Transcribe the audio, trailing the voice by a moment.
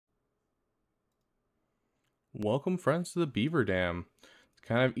Welcome, friends, to the Beaver Dam. It's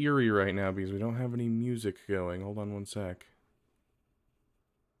kind of eerie right now because we don't have any music going. Hold on one sec.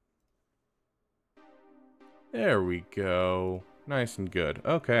 There we go. Nice and good.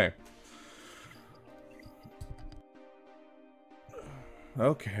 Okay.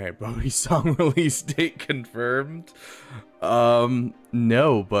 Okay, Bodhi song release date confirmed.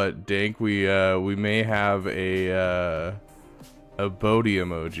 No, but Dink, we may have a Bodhi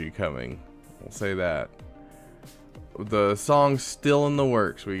emoji coming. We'll say that. The song's still in the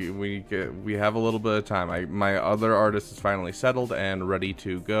works. We have a little bit of time. My other artist is finally settled and ready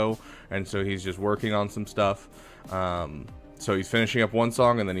to go, and so he's just working on some stuff. So he's finishing up one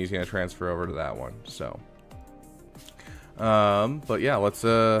song and then he's gonna transfer over to that one. So, but yeah, let's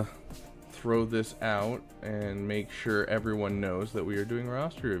throw this out and make sure everyone knows that we are doing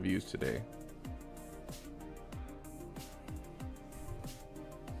roster reviews today.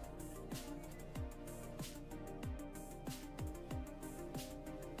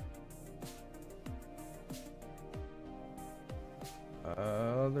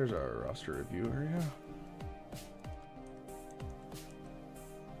 There's our roster review area.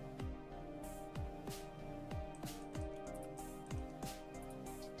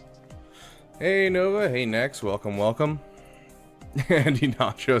 Hey Nova, hey Nex, welcome, welcome. Andy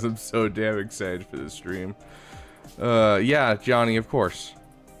Nachos, I'm so damn excited for this stream. Yeah, Johnny, of course.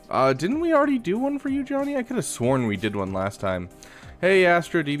 Didn't we already do one for you, Johnny? I could have sworn we did one last time. Hey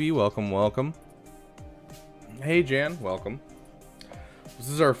Astro DB, welcome, welcome. Hey Jan, welcome. This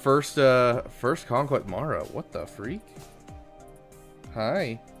is our first Conquest Mara. What the freak?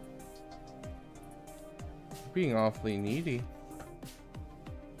 Hi. You're being awfully needy.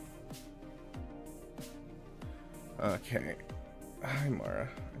 Okay. Hi, Mara.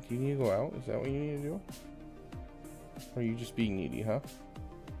 Do you need to go out? Is that what you need to do? Or are you just being needy, huh?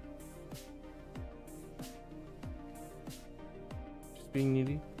 Just being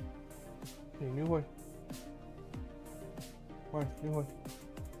needy? Hey, new boy. Why? New boy.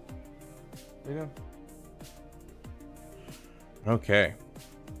 Lay down. Okay.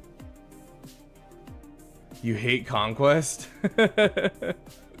 You hate Conquest?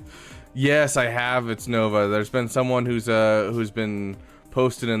 Yes, I have. It's Nova. There's been someone who's been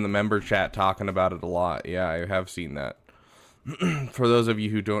posted in the member chat talking about it a lot. Yeah, I have seen that. For those of you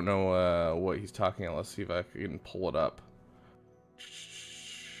who don't know what he's talking about, let's see if I can pull it up.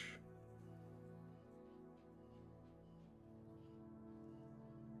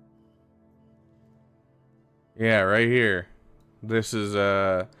 Yeah, right here. This is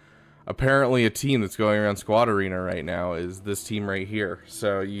apparently a team that's going around Squad Arena right now. Is this team right here?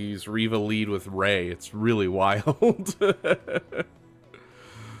 So you use Riva lead with Ray. It's really wild.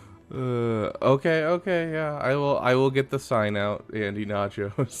 Okay, yeah. I will get the sign out, Andy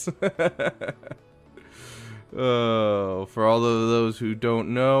Nachos. For all of those who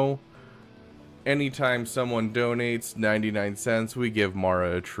don't know, anytime someone donates 99 cents, we give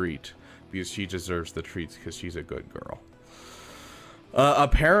Mara a treat. Because she deserves the treats because she's a good girl.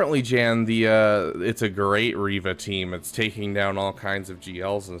 Apparently, Jan, it's a great Riva team. It's taking down all kinds of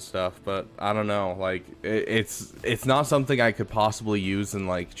GLs and stuff, but I don't know. Like, it's not something I could possibly use in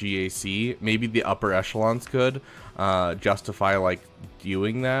like GAC. Maybe the upper echelons could justify like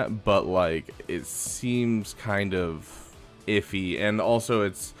doing that, but like it seems kind of iffy, and also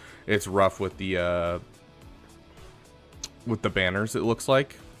it's rough with the banners. It looks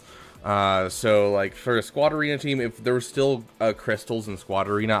like. So like for a Squad Arena team, if there were still crystals in Squad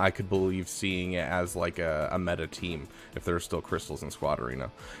Arena, I could believe seeing it as like a meta team if there were still crystals in Squad Arena.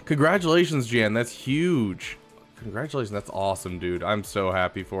 Congratulations, Jan, that's huge. Congratulations, that's awesome, dude. I'm so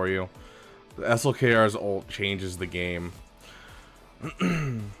happy for you. The SLKR's ult changes the game.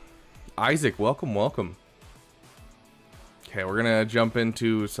 Isaac, welcome, welcome. Okay, we're gonna jump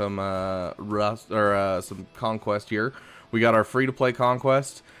into some some Conquest here. We got our free-to-play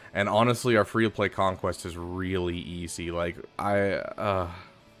Conquest. And honestly, our free-to-play Conquest is really easy. Like,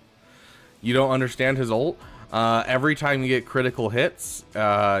 you don't understand his ult. Every time you get critical hits,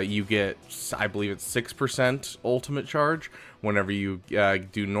 you get, I believe it's 6% ultimate charge. Whenever you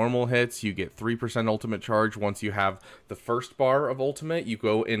do normal hits, you get 3% ultimate charge. Once you have the first bar of ultimate, you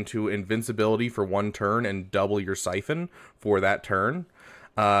go into invincibility for one turn and double your siphon for that turn.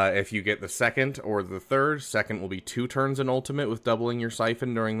 If you get the second or the third, second will be 2 turns in ultimate with doubling your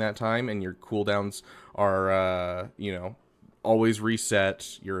siphon during that time, and your cooldowns are, you know, always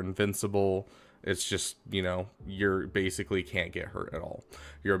reset. You're invincible. It's just, you know, you're basically can't get hurt at all.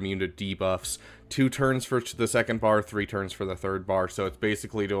 You're immune to debuffs. 2 turns for the second bar, 3 turns for the third bar. So it's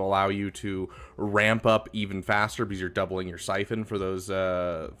basically to allow you to ramp up even faster because you're doubling your siphon for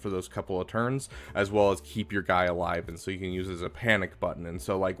those couple of turns, as well as keep your guy alive. And so you can use it as a panic button. And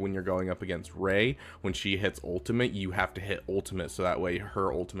so like when you're going up against Ray, when she hits ultimate, you have to hit ultimate so that way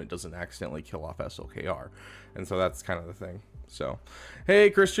her ultimate doesn't accidentally kill off SLKR. And so that's kind of the thing. So, hey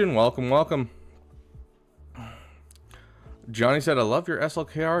Christian, welcome, welcome. Johnny said, I love your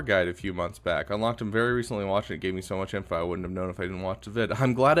SLKR guide a few months back. Unlocked him very recently watching it. Gave me so much info I wouldn't have known if I didn't watch the vid.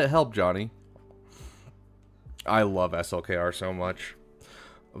 I'm glad it helped, Johnny. I love SLKR so much.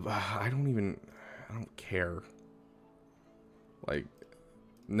 I don't care. Like,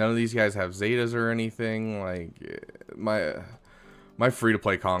 none of these guys have Zetas or anything. Like, my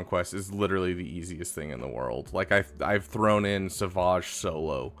free-to-play Conquest is literally the easiest thing in the world. Like, I've thrown in Savage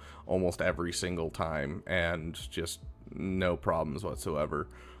solo almost every single time, and just no problems whatsoever.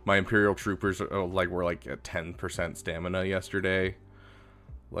 My Imperial Troopers were like at 10% stamina yesterday.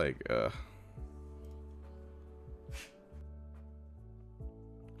 Like,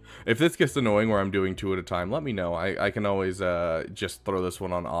 if this gets annoying where I'm doing 2 at a time, let me know. I can always just throw this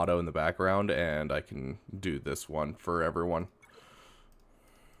one on auto in the background, and I can do this one for everyone.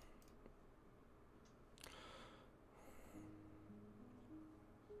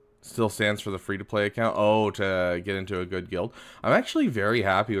 Still stands for the free-to-play account. Oh, to get into a good guild. I'm actually very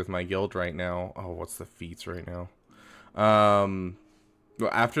happy with my guild right now. Oh, what's the feats right now?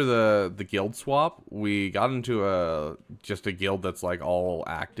 After the guild swap, we got into just a guild that's like all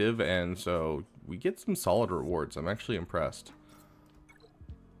active, and so we get some solid rewards. I'm actually impressed.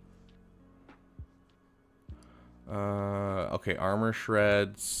 Okay, armor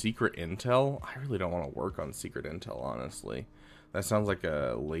shred, secret intel. I really don't want to work on secret intel, honestly. That sounds like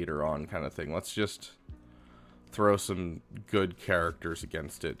a later on kind of thing. Let's just throw some good characters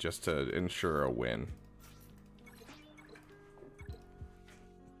against it just to ensure a win.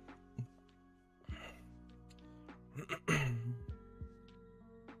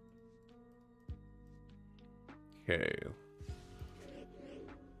 Okay.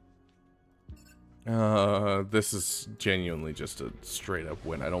 This is genuinely just a straight up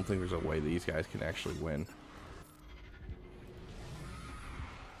win. I don't think there's a way these guys can actually win.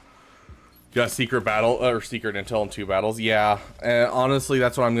 Got secret battle or secret intel in 2 battles. Yeah, honestly,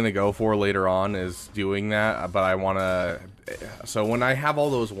 that's what I'm gonna go for later on, is doing that. But I want to. So when I have all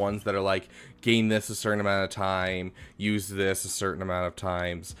those ones that are like gain this a certain amount of time, use this a certain amount of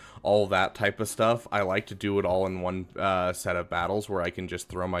times, all that type of stuff, I like to do it all in one set of battles where I can just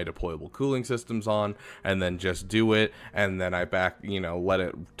throw my deployable cooling systems on and then just do it, and then I let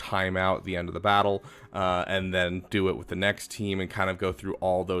it time out at the end of the battle, and then do it with the next team and kind of go through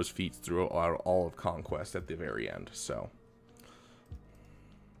all those feats through all of Conquest at the very end. So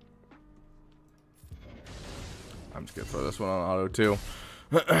I'm just gonna throw this one on auto too.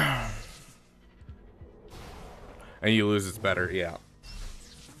 And you lose, it's better, yeah.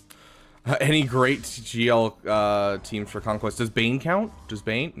 Any great GL teams for Conquest? Does Bane count? Does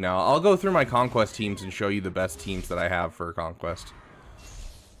Bane? No, I'll go through my Conquest teams and show you the best teams that I have for Conquest.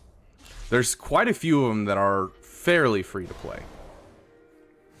 There's quite a few of them that are fairly free to play.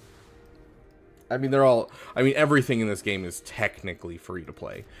 I mean, everything in this game is technically free to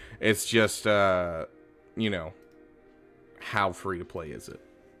play. It's just, you know, how free to play is it?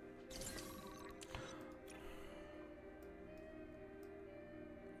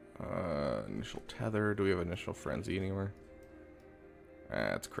 Initial tether. Do we have initial frenzy anywhere?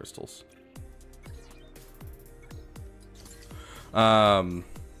 It's crystals.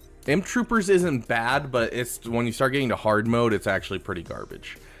 Imp Troopers isn't bad, but it's when you start getting to hard mode, it's actually pretty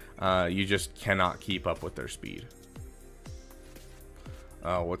garbage. You just cannot keep up with their speed.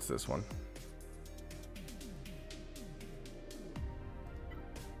 What's this one?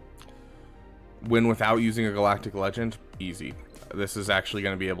 Win without using a Galactic Legend? Easy. This is actually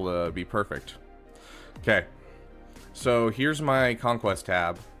going to be able to be perfect. Okay. So here's my Conquest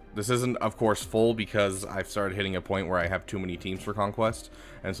tab. This isn't, of course, full because I've started hitting a point where I have too many teams for Conquest.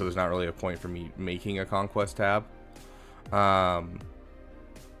 And so there's not really a point for me making a Conquest tab. But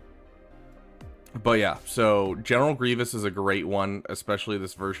yeah, so General Grievous is a great one, especially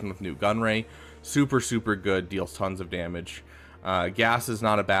this version with new Gunray. Super, super good, deals tons of damage. Gas is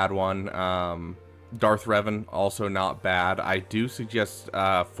not a bad one. Darth Revan, also not bad. I do suggest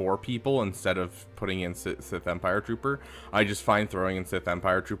 4 people instead of putting in Sith Empire Trooper. I just find throwing in Sith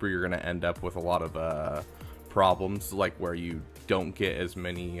Empire Trooper, you're going to end up with a lot of problems, like where you don't get as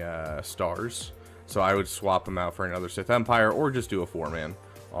many stars. So I would swap them out for another Sith Empire, or just do a 4-man,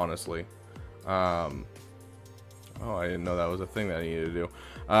 honestly. Oh, I didn't know that was a thing that I needed to do.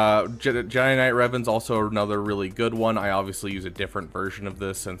 Jedi Knight Revan's also another really good one. I obviously use a different version of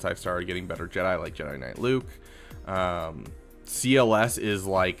this since I've started getting better Jedi, like Jedi Knight Luke. CLS is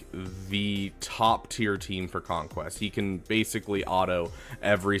like the top tier team for Conquest. He can basically auto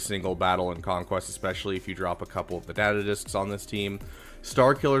every single battle in Conquest, especially if you drop a couple of the data discs on this team.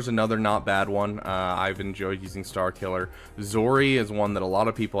 Starkiller's another not bad one. I've enjoyed using Starkiller. Zori is one that a lot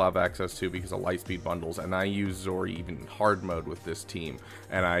of people have access to because of Lightspeed bundles, and I use Zori even in hard mode with this team,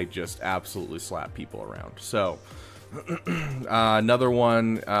 and I just absolutely slap people around. So another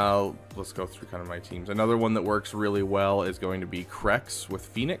one, let's go through kind of my teams. Another one that works really well is going to be Krex with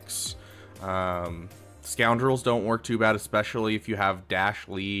Phoenix. Scoundrels don't work too bad, especially if you have dash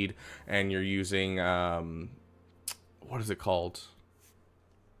lead and you're using, what is it called?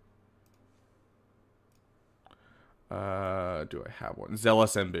 Do I have one?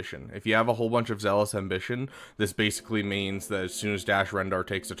 Zealous Ambition. If you have a whole bunch of Zealous Ambition, this basically means that as soon as Dash Rendar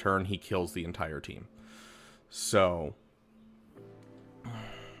takes a turn, he kills the entire team. So,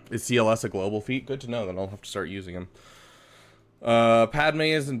 is CLS a global feat? Good to know, then I'll have to start using him. Padme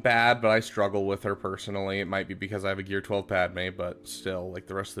isn't bad, but I struggle with her personally. It might be because I have a Gear 12 Padme, but still, like,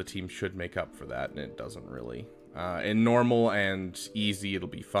 the rest of the team should make up for that, and it doesn't really. In normal and easy, it'll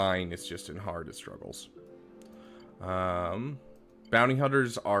be fine. It's just in hard, it struggles. Bounty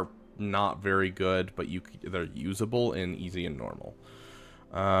Hunters are not very good, but they're usable in easy and normal.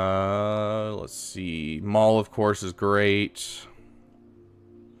 Let's see. Maul, of course, is great.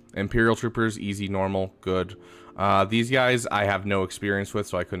 Imperial Troopers, easy, normal, good. These guys I have no experience with,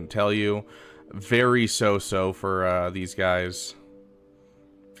 so I couldn't tell you. Very so-so for these guys.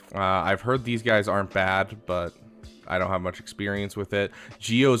 I've heard these guys aren't bad, but I don't have much experience with it.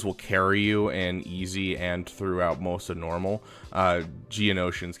 Geos will carry you in easy and throughout most of normal.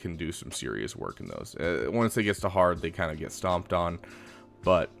 Geonosians can do some serious work in those. Once it gets to hard, they kind of get stomped on.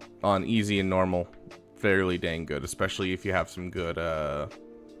 But on easy and normal, fairly dang good, especially if you have some good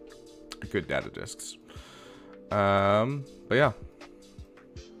good data discs. But yeah.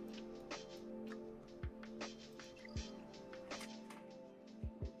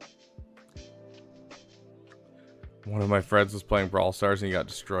 One of my friends was playing Brawl Stars and he got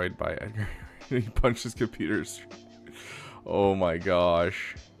destroyed by Edgar. He punched his computers. Oh my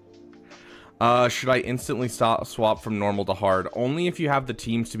gosh. Should I instantly swap from normal to hard? Only if you have the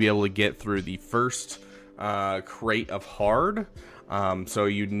teams to be able to get through the first crate of hard. So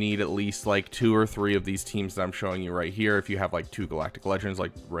you'd need at least like 2 or 3 of these teams that I'm showing you right here. If you have like 2 Galactic Legends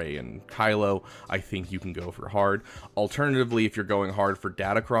like Rey and Kylo, I think you can go for hard. Alternatively, if you're going hard for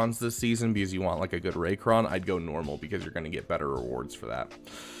Datacrons this season because you want like a good Raycron, I'd go normal because you're going to get better rewards for that.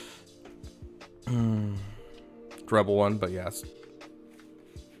 Rebel one, but yes.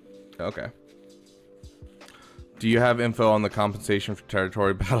 Okay. Do you have info on the compensation for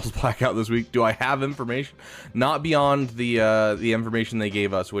territory battles blackout this week? Do I have information? Not beyond the information they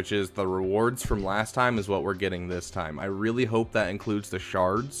gave us, which is the rewards from last time is what we're getting this time. I really hope that includes the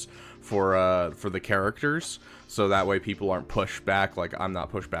shards for the characters, so that way people aren't pushed back. Like I'm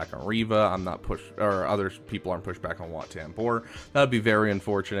not pushed back on Reva, I'm not pushed, or other people aren't pushed back on Wat Tambor. That would be very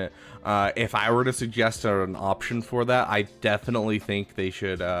unfortunate. If I were to suggest an option for that, I definitely think they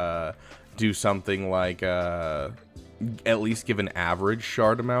should do something like at least give an average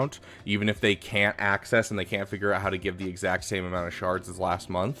shard amount, even if they can't access and they can't figure out how to give the exact same amount of shards as last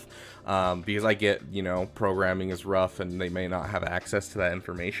month, because I get, you know, programming is rough and they may not have access to that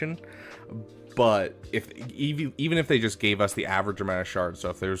information. But if even if they just gave us the average amount of shards, so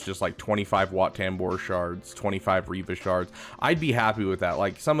if there's just like 25 Wat Tambor shards, 25 Reva shards, I'd be happy with that.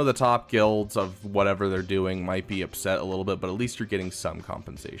 Like some of the top guilds of whatever they're doing might be upset a little bit, but at least you're getting some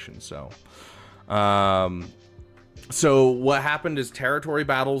compensation. So so what happened is territory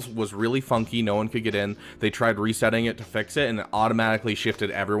battles was really funky. No one could get in. They tried resetting it to fix it, and it automatically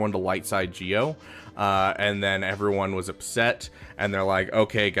shifted everyone to light side geo. And then everyone was upset, and they're like,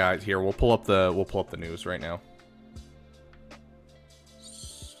 "Okay, guys, here we'll pull up the news right now."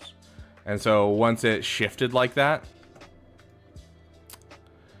 And so once it shifted like that,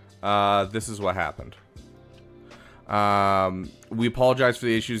 this is what happened. We apologize for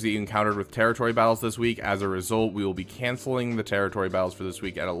the issues that you encountered with territory battles this week. As a result, we will be canceling the territory battles for this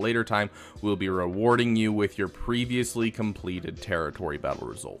week. At a later time, we'll be rewarding you with your previously completed territory battle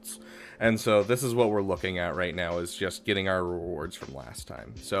results. And so this is what we're looking at right now, is just getting our rewards from last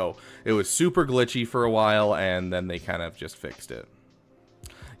time. So it was super glitchy for a while, and then they kind of just fixed it.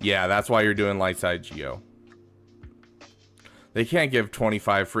 Yeah, that's why you're doing light side geo. They can't give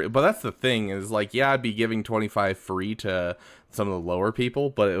 25 free, but that's the thing is like, yeah, I'd be giving 25 free to some of the lower people,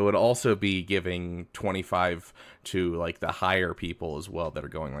 but it would also be giving 25 to like the higher people as well that are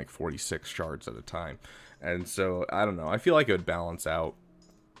going like 46 shards at a time. And so I don't know. I feel like it would balance out.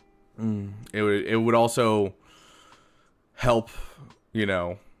 It would also help, you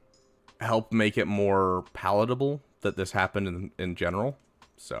know, help make it more palatable that this happened in general.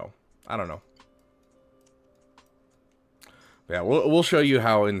 So I don't know. Yeah, we'll show you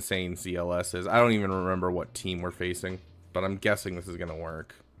how insane CLS is. I don't even remember what team we're facing, but I'm guessing this is gonna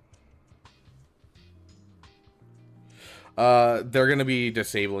work. They're gonna be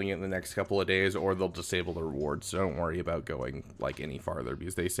disabling it in the next couple of days, or they'll disable the rewards. So don't worry about going like any farther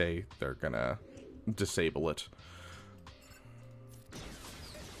because they say they're gonna disable it.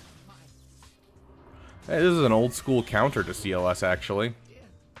 Hey, this is an old school counter to CLS actually.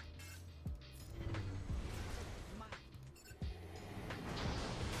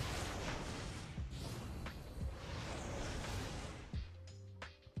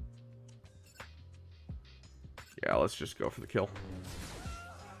 Yeah, let's just go for the kill.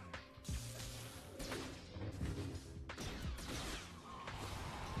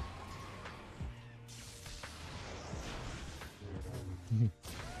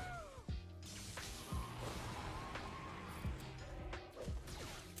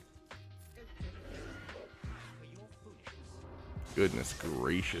 Goodness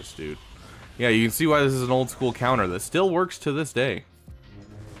gracious, dude. Yeah, you can see why this is an old school counter that still works to this day.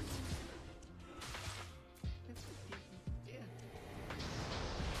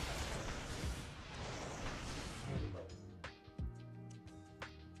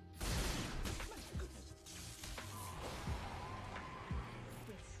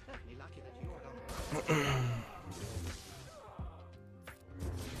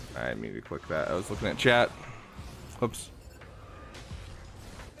 I didn't mean to click that. I was looking at chat. Oops.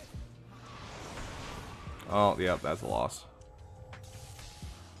 Oh, yeah, that's a loss.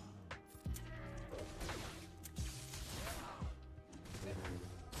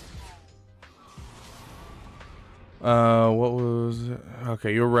 What was it?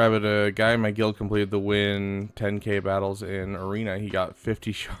 Okay, your rabbit, a guy in my guild completed the win 10k battles in arena. He got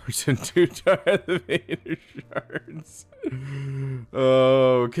 50 shards and 2 Darth Vader shards.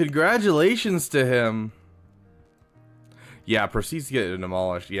 Oh, congratulations to him. Yeah, proceeds to get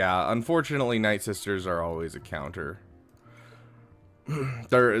demolished. Yeah, unfortunately, Night Sisters are always a counter.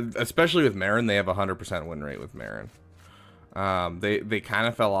 They're, especially with Marin, they have a 100% win rate with Marin. They kind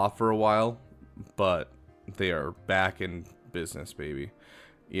of fell off for a while, but they are back in business, baby.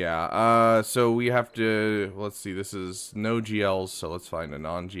 Yeah, so we have to, let's see, this is no GLs, so let's find a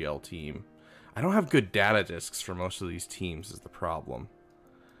non-GL team. I don't have good data discs for most of these teams is the problem.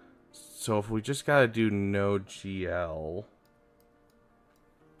 So if we just gotta do no GL.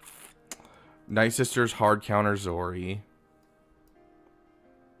 Night Sisters, hard counter Zori.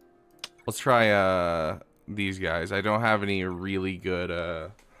 Let's try these guys. I don't have any really good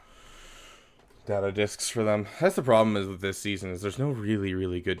data discs for them. That's the problem is with this season is there's no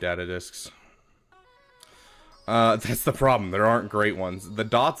really good data discs. That's the problem. There aren't great ones. The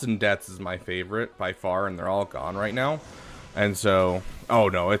dots and debts is my favorite by far, and they're all gone right now. And so, oh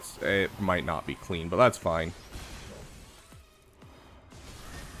no, it might not be clean, but that's fine.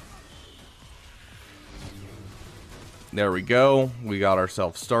 There we go. We got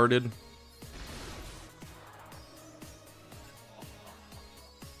ourselves started.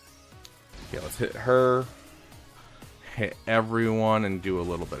 Okay, let's hit her. Hit everyone and do a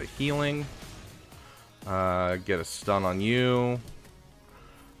little bit of healing. Get a stun on you.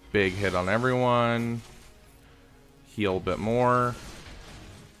 Big hit on everyone. Heal a bit more.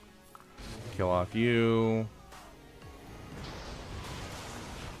 Kill off you.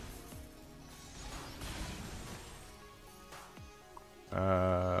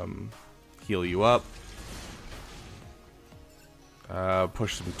 Heal you up.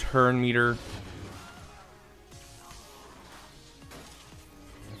 Push some turn meter.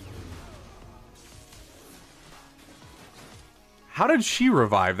 How did she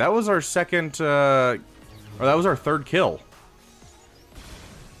revive? That was our second, or that was our third kill.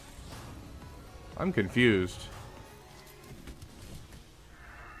 I'm confused.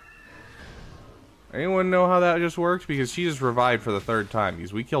 Anyone know how that just worked? Because she just revived for the third time.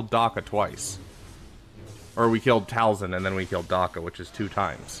 Because we killed Daka twice. Or we killed Talzin and then we killed Daka, which is 2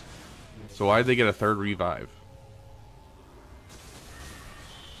 times. So why did they get a third revive?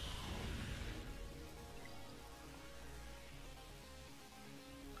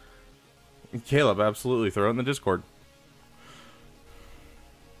 Caleb, absolutely. Throw it in the Discord.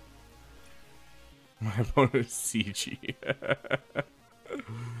 my opponent is CG.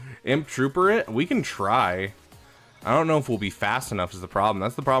 Imp Trooper it? We can try. I don't know if we'll be fast enough is the problem.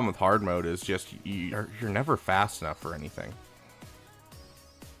 That's the problem with hard mode, is just you're never fast enough for anything.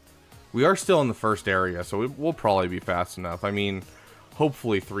 We are still in the first area, so we'll probably be fast enough. I mean,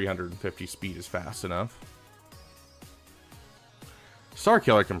 hopefully 350 speed is fast enough.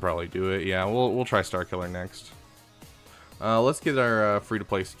 Starkiller can probably do it. Yeah, we'll try Starkiller next. Let's get our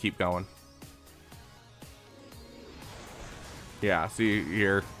free-to-play to keep going. Yeah, see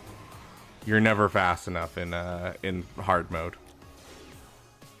here. You're never fast enough in hard mode.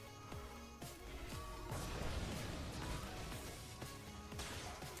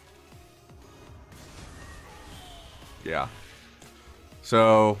 Yeah.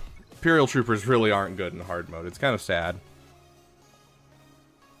 So, Imperial Troopers really aren't good in hard mode. It's kind of sad.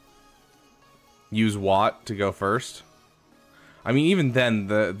 Use Watt to go first. I mean, even then,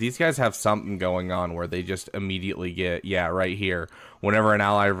 these guys have something going on where they just immediately get, yeah, right here. Whenever an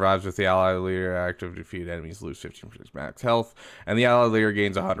ally arrives with the ally leader, active defeat enemies lose 15% max health, and the ally leader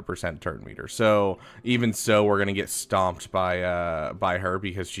gains 100% turn meter. So, even so, we're gonna get stomped by her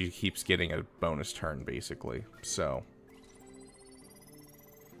because she keeps getting a bonus turn, basically. So.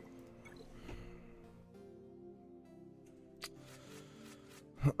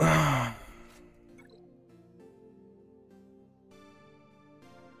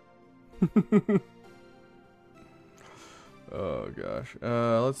 Oh gosh.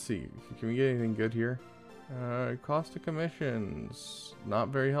 Let's see. Can we get anything good here? Cost of commissions. Not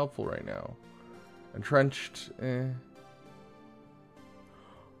very helpful right now. Entrenched.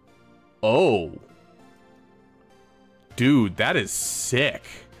 Oh. Dude, that is sick.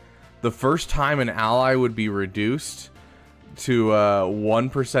 The first time an ally would be reduced to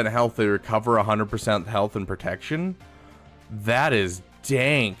 1% health, they recover 100% health and protection. That is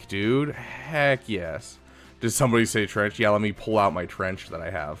dank, dude. Heck yes. Did somebody say trench? Yeah, let me pull out my trench that I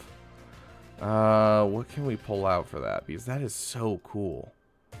have. What can we pull out for that? Because that is so cool.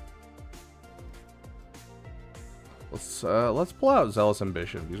 Let's pull out Zealous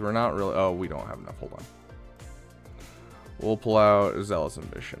Ambition, because we're not really... Oh, we don't have enough. Hold on. We'll pull out Zealous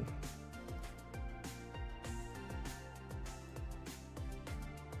Ambition.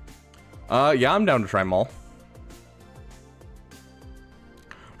 Yeah, I'm down to try Maul.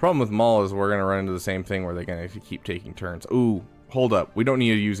 Problem with Maul is we're going to run into the same thing where they're going to keep taking turns. Ooh, hold up. We don't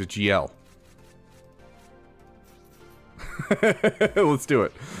need to use a GL. Let's do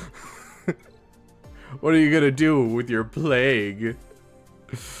it. What are you going to do with your plague?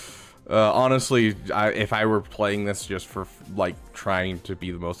 Honestly, if I were playing this just for, like, trying to be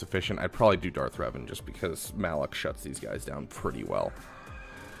the most efficient, I'd probably do Darth Revan just because Malak shuts these guys down pretty well.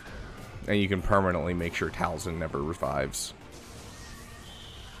 And you can permanently make sure Talzin never revives.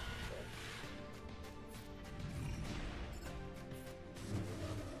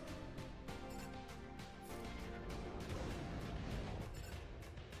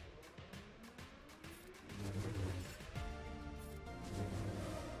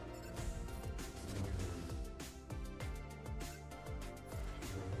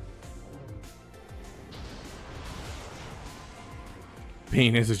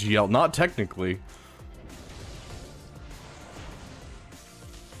 Bane is a GL. Not technically.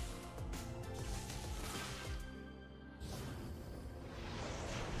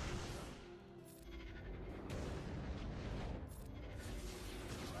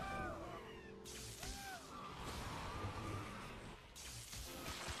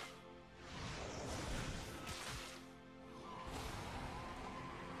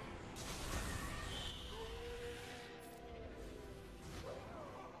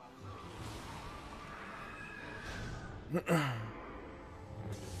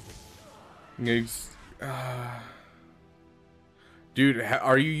 Dude,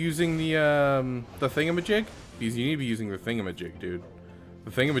 are you using the thingamajig? Because you need to be using the thingamajig, dude.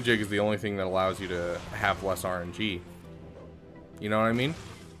 The thingamajig is the only thing that allows you to have less RNG. You know what I mean?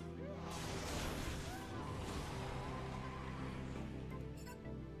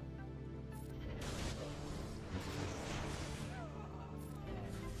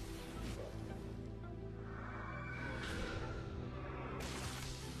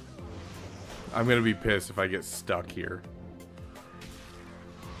 I'm gonna be pissed if I get stuck here.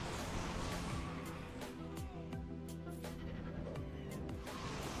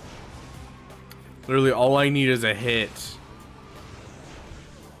 Literally, all I need is a hit.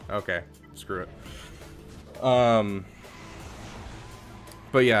 Okay, screw it.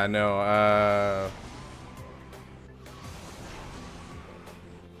 But yeah, no,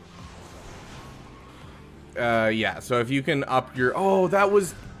 yeah, so if you can up your... Oh, that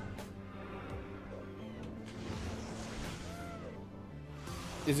was...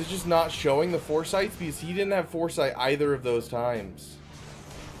 Is it just not showing the foresights? Because he didn't have foresight either of those times.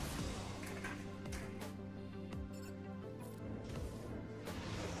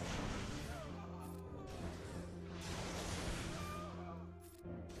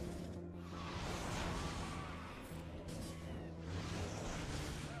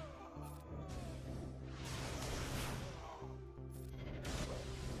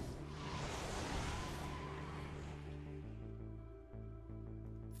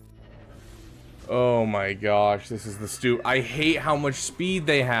 Oh my gosh, this is the I hate how much speed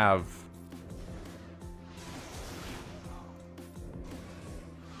they have.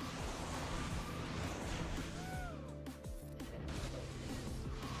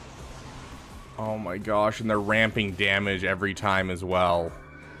 Oh my gosh, and they're ramping damage every time as well.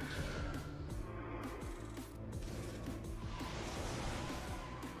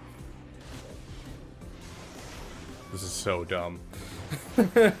 This is so dumb.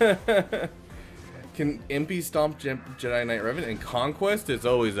 Can Impy stomp Jedi Knight Revan? And Conquest is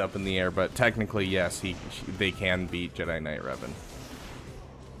always up in the air, but technically, yes, they can beat Jedi Knight Revan.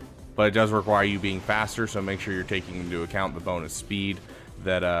 But it does require you being faster, so make sure you're taking into account the bonus speed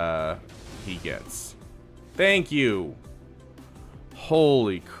that he gets. Thank you!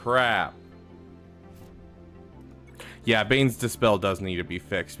 Holy crap. Yeah, Bane's Dispel does need to be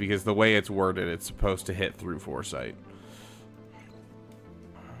fixed, because the way it's worded, it's supposed to hit through Foresight.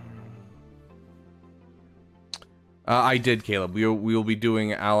 I did, Caleb. We will be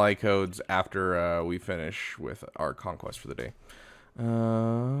doing ally codes after we finish with our conquest for the day.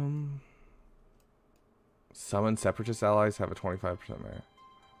 Summon separatist allies have a 25% merit.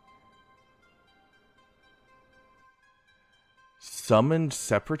 Summoned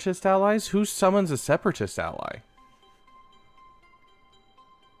separatist allies? Who summons a separatist ally?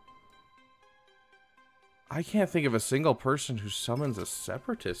 I can't think of a single person who summons a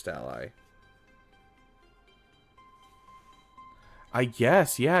separatist ally. I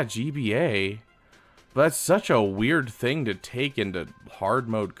guess, yeah, GBA. But that's such a weird thing to take into hard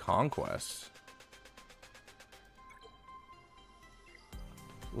mode conquest.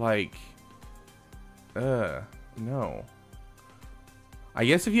 Like, no. I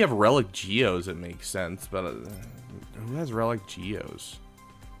guess if you have Relic Geos, it makes sense, but who has Relic Geos?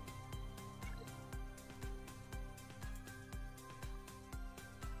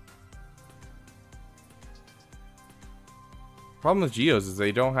 Problem with Geos is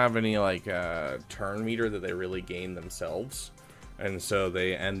they don't have any like turn meter that they really gain themselves, and so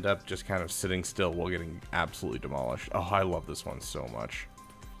they end up just kind of sitting still while getting absolutely demolished. Oh, I love this one so much.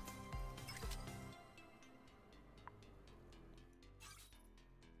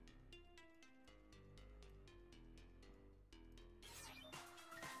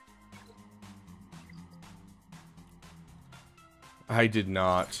 I did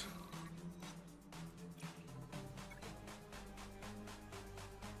not.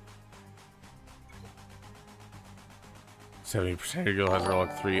 70% of your guild has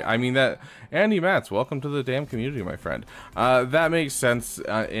Relic 3. I mean that... Andy Matz, welcome to the damn community, my friend. That makes sense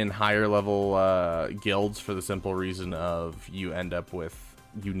in higher level guilds for the simple reason of you end up with...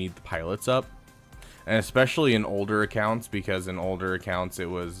 You need the pilots up. And especially in older accounts, because in older accounts it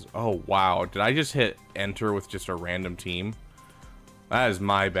was... Oh, wow. Did I just hit enter with just a random team? That is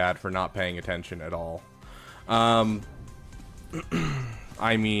my bad for not paying attention at all. I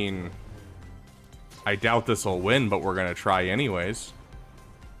mean... I doubt this will win, but we're gonna try anyways.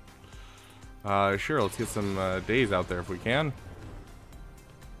 Sure, let's get some days out there if we can.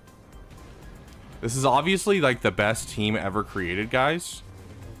 This is obviously like the best team ever created, guys.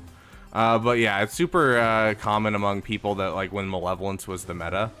 But yeah, it's super common among people that like when Malevolence was the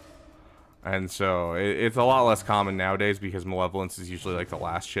meta. And so it's a lot less common nowadays because Malevolence is usually like the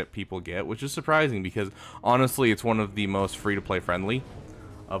last ship people get, which is surprising because honestly it's one of the most free-to-play friendly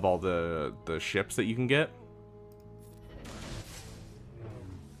of all the ships that you can get.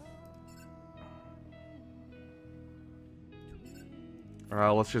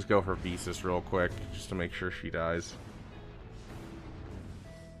 Let's just go for Visas real quick, just to make sure she dies.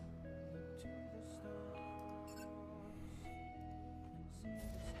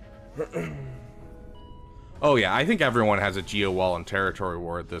 Oh yeah, I think everyone has a Geo Wall and Territory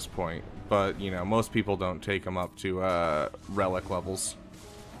War at this point, but you know, most people don't take them up to relic levels.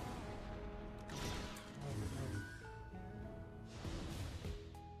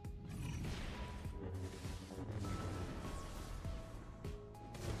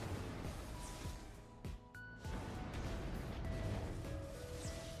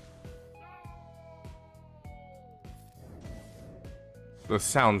 The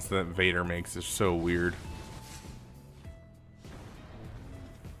sounds that Vader makes is so weird.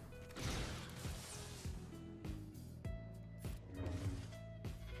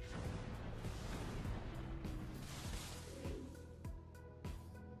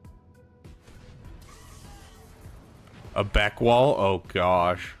 A back wall? Oh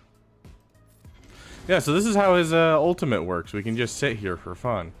gosh. Yeah, so this is how his ultimate works. We can just sit here for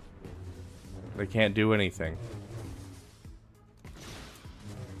fun. They can't do anything.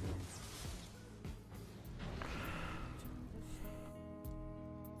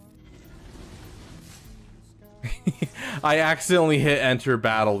 I accidentally hit enter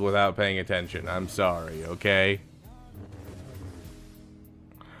battle without paying attention. I'm sorry, okay?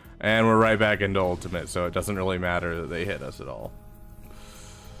 And we're right back into ultimate, so it doesn't really matter that they hit us at all.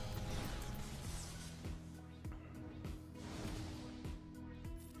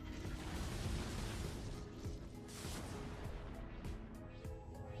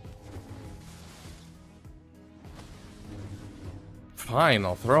 Fine,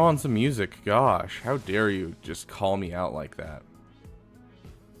 I'll throw on some music. Gosh, how dare you just call me out like that.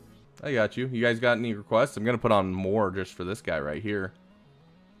 I got you. You guys got any requests? I'm gonna put on more just for this guy right here.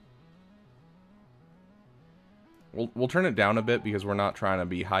 We'll turn it down a bit because we're not trying to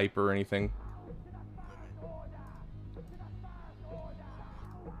be hype or anything.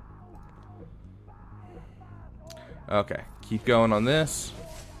 Okay, keep going on this.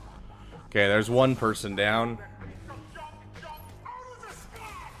 Okay, there's one person down.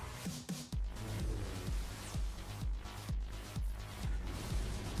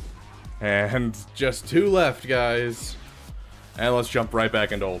 And just 2 left, guys. And let's jump right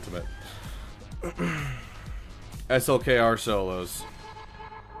back into ultimate. SLKR solos.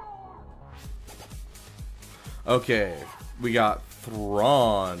 Okay, we got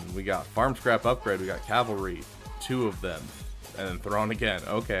Thrawn, we got Farm Scrap Upgrade, we got Cavalry, 2 of them, and then Thrawn again.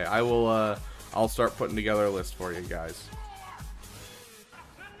 Okay, I will, I'll start putting together a list for you guys.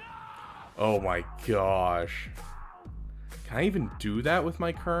 Oh my gosh. Can I even do that with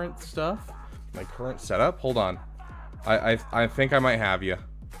my current stuff? My current setup? Hold on. I think I might have you.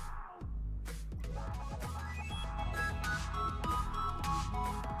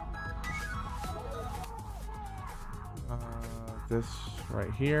 This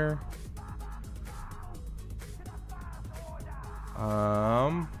right here.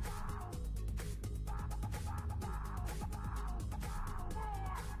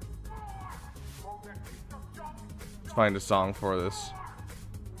 Let's find a song for this.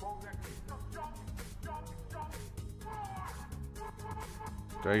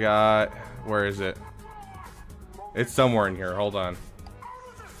 Do I got... Where is it? It's somewhere in here. Hold on.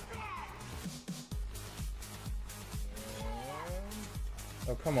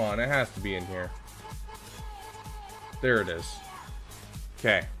 Oh, come on. It has to be in here. There it is.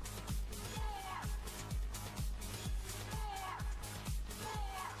 Okay.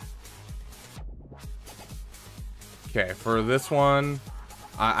 Okay, for this one,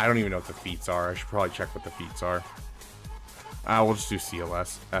 I don't even know what the feats are. I should probably check what the feats are. We'll just do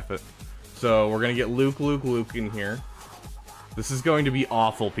CLS. F it. So we're going to get Luke in here. This is going to be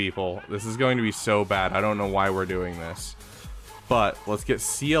awful, people. This is going to be so bad. I don't know why we're doing this. But let's get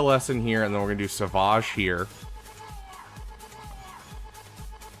CLS in here, and then we're going to do Savage here.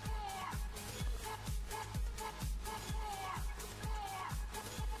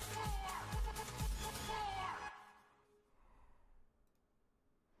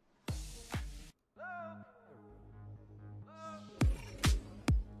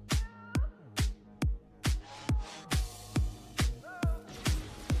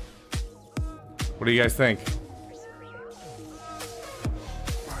 What do you guys think?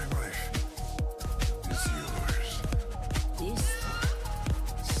 My life is yours. This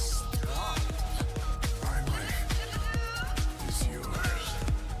stop. My life is yours.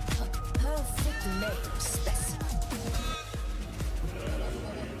 A perfect male specimen.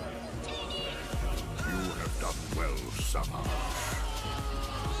 You have done well, Savage.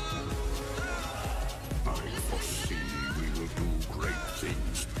 I foresee we will do great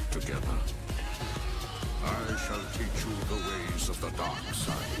things together. I shall teach you the ways of the dark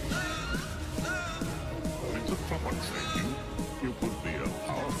side. With the proper training, you could be a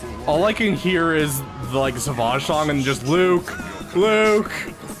powerful warrior. All I can hear is the, like, Savage song and just Luke, Luke,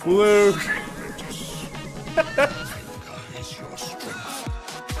 Luke. Is your strength.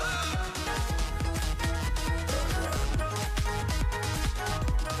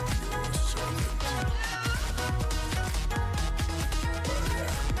 Your servant.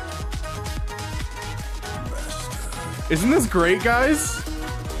 Isn't this great, guys?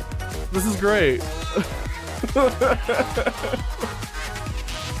 This is great.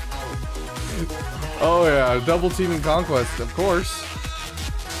 Oh yeah, double teaming Conquest, of course.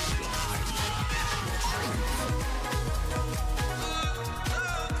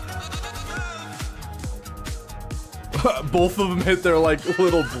 Both of them hit their like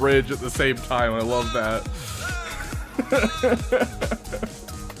little bridge at the same time. I love that.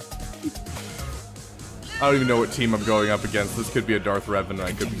 I don't even know what team I'm going up against. This could be a Darth Revan and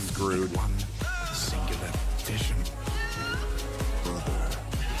I could be screwed. One singular vision. Brother,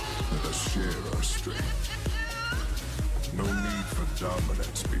 let us share our strength. No need for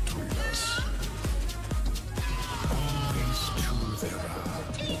dominance between us. Always two there are,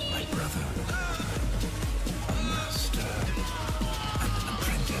 my brother. A master and an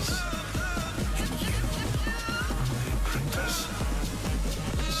apprentice. And you are my apprentice.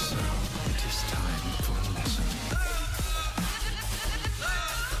 So it is time for a lesson.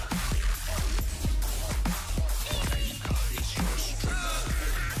 Encourage your strength.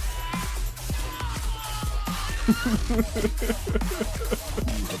 You have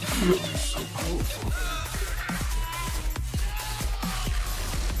become so powerful.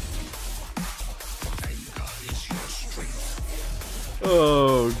 Encourage your strength.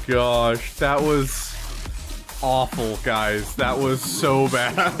 Oh gosh, that was awful, guys. That was so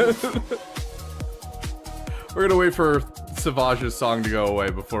bad. We're gonna wait for Savage's song to go away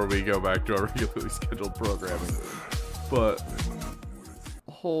before we go back to our regularly scheduled programming. But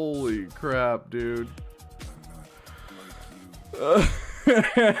holy crap, dude.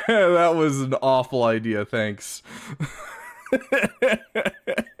 That was an awful idea, thanks.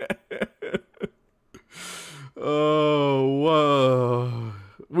 Oh, whoa.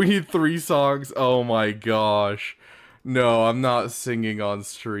 We need 3 songs. Oh my gosh. No, I'm not singing on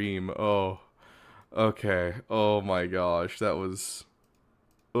stream. Oh. Okay. Oh my gosh. That was...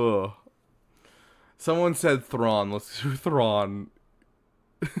 Ugh. Someone said Thrawn. Let's do Thrawn.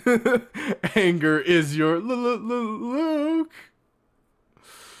 Anger is your Luke.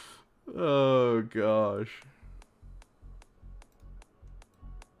 Oh gosh.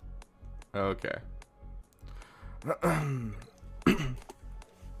 Okay.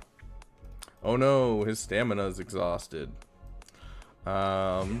 Oh no, his stamina is exhausted.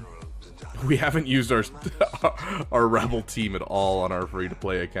 We haven't used our our rebel team at all on our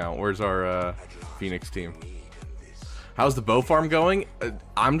free-to-play account. Where's our Phoenix team? How's the bow farm going?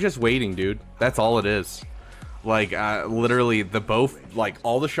 I'm just waiting, dude. That's all it is. Like, literally, the bow, like,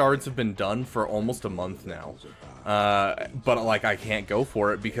 all the shards have been done for almost a month now. But, like, I can't go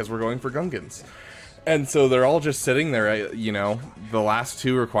for it because we're going for Gungans. And so they're all just sitting there, you know. The last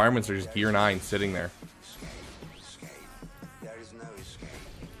 2 requirements are just Gear 9 sitting there.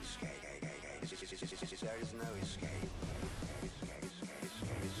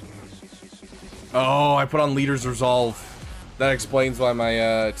 Oh, I put on Leader's Resolve. That explains why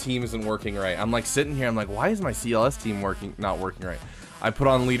my team isn't working right. I'm like sitting here, I'm like, why is my CLS team not working right? I put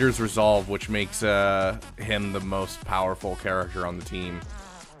on Leader's Resolve, which makes him the most powerful character on the team.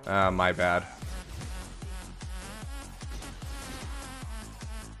 My bad.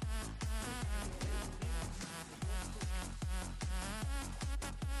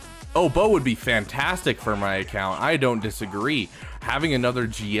 Oh, Bo would be fantastic for my account. I don't disagree. Having another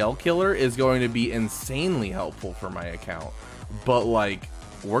GL killer is going to be insanely helpful for my account. But, like,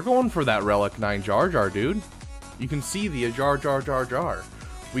 we're going for that Relic 9 Jar Jar, dude. You can see the Jar Jar Jar Jar.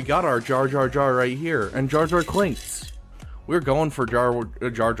 We got our Jar Jar Jar right here. And Jar Jar Clinks. We're going for Jar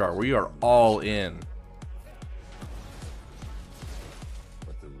Jar. We are all in.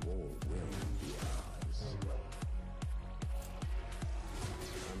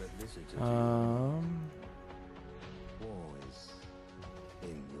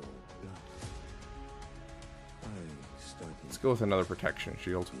 Let's go with another protection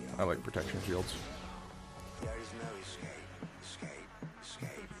shield. I like protection shields. There is no escape.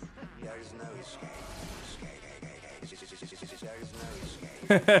 There is no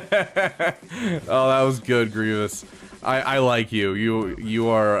escape. Oh, that was good, Grievous. I like you. You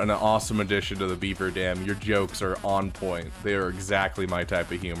are an awesome addition to the Beaver Dam. Your jokes are on point. They are exactly my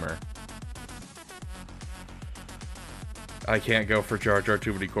type of humor. I can't go for Jar Jar,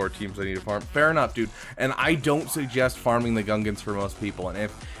 too many core teams I need to farm. Fair enough, dude. And I don't suggest farming the Gungans for most people. And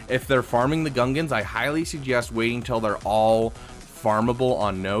if they're farming the Gungans, I highly suggest waiting till they're all farmable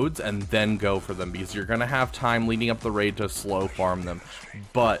on nodes and then go for them, because you're gonna have time leading up the raid to slow farm them.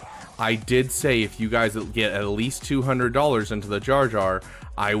 But I did say if you guys get at least $200 into the Jar Jar,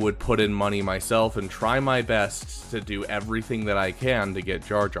 I would put in money myself and try my best to do everything that I can to get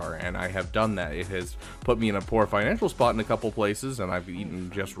Jar Jar, and I have done that. It has put me in a poor financial spot in a couple places, and I've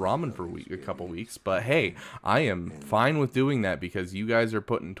eaten just ramen for a couple weeks, but hey, I am fine with doing that because you guys are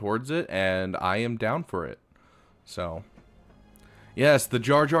putting towards it, and I am down for it. So, yes, the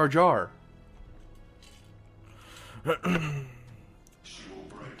Jar Jar Jar.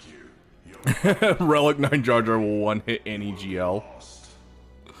 Relic 9 Jar Jar will one-hit any GL.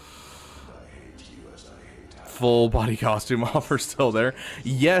 full body costume offer still there.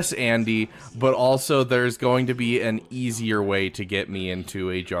 Yes, Andy, but also there's going to be an easier way to get me into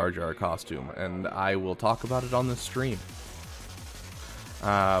a Jar Jar costume, and I will talk about it on this stream.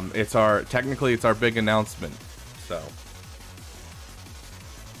 Technically it's our big announcement, so.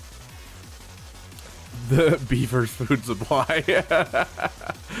 The Beaver's food supply.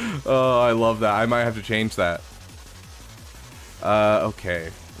 Oh, I love that. I might have to change that. Okay.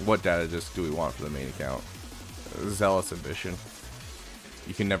 What data disk do we want for the main account? Zealous Ambition.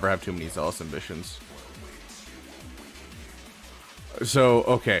 You can never have too many Zealous Ambitions. So,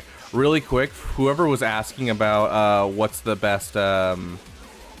 okay. Really quick, whoever was asking about, what's the best,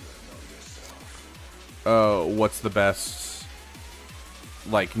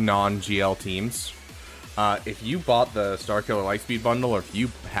 like, non-GL teams? If you bought the Starkiller Lightspeed bundle, or if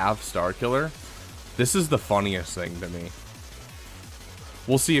you have Starkiller, this is the funniest thing to me.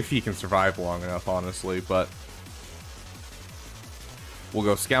 We'll see if he can survive long enough, honestly, but we'll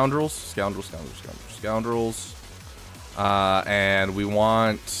go Scoundrels, Scoundrels, Scoundrels, Scoundrels, Scoundrels, and we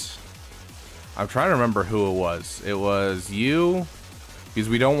want, I'm trying to remember who it was. It was you, because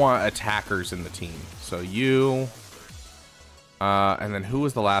we don't want attackers in the team. So you, and then who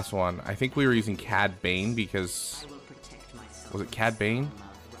was the last one? I think we were using Cad Bane because, was it Cad Bane?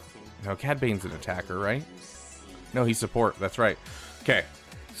 No, Cad Bane's an attacker, right? No, he's support, that's right. Okay,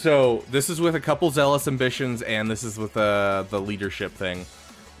 so this is with a couple Zealous Ambitions, and this is with the leadership thing.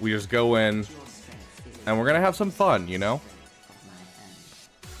 We just go in, and we're gonna have some fun, you know?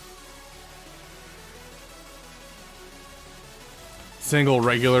 Single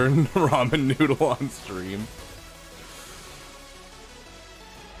regular ramen noodle on stream.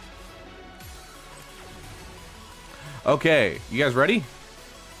 Okay, you guys ready?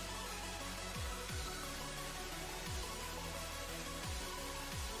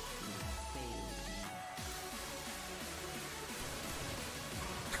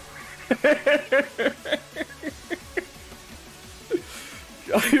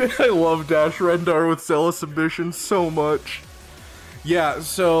 I love Dash Rendar with Zealous Ambition so much. Yeah,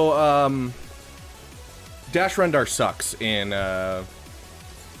 so Dash Rendar sucks in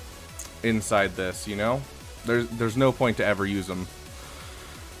inside this, you know? There's no point to ever use him.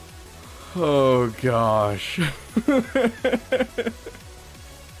 Oh gosh.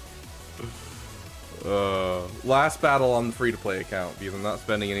 Last battle on the free-to-play account because I'm not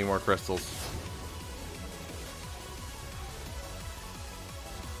spending any more crystals.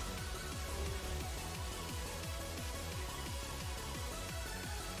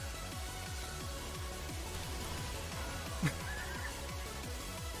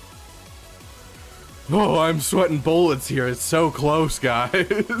 Oh, I'm sweating bullets here. It's so close,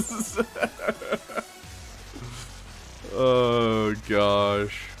 guys. Oh,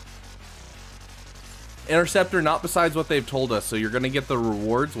 gosh. Interceptor, not besides what they've told us, so you're going to get the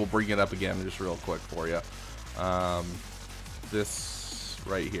rewards. We'll bring it up again just real quick for you. This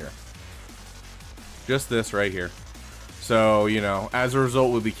right here. Just this right here. So, you know, as a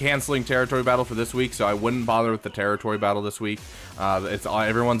result, we'll be canceling Territory Battle for this week, so I wouldn't bother with the Territory Battle this week.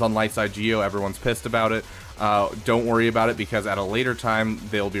 Everyone's on light side Geo, everyone's pissed about it. Don't worry about it, because at a later time,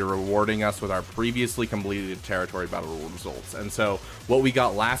 they'll be rewarding us with our previously completed Territory Battle results. And so, what we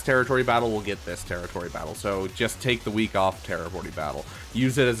got last Territory Battle, we'll get this Territory Battle. So, just take the week off Territory Battle.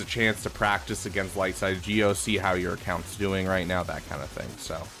 Use it as a chance to practice against light side Geo, see how your account's doing right now, that kind of thing,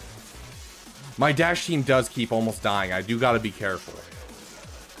 so. My Dash team does keep almost dying. I do gotta be careful.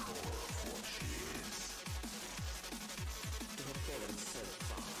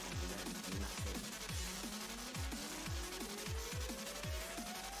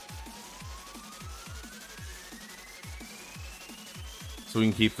 So we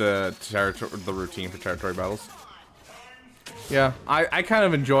can keep the routine for territory battles. Yeah, I kind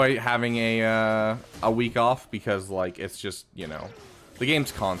of enjoy having a week off because, like, it's just, you know, the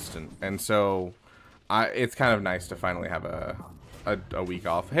game's constant, and so it's kind of nice to finally have a week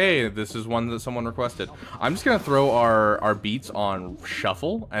off. Hey, this is one that someone requested. I'm just gonna throw our beats on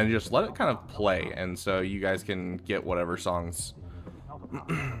shuffle and just let it kind of play, and so you guys can get whatever songs.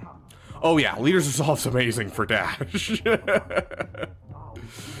 Oh yeah, Leaders Assault's amazing for Dash.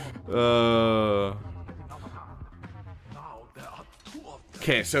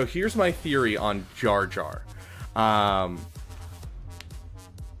 Okay, so here's my theory on Jar Jar. Oh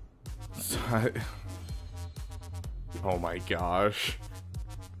my gosh.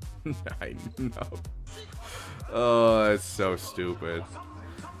 I know. Oh, it's so stupid.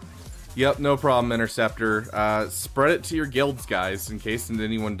 Yep, no problem, Interceptor. Spread it to your guilds, guys, in case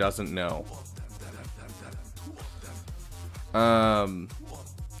anyone doesn't know.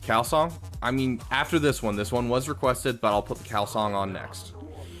 cow song? I mean, after this one was requested, but I'll put the cow song on next.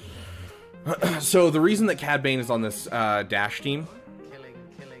 So the reason that Cad Bane is on this dash team,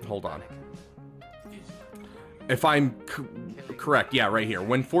 hold on. If I'm correct, yeah, right here.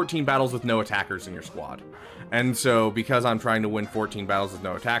 Win 14 battles with no attackers in your squad. And so, because I'm trying to win 14 battles with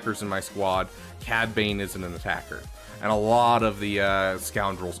no attackers in my squad, Cad Bane isn't an attacker. And a lot of the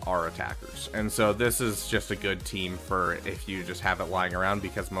scoundrels are attackers. And so this is just a good team for if you just have it lying around,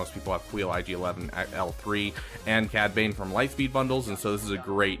 because most people have Queel IG-11 L3 and Cad Bane from Lightspeed bundles, and so this is a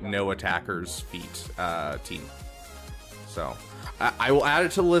great no attackers feat team. So, I will add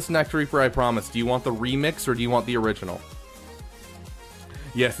it to the list next Reaper, I promise. Do you want the remix or do you want the original?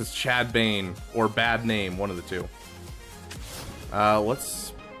 Yes, it's Chad Bane, or Bad Name, one of the two.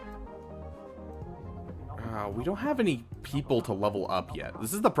 We don't have any people to level up yet.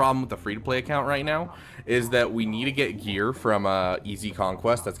 This is the problem with the free-to-play account right now, is that we need to get gear from Easy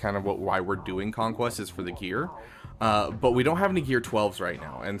Conquest. That's kind of why we're doing Conquest, is for the gear. But we don't have any Gear 12s right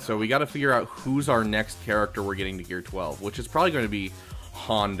now, and so we got to figure out who's our next character we're getting to Gear 12, which is probably going to be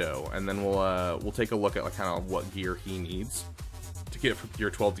Hondo, and then we'll take a look at like, kind of what gear he needs to get from Gear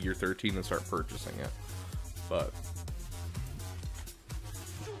 12 to Gear 13 and start purchasing it. But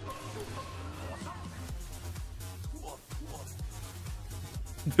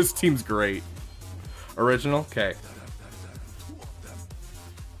this team's great. Original? Okay.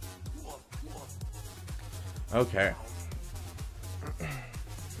 Okay.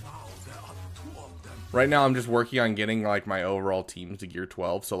 Right now I'm just working on getting like my overall teams to Gear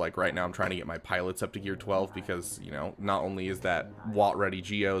 12. So like right now I'm trying to get my pilots up to Gear 12 because, you know, not only is that Watt ready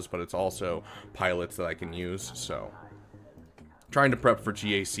Geos, but it's also pilots that I can use. So trying to prep for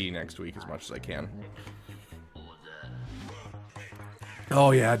GAC next week as much as I can.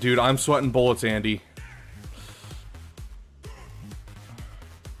 Oh yeah, dude, I'm sweating bullets, Andy.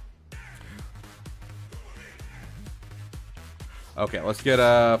 Okay, let's get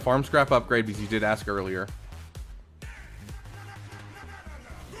a farm scrap upgrade because you did ask earlier.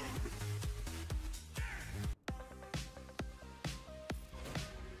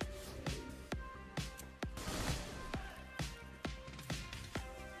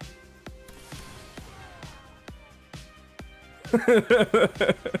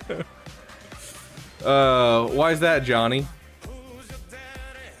 Why is that, Johnny?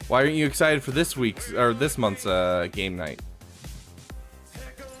 Why aren't you excited for this week's or this month's game night?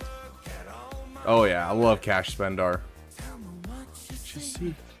 Oh yeah, I love Cash Spendar. Just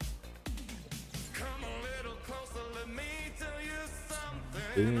see.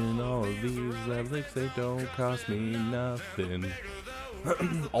 In all of these relics, they don't cost me nothing.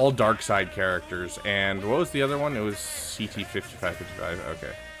 All dark side characters, and what was the other one? It was CT 5555.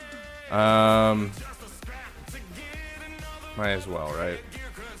 Okay. Might as well, right?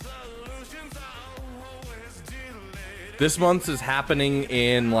 This month is happening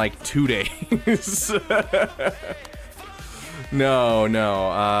in like 2 days. No.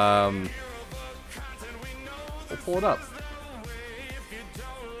 We'll pull it up.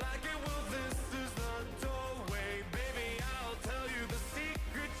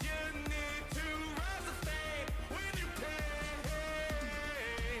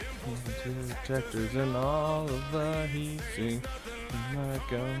 Protectors and all of the heat sink.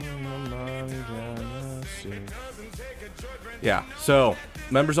 Yeah, so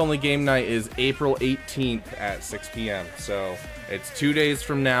members only game night is April 18th at 6 p.m. So it's 2 days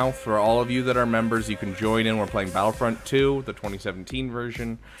from now. For all of you that are members, you can join in. We're playing Battlefront 2, the 2017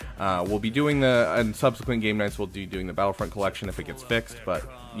 version. We'll be doing and subsequent game nights we'll be doing the Battlefront collection if it gets fixed, but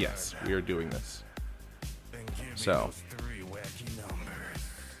yes, we are doing this. So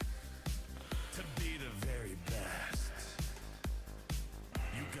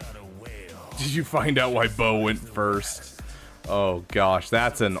did you find out why Bo went first? Oh gosh,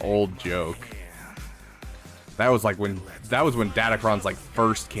 that's an old joke. That was like when Datacrons like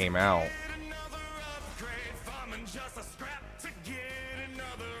first came out.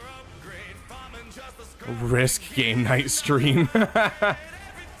 Risk game night stream.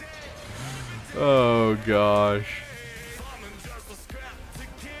 Oh gosh.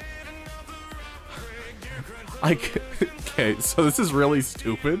 Okay, so this is really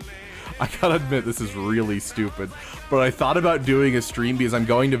stupid. I gotta admit, this is really stupid, but I thought about doing a stream because I'm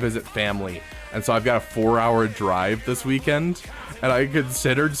going to visit family, and so I've got a 4-hour drive this weekend, and I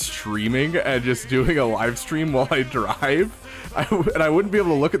considered streaming and just doing a live stream while I drive, and I wouldn't be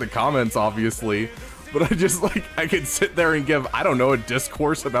able to look at the comments, obviously, but I just like, I could sit there and give, I don't know, a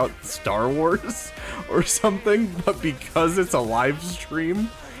discourse about Star Wars or something, but because it's a live stream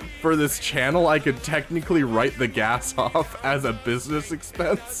for this channel, I could technically write the gas off as a business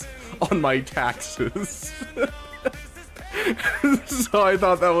expense on my taxes. So I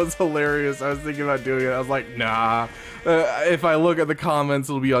thought that was hilarious. I was thinking about doing it. I was like, nah. If I look at the comments,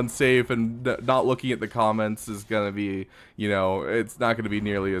 it'll be unsafe, and not looking at the comments is gonna be, you know, it's not gonna be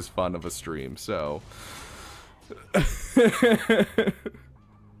nearly as fun of a stream. So.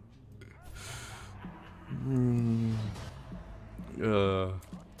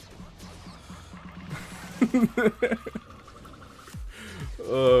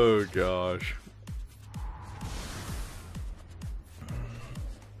 Oh gosh.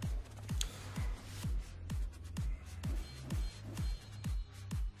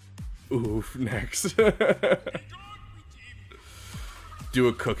 Oof, next. Do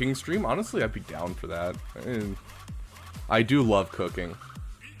a cooking stream? Honestly, I'd be down for that. I do love cooking.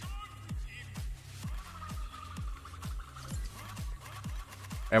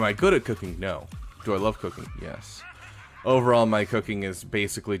 Am I good at cooking? No. Do I love cooking? Yes. Overall, my cooking is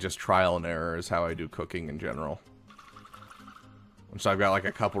basically just trial and error is how I do cooking in general. So I've got like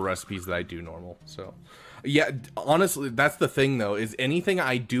a couple recipes that I do normal, so. Yeah, honestly, that's the thing though, is anything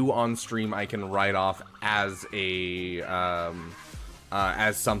I do on stream I can write off as a,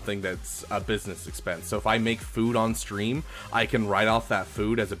 as something that's a business expense. So if I make food on stream, I can write off that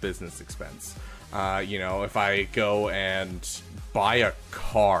food as a business expense. You know, if I go and buy a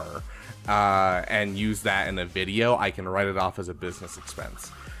car, and use that in a video, I can write it off as a business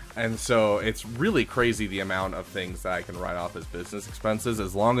expense. And so it's really crazy the amount of things that I can write off as business expenses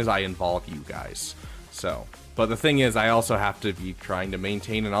as long as I involve you guys. So, but the thing is, I also have to be trying to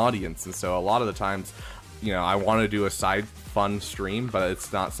maintain an audience, and so a lot of the times, you know, I want to do a side fun stream, but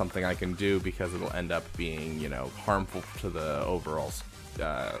it's not something I can do because it'll end up being, you know, harmful to the overall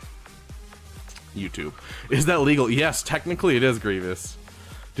YouTube. Is that legal? Yes, technically it is, Grievous.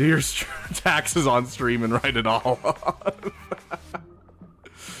 Do your taxes on stream and write it all off.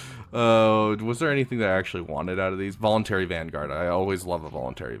 Was there anything that I actually wanted out of these? Voluntary Vanguard. I always love a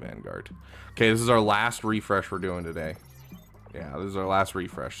Voluntary Vanguard. Okay, this is our last refresh we're doing today. Yeah, this is our last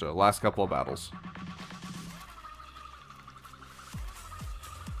refresh, so last couple of battles.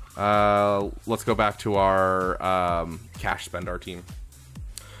 Let's go back to our cash spend our team.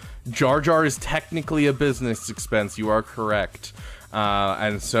 Jar Jar is technically a business expense. You are correct.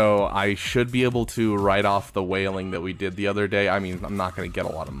 And so I should be able to write off the whaling that we did the other day. I mean, I'm not going to get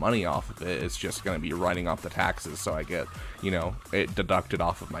a lot of money off of it. It's just going to be writing off the taxes, so I get, you know, it deducted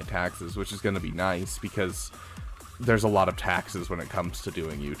off of my taxes, which is going to be nice because there's a lot of taxes when it comes to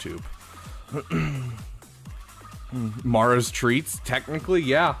doing YouTube. Mara's Treats, technically,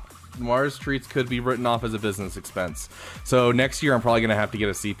 yeah. Mars Treats could be written off as a business expense. So next year I'm probably going to have to get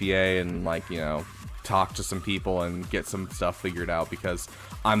a CPA and, like, you know, talk to some people and get some stuff figured out, because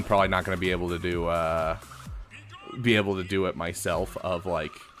I'm probably not going to be able to do it myself of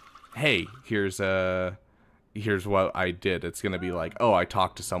like, hey, here's what I did. It's going to be like, oh, I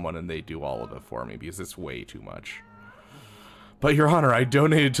talked to someone and they do all of it for me, because it's way too much. But Your Honor, I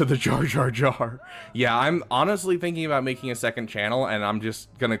donated to the Jar Jar Jar. Yeah, I'm honestly thinking about making a second channel, and I'm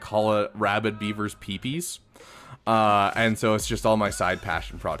just going to call it Rabid Beavers Peepees. And so it's just all my side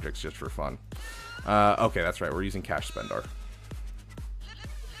passion projects just for fun. Okay, that's right. We're using cash spendar.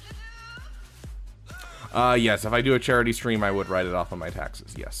 Yes, if I do a charity stream, I would write it off on my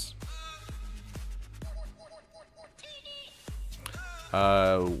taxes. Yes.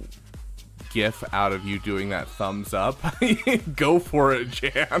 GIF out of you doing that thumbs up. Go for it,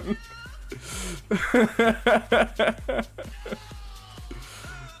 Jan.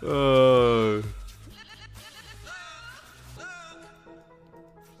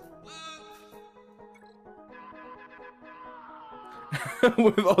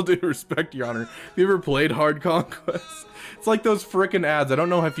 With all due respect, Your Honor, have you ever played Hard Conquest? It's like those frickin' ads. I don't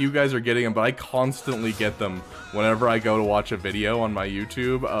know if you guys are getting them, but I constantly get them whenever I go to watch a video on my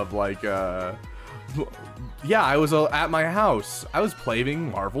YouTube of like, yeah, I was at my house. I was playing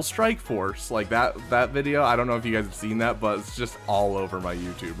Marvel Strike Force. Like that video. I don't know if you guys have seen that, but it's just all over my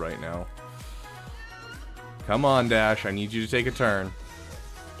YouTube right now. Come on, Dash. I need you to take a turn.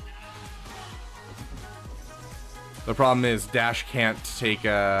 The problem is Dash can't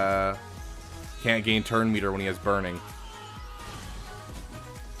gain turn meter when he has burning.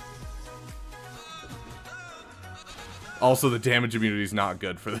 Also, the damage immunity is not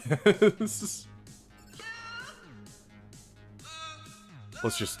good for this.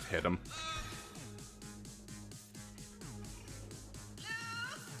 Let's just hit him.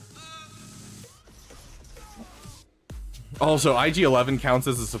 Also, IG-11 counts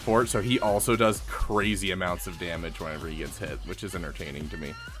as a support, so he also does crazy amounts of damage whenever he gets hit, which is entertaining to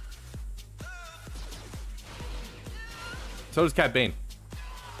me. So does Cat Bane.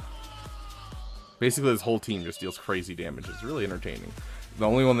 Basically, this whole team just deals crazy damage. It's really entertaining. The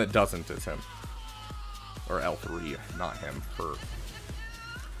only one that doesn't is him. Or L3, not him. Her.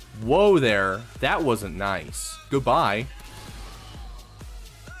 Whoa there. That wasn't nice. Goodbye.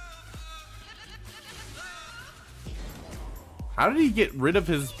 How did he get rid of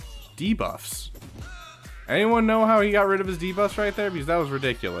his debuffs? Anyone know how he got rid of his debuffs right there? Because that was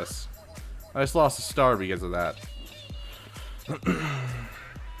ridiculous. I just lost a star because of that.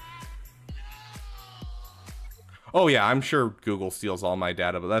 Oh yeah, I'm sure Google steals all my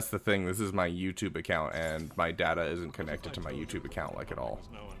data, but that's the thing. This is my YouTube account, and my data isn't connected to my YouTube account like at all.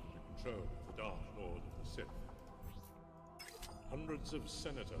 Now under control of the Dark Lord of the Sith. Hundreds of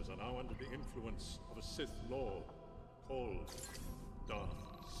senators are now under the influence of a Sith Lord called Dark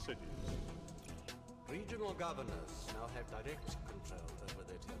Sidious. Regional governors now have direct control over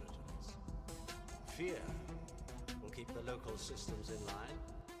their territories. Fear will keep the local systems in line.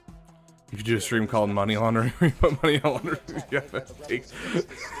 You could do a stream called Money Laundering. Put money laundering together.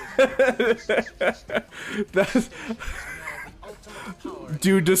 That's...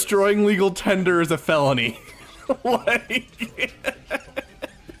 Dude, destroying legal tender is a felony. Like...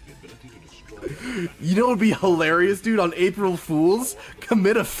 You know what would be hilarious, dude? On April Fools,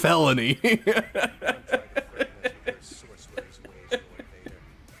 commit a felony.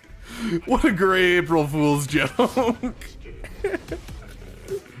 What a great April Fool's joke.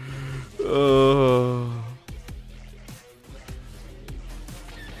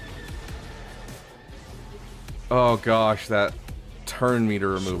 Oh gosh, that turn meter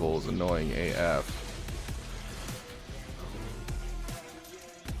removal is annoying AF.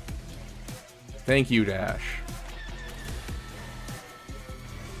 Thank you, Dash.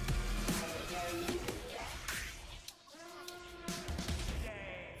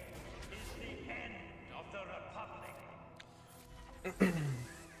 The end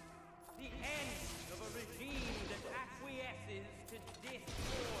of a regime that acquiesces to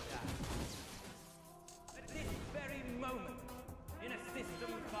disorder. At this very moment, in a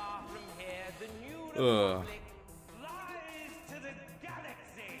system far from here, the new republic lies to the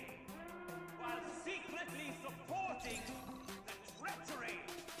galaxy, while secretly supporting the treachery.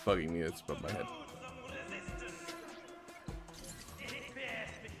 Bugging me, it's above my head.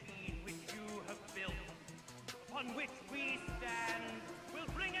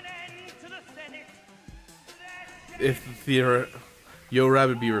 If Yo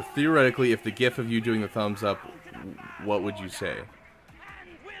Rabbit Beaver, theoretically, if the gif of you doing the thumbs up, what would you say?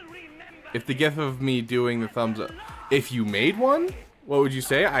 If the gif of me doing the thumbs up, if you made one, what would you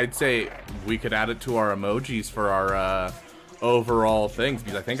say? I'd say we could add it to our emojis for our overall things,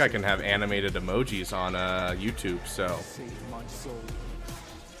 because I think I can have animated emojis on YouTube, so.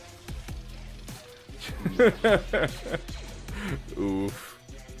 Oof.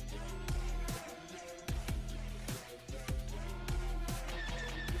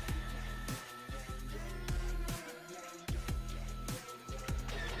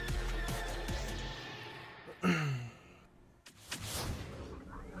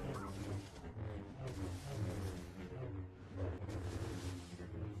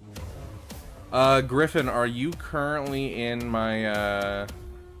 Griffin, are you currently in my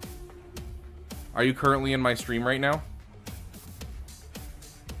stream right now?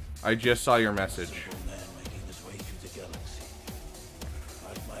 I just saw your message.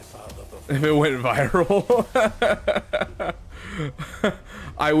 If it went viral,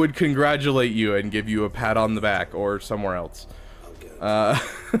 I would congratulate you and give you a pat on the back or somewhere else.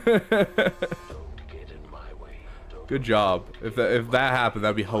 Good job. If that happened,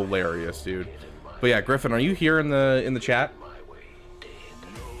 that'd be hilarious, dude. But yeah, Griffin, are you here in the chat?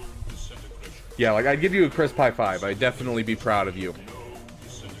 Yeah, like I'd give you a crisp high five. I'd definitely be proud of you.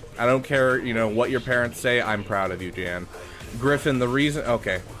 I don't care, you know, what your parents say. I'm proud of you, Jan. Griffin, the reason...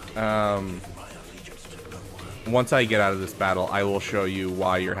 Okay. Once I get out of this battle, I will show you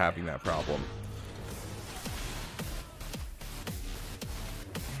why you're having that problem.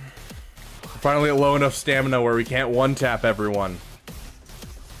 Finally at low enough stamina where we can't one-tap everyone.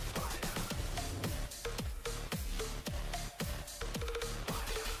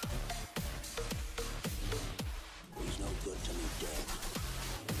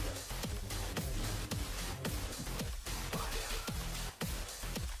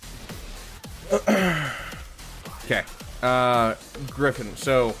 Okay, Griffin,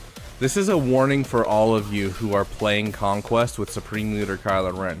 so this is a warning for all of you who are playing Conquest with Supreme Leader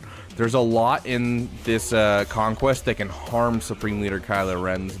Kylo Ren. There's a lot in this Conquest that can harm Supreme Leader Kylo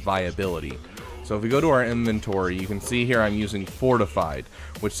Ren's viability. So if we go to our inventory, you can see here I'm using Fortified,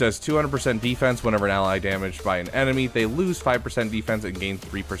 which says 200% defense whenever an ally damaged by an enemy. They lose 5% defense and gain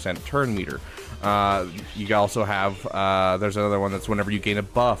 3% turn meter. You also have, there's another one that's whenever you gain a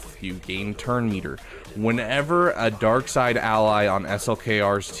buff, you gain turn meter. Whenever a dark side ally on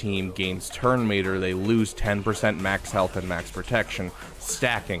SLKR's team gains turn meter, they lose 10% max health and max protection,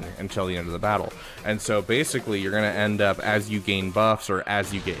 stacking until the end of the battle. And so basically you're going to end up, as you gain buffs or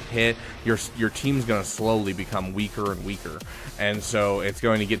as you get hit, your team's going to slowly become weaker and weaker. And so it's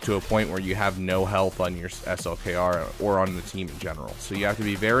going to get to a point where you have no health on your SLKR or on the team in general. So you have to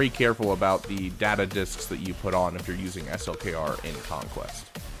be very careful about the data discs that you put on if you're using SLKR in Conquest.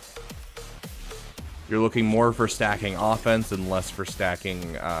 You're looking more for stacking offense and less for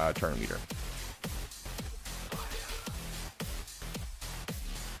stacking turn meter.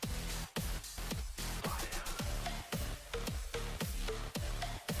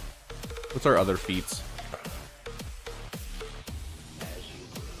 What's our other feats?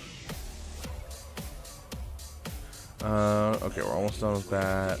 Okay, we're almost done with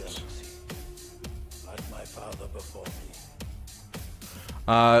that. Like my father before me.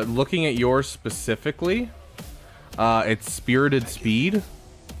 Looking at yours specifically, it's Spirited Speed.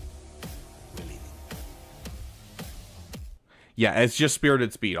 Yeah, it's just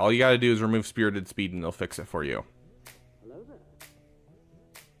Spirited Speed. All you gotta do is remove Spirited Speed and they'll fix it for you.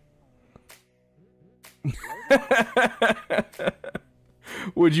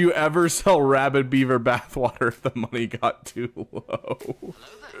 Would you ever sell Rabid Beaver bathwater if the money got too low?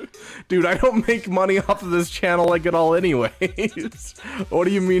 Dude, I don't make money off of this channel like it all anyways. What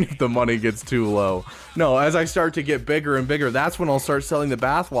do you mean if the money gets too low? No, as I start to get bigger and bigger, that's when I'll start selling the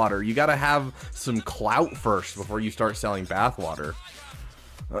bathwater. You gotta have some clout first before you start selling bathwater.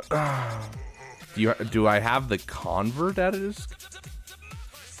 Do I have the convert at it?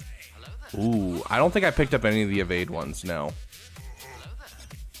 Ooh, I don't think I picked up any of the evade ones, no.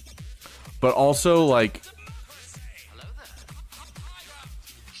 But also, like...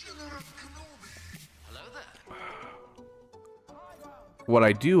 What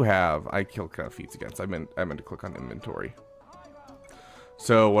I do have... I killed kind of feats against. I meant to click on inventory.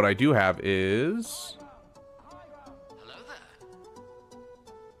 So what I do have is...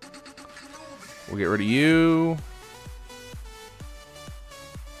 We'll get rid of you.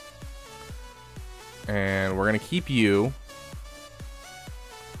 And we're going to keep you.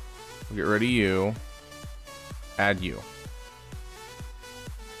 We'll get rid of you. Add you.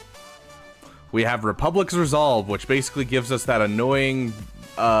 We have Republic's Resolve, which basically gives us that annoying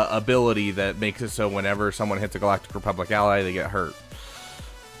ability that makes it so whenever someone hits a Galactic Republic ally, they get hurt.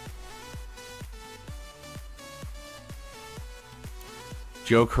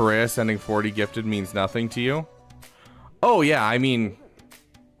 Joe Correa sending 40 gifted means nothing to you? Oh, yeah, I mean...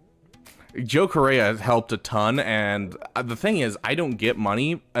 Joe Correa has helped a ton, and the thing is, I don't get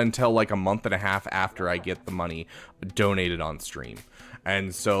money until like a month and a half after I get the money donated on stream.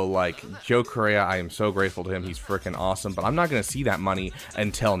 And so, like, Joe Correa, I am so grateful to him. He's freaking awesome, but I'm not going to see that money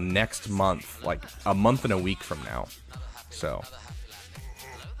until next month, like a month and a week from now. So.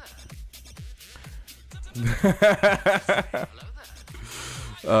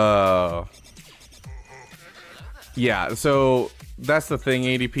 Yeah, so... That's the thing,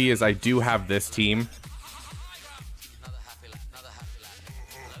 ADP, is I do have this team.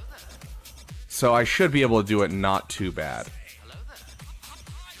 So I should be able to do it not too bad.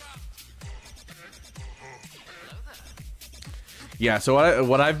 Yeah, so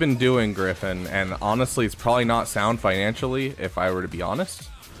what I've been doing, Griffin, and honestly, it's probably not sound financially, if I were to be honest.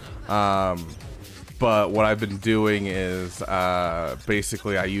 But what I've been doing is,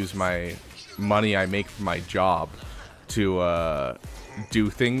 basically, I use my money I make from my job to do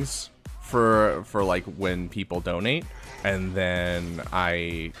things for like when people donate, and then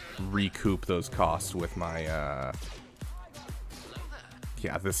I recoup those costs with my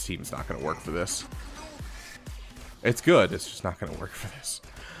yeah, this team's not gonna work for this. It's good, it's just not gonna work for this.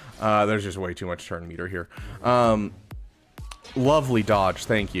 There's just way too much turn meter here. Lovely dodge,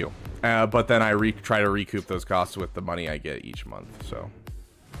 thank you. But then I try to recoup those costs with the money I get each month. So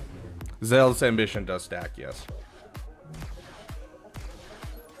Zealous Ambition does stack, yes.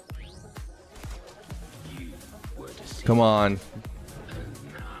 Come on.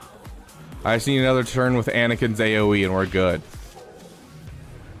 I just need another turn with Anakin's AoE and we're good.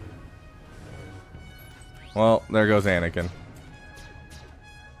 Well, there goes Anakin.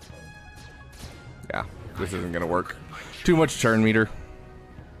 Yeah, this isn't gonna work. Too much turn meter.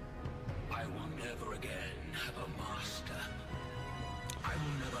 I will never again have a master. I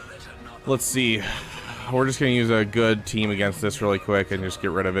will never let Let's see. We're just going to use a good team against this really quick and just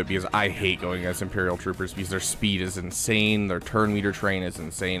get rid of it because I hate going against Imperial Troopers because their speed is insane, their turn meter train is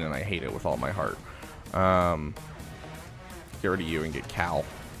insane, and I hate it with all my heart. Get rid of you and get Cal.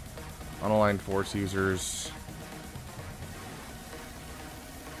 Unaligned force users.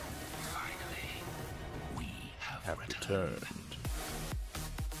 Finally, we have Returned.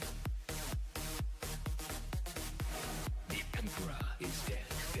 The Emperor is dead,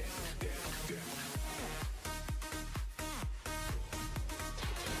 dead, dead, dead.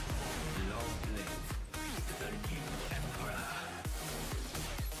 Long live the new Emperor.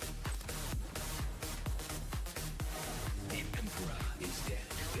 The Emperor is dead,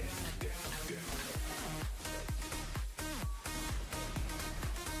 dead, dead, dead.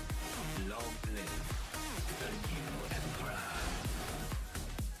 Long live the new Emperor.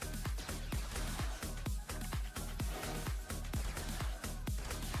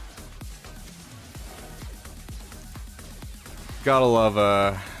 Gotta love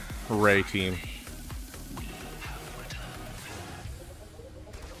a Ray team.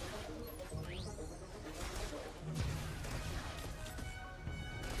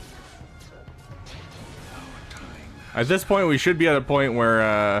 At this point, we should be at a point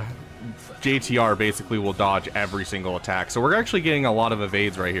where JTR basically will dodge every single attack. So we're actually getting a lot of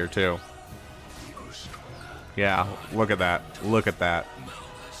evades right here, too. Yeah, look at that. Look at that.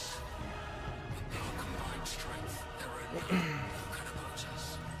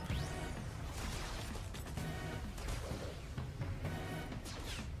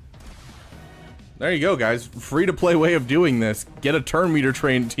 There you go, guys. Free-to-play way of doing this. Get a turn meter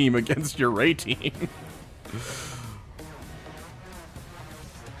train team against your Ray team.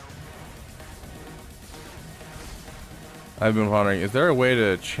 I've been wondering, is there a way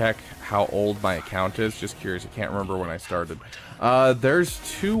to check how old my account is? Just curious. I can't remember when I started. There's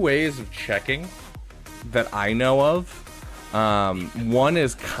two ways of checking that I know of. One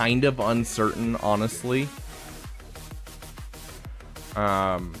is kind of uncertain, honestly.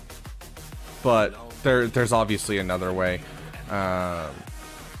 But there's obviously another way.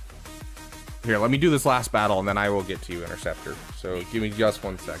 Here, let me do this last battle, and then I will get to you, Interceptor. So give me just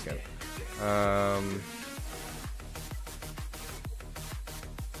 1 second.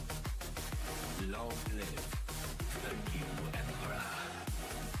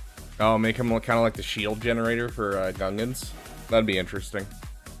 Oh, make him look kind of like the shield generator for Gungans. That'd be interesting.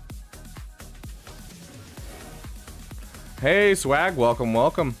 Hey, Swag, welcome,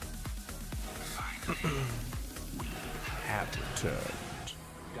 welcome. Have returned.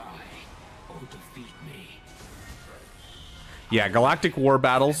 Yeah, Galactic War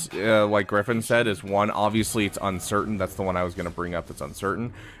Battles, like Griffin said, is one. Obviously, it's uncertain. That's the one I was going to bring up that's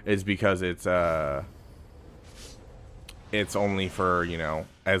uncertain. Is because it's only for, you know,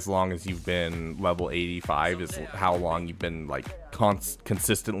 as long as you've been level 85 is how long you've been, like,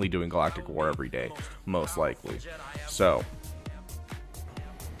 consistently doing Galactic War every day, most likely. So,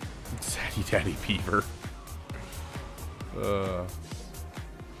 Saddy Daddy Beaver. I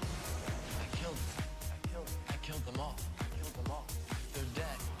killed them all. They're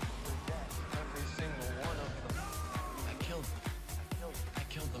dead. Every single one of them. I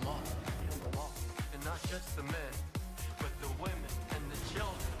killed them all. And not just the men, but the women and the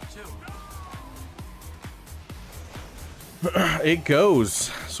children too. It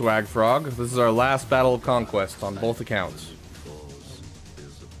goes, Swag Frog. This is our last battle of Conquest on both accounts.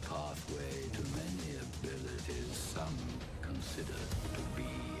 Is a pathway to many abilities some consider to be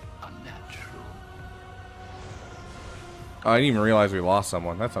unnatural. I didn't even realize we lost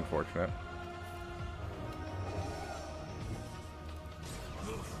someone. That's unfortunate.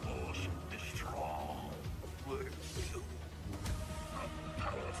 The force is strong. With you, a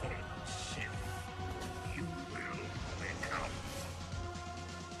powerful Sith, you will become.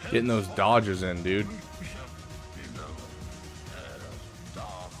 Getting those dodges in, dude.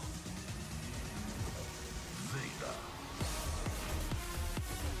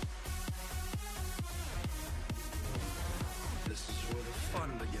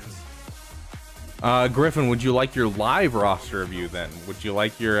 Griffin, would you like your live roster review then? Would you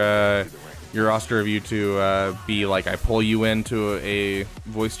like your roster review to be like I pull you into a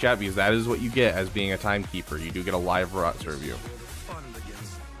voice chat, because that is what you get as being a timekeeper. You do get a live roster review.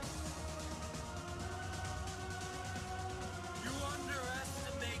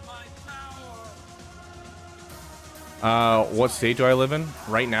 What state do I live in?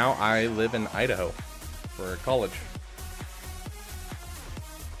 Right now, I live in Idaho for college.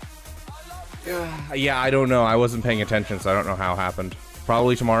 Yeah, I don't know. I wasn't paying attention, so I don't know how it happened.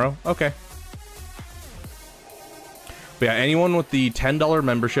 Probably tomorrow? Okay. But yeah, anyone with the $10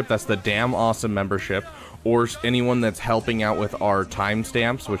 membership, that's the Damn Awesome membership, or anyone that's helping out with our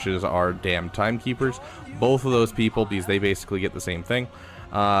timestamps, which is our damn timekeepers, both of those people, because they basically get the same thing.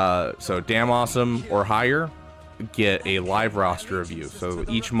 So Damn Awesome or higher get a live roster review. So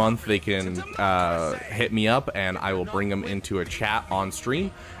each month they can hit me up and I will bring them into a chat on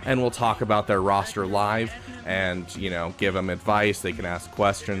stream and we'll talk about their roster live and, you know, give them advice. They can ask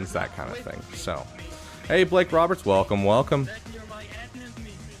questions, that kind of thing. So, hey, Blake Roberts, welcome, welcome.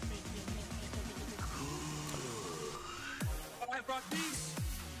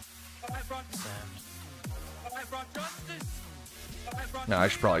 No, I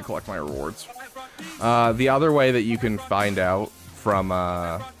should probably collect my rewards. The other way that you can find out from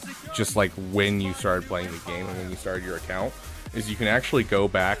just like when you started playing the game and when you started your account is you can actually go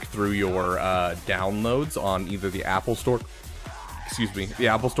back through your downloads on either the Apple Store, the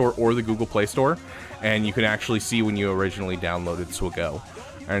Apple Store or the Google Play Store, and you can actually see when you originally downloaded Swago.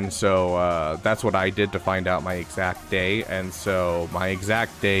 And so that's what I did to find out my exact day. And so my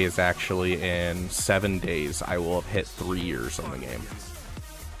exact day is actually in 7 days. I will have hit 3 years on the game.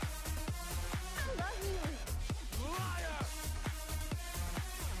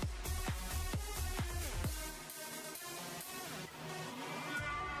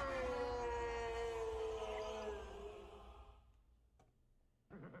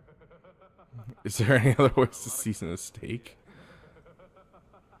 Is there any other ways to season a steak?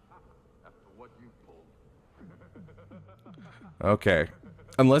 Okay.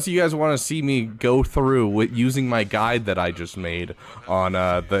 Unless you guys want to see me go through with using my guide that I just made on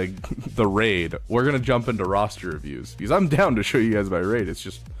the raid, we're gonna jump into roster reviews because I'm down to show you guys my raid. It's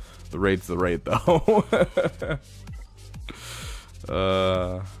just the raid's the raid though.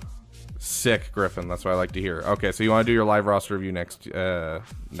 Sick, Griffin. That's what I like to hear. Okay, so you want to do your live roster review next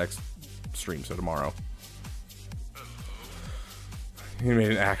stream, so tomorrow. You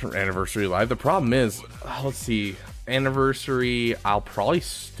made an anniversary live. The problem is, let's see, anniversary, I'll probably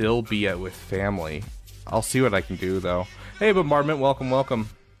still be at with family. I'll see what I can do though. Hey, Bombardment, welcome, welcome.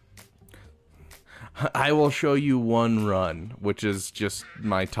 I will show you one run, which is just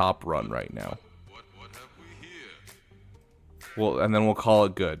my top run right now. Well, and then we'll call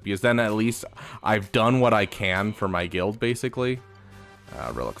it good, because then at least I've done what I can for my guild, basically.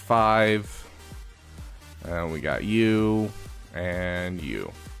 Relic 5, and we got you, and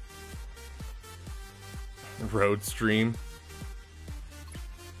you. Road stream.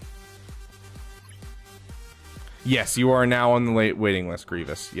 Yes, you are now on the late waiting list,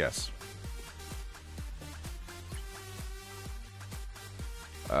 Grievous. Yes.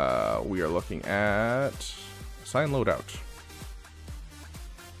 We are looking at sign loadout.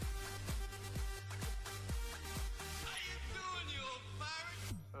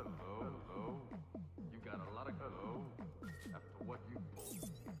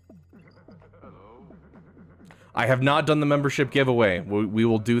 I have not done the membership giveaway. We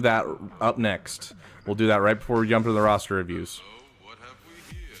will do that up next. We'll do that right before we jump into the roster reviews.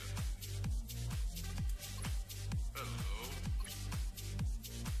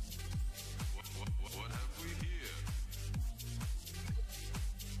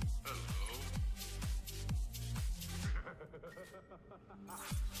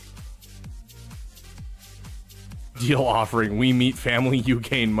 Deal offering, we meet family, you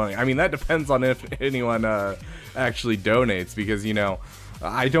gain money. I mean, that depends on if anyone actually donates, because, you know,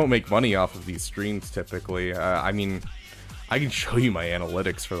 I don't make money off of these streams typically. I mean, I can show you my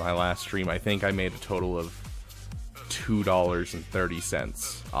analytics for my last stream. I think I made a total of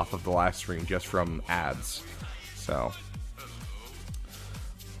 $2.30 off of the last stream just from ads. So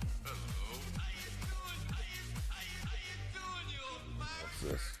what's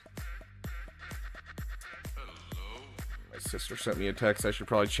this? My sister sent me a text. I should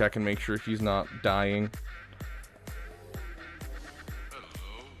probably check and make sure she's not dying.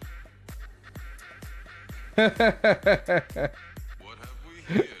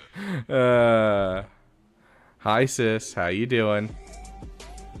 Hi sis, how you doing?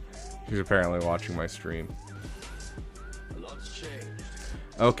 She's apparently watching my stream.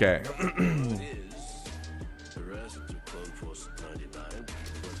 Okay.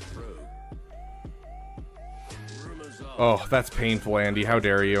 Oh, that's painful, Andy. How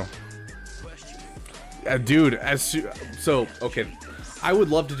dare you? Dude, okay. I would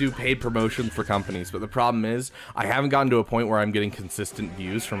love to do paid promotions for companies, but the problem is I haven't gotten to a point where I'm getting consistent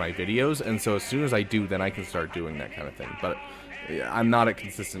views for my videos, and so as soon as I do, then I can start doing that kind of thing. But I'm not at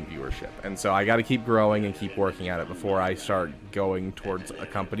consistent viewership, and so I got to keep growing and keep working at it before I start going towards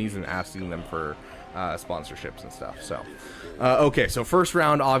companies and asking them for sponsorships and stuff. So, okay, so first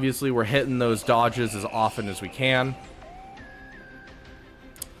round, obviously, we're hitting those dodges as often as we can.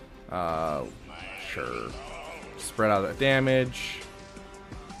 Sure. Spread out that damage.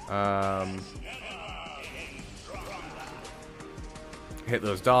 Hit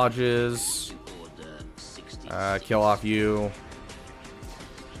those dodges. Kill off you.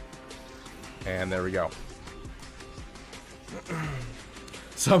 And there we go.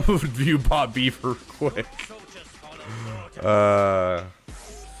 Some of you bought beaver quick.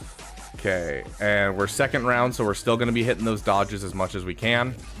 Okay, and we're second round, so we're still going to be hitting those dodges as much as we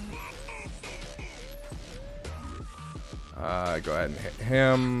can. Go ahead and hit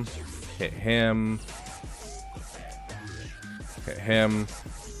him. Hit him. Hit him.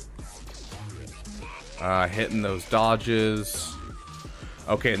 Hitting those dodges.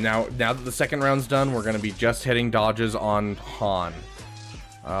 Okay, now that the second round's done, we're going to be just hitting dodges on Han.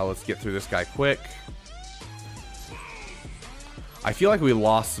 Let's get through this guy quick. I feel like we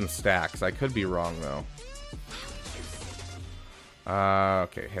lost some stacks. I could be wrong, though.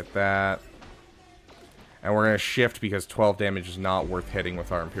 Okay, hit that. And we're going to shift because 12 damage is not worth hitting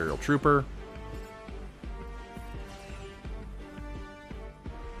with our Imperial Trooper.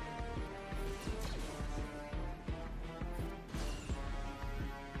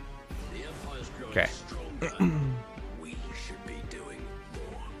 Okay.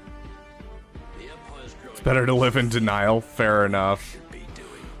 It's better to live in denial. Fair enough.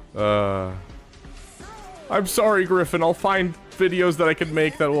 I'm sorry, Griffin. I'll find videos that I can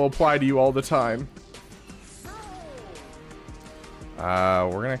make that will apply to you all the time.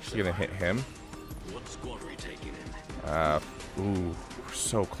 We're actually gonna hit him. Ooh, we're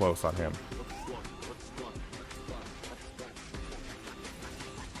so close on him.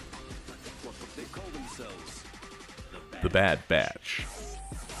 The Bad Batch.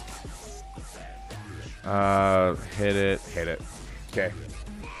 Hit it. Okay.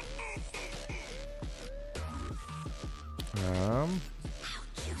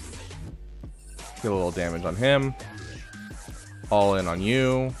 Get a little damage on him. All in on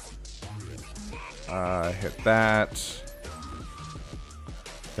you. Hit that.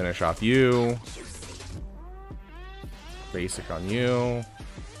 Finish off you. Basic on you.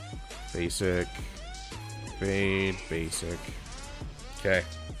 Basic. Fade. Basic. Okay.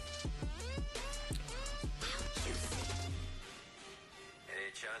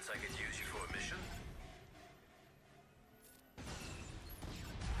 Any chance I could use you for a mission?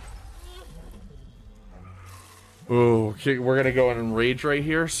 Ooh, okay, we're gonna go in rage right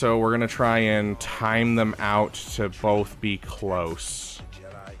here, so we're gonna try and time them out to both be close.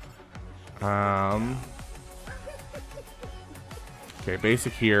 Okay,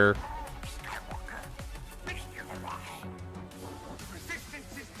 basic here.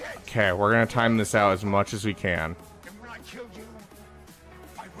 Okay, we're gonna time this out as much as we can.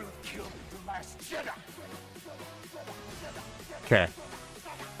 Okay,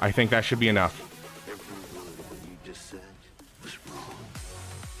 I think that should be enough.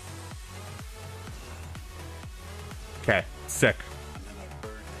 Okay, sick.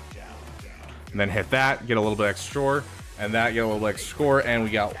 And then hit that, get a little bit extra score, and that, get a little bit extra score, and we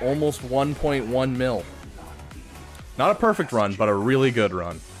got almost 1.1 mil. Not a perfect run, but a really good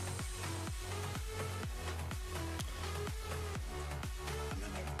run.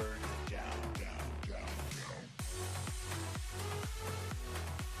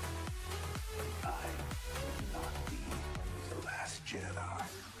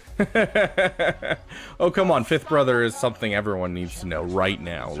 Oh, come on. Fifth Brother is something everyone needs to know right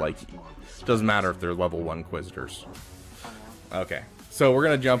now. Like, doesn't matter if they're level 1 Quizitors. Okay, so we're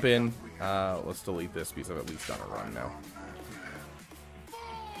going to jump in. Let's delete this because I've at least done a run now.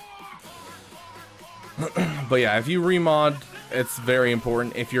 But yeah, if you remod, it's very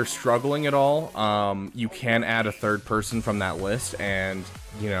important. If you're struggling at all, you can add a third person from that list. And,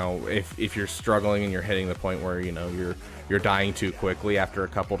 you know, if you're struggling and you're hitting the point where, you know, you're dying too quickly after a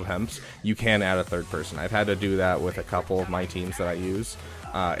couple attempts, you can add a third person. I've had to do that with a couple of my teams that I use.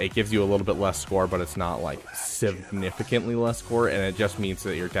 It gives you a little bit less score, but it's not like significantly less score, and it just means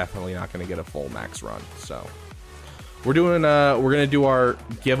that you're definitely not going to get a full max run. So we're gonna do our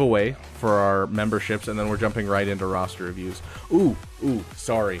giveaway for our memberships, and then we're jumping right into roster reviews. Ooh,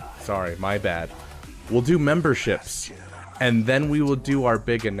 sorry, my bad. We'll do memberships, and then we will do our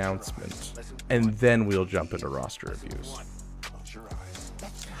big announcement, and then we'll jump into roster reviews.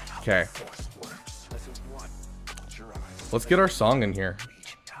 Okay. Let's get our song in here.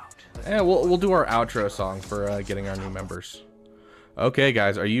 Yeah, we'll do our outro song for getting our new members. Okay,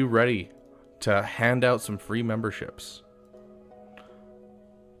 guys, are you ready to hand out some free memberships?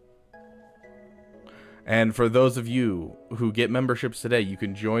 And for those of you who get memberships today, you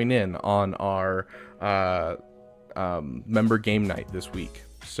can join in on our member game night this week.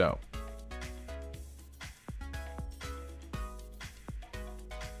 So.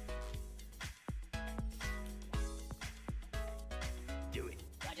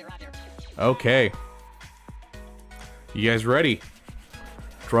 Okay. You guys ready?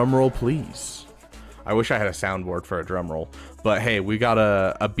 Drum roll, please. I wish I had a soundboard for a drum roll, but hey, we got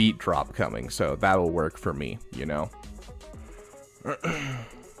a beat drop coming, so that'll work for me, you know.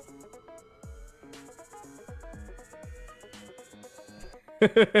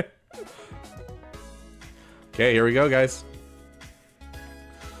 Okay, here we go, guys.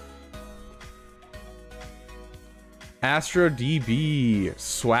 Astro DB,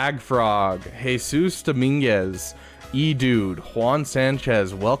 Swag Frog, Jesus Dominguez, E-Dude, Juan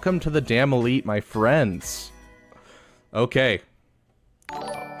Sanchez, welcome to the damn elite, my friends. Okay.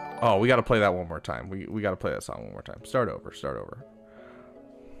 Oh, we gotta play that one more time. We gotta play that song one more time. Start over, start over.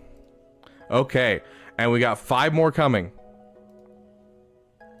 Okay, and we got 5 more coming.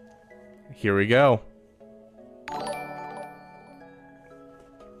 Here we go.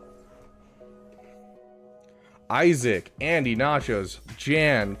 Isaac, Andy Nachos,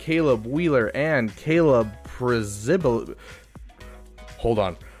 Jan, Caleb Wheeler, and Caleb Prizibil. Hold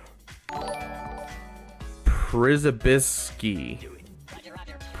on. Prizibilski.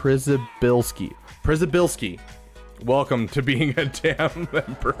 Prizibilski. Welcome to being a damn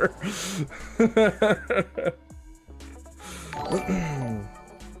member.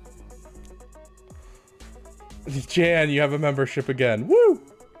 Jan, you have a membership again. Woo!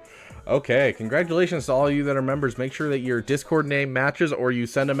 Okay, congratulations to all of you that are members. Make sure that your Discord name matches, or you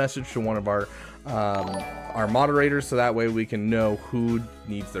send a message to one of our moderators, so that way we can know who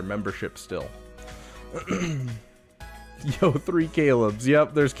needs their membership still. Yo, 3 Calebs.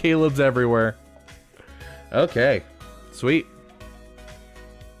 Yep, there's Calebs everywhere. Okay, sweet.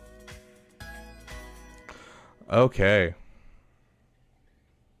 Okay.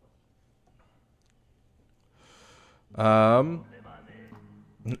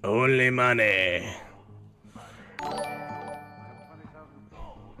 Only money.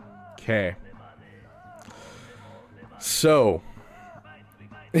 Okay. So,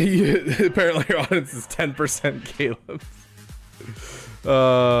 apparently our audience is 10% Caleb.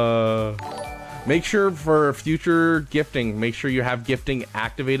 Make sure for future gifting, make sure you have gifting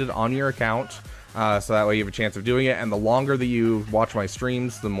activated on your account. So that way you have a chance of doing it, and the longer that you watch my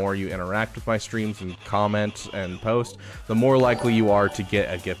streams, the more you interact with my streams and comment and post, the more likely you are to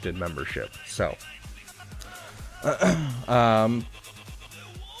get a gifted membership. So,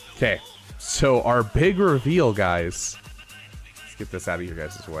 okay, so our big reveal, guys. Let's get this out of your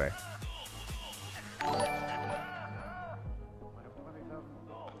guys' way.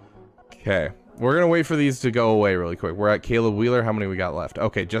 Okay. We're gonna wait for these to go away really quick. We're at Caleb Wheeler. How many we got left?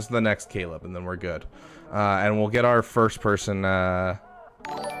 Okay, just the next Caleb, and then we're good. And we'll get our first person.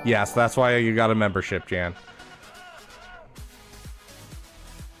 Yeah, so that's why you got a membership, Jan.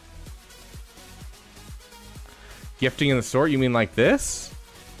 Gifting in the store? You mean like this?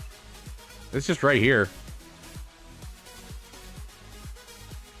 It's just right here.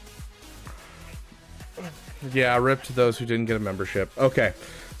 Yeah, rip to those who didn't get a membership. Okay,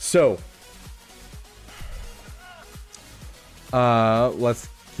 so let's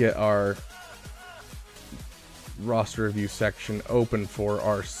get our roster review section open for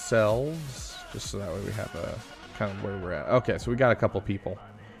ourselves, just so that way we have a kind of where we're at. Okay, so we got a couple people.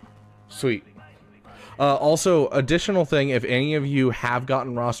 Sweet. Also, additional thing, if any of you have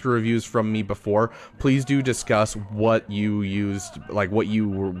gotten roster reviews from me before, please do discuss what you used, like what you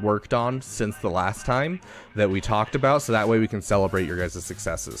worked on since the last time that we talked about, so that way we can celebrate your guys'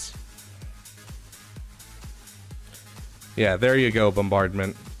 successes. Yeah, there you go,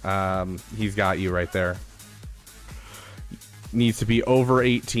 Bombardment. He's got you right there. Needs to be over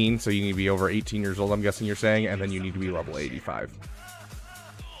 18, so you need to be over 18 years old, I'm guessing you're saying, and then you need to be level 85.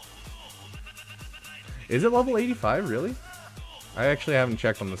 Is it level 85, really? I actually haven't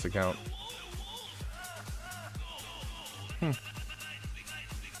checked on this account.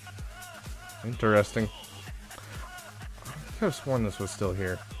 Interesting. I could have sworn this was still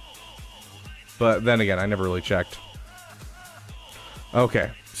here. But then again, I never really checked.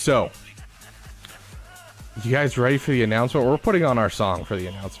 Okay, so you guys ready for the announcement? We're putting on our song for the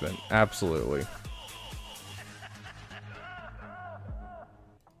announcement. Absolutely.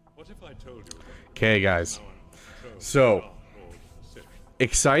 Okay, guys. So,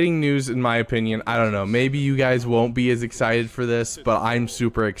 exciting news in my opinion. I don't know. Maybe you guys won't be as excited for this, but I'm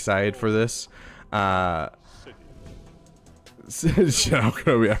super excited for this. I'm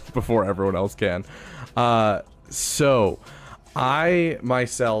gonna react before everyone else can. So, I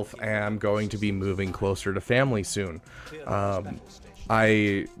myself am going to be moving closer to family soon.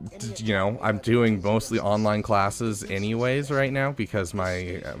 I'm doing mostly online classes anyways right now because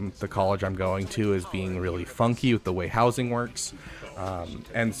the college I'm going to is being really funky with the way housing works.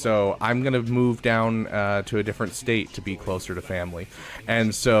 And so I'm going to move down to a different state to be closer to family.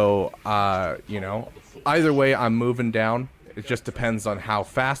 And so, either way, I'm moving down. It just depends on how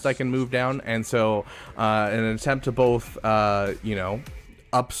fast I can move down. And so, in an attempt to both,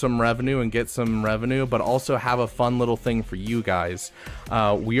 up some revenue and get some revenue, but also have a fun little thing for you guys,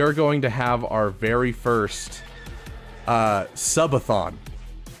 we are going to have our very first subathon.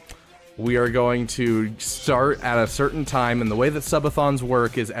 We are going to start at a certain time, and the way that subathons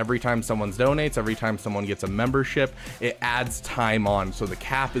work is every time someone donates, every time someone gets a membership, it adds time on. So the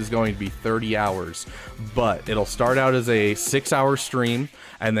cap is going to be 30 hours, but it'll start out as a 6-hour stream,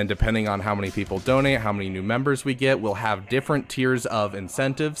 and then depending on how many people donate, how many new members we get, we'll have different tiers of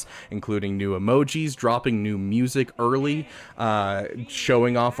incentives, including new emojis, dropping new music early,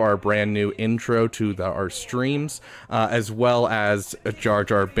 showing off our brand new intro to our streams, as well as a Jar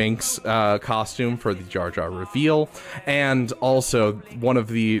Jar Binks costume for the Jar Jar reveal. And also, one of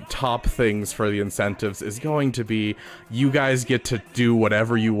the top things for the incentives is going to be you guys get to do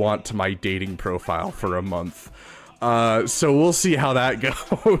whatever you want to my dating profile for a month. So we'll see how that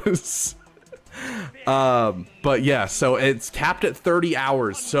goes. But yeah, so it's capped at 30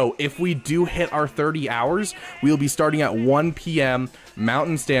 hours. So if we do hit our 30 hours, we'll be starting at 1 p.m.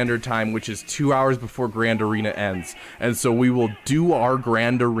 Mountain Standard Time, which is 2 hours before Grand Arena ends. And so we will do our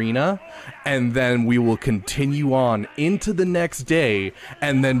Grand Arena, and then we will continue on into the next day,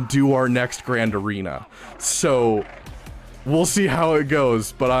 and then do our next Grand Arena. So we'll see how it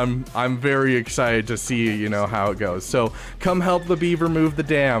goes, but I'm very excited to see, how it goes. So come help the beaver move the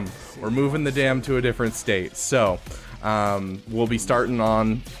dam. We're moving the dam to a different state. So we'll be starting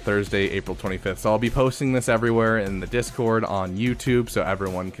on Thursday, April 25th. So I'll be posting this everywhere in the Discord, on YouTube, so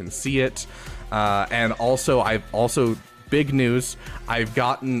everyone can see it. And also, big news, I've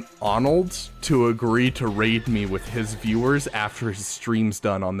gotten Arnold to agree to raid me with his viewers after his stream's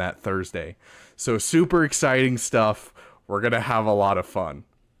done on that Thursday. So super exciting stuff. We're gonna have a lot of fun.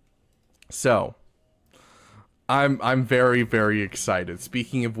 So I'm very, very excited.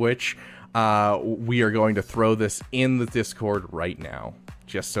 Speaking of which, we are going to throw this in the Discord right now,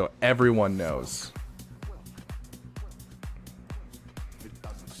 just so everyone knows. It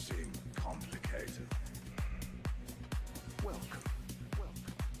doesn't seem complicated.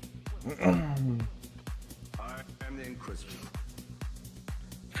 Welcome. I am the Inquisitor.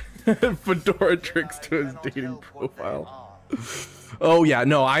 Fedora tricks to his dating profile. Oh yeah,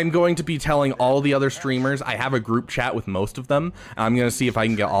 no, I'm going to be telling all the other streamers. I have a group chat with most of them. I'm going to see if I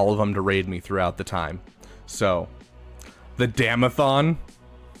can get all of them to raid me throughout the time. So, the Damathon.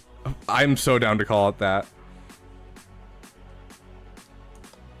 I'm so down to call it that.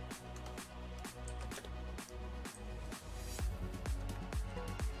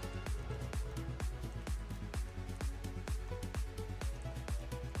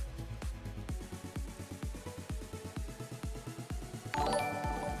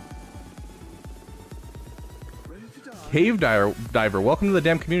 Cave Diver, welcome to the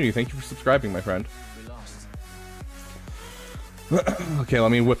damn community. Thank you for subscribing, my friend. Okay, let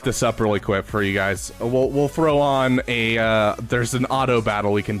me whip this up really quick for you guys. We'll throw on a, there's an auto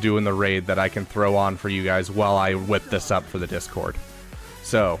battle we can do in the raid that I can throw on for you guys while I whip this up for the Discord.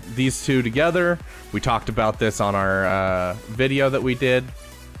 So, these two together, we talked about this on our video that we did.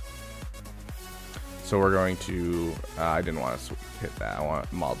 So we're going to, I didn't want to hit that, I want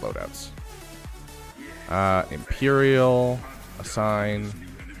mod loadouts. Imperial, assign,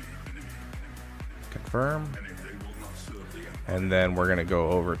 confirm, and then we're gonna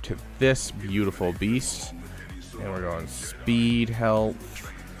go over to this beautiful beast, and we're going speed,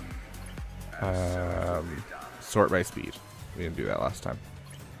 health, sort by speed. We didn't do that last time.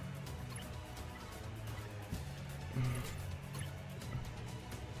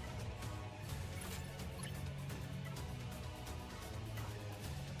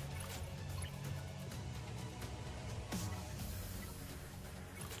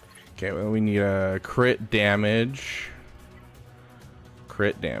 Okay, well, we need a crit damage,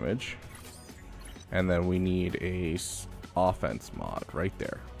 and then we need a offense mod right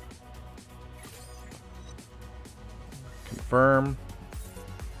there. Confirm.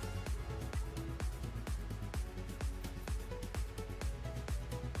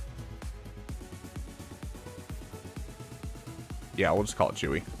 Yeah, we'll just call it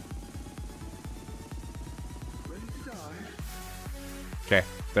Chewy. Okay.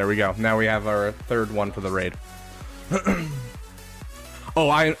 There we go. Now we have our third one for the raid. Oh,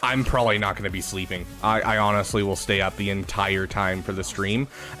 I'm probably not going to be sleeping. I honestly will stay up the entire time for the stream.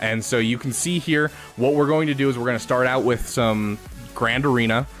 And so you can see here, what we're going to do is we're going to start out with some Grand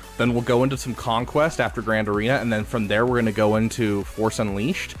Arena. Then we'll go into some Conquest after Grand Arena. And then from there, we're going to go into Force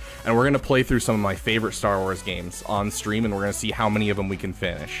Unleashed. And we're going to play through some of my favorite Star Wars games on stream. And we're going to see how many of them we can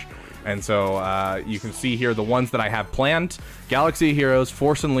finish. And so you can see here the ones that I have planned: Galaxy of Heroes,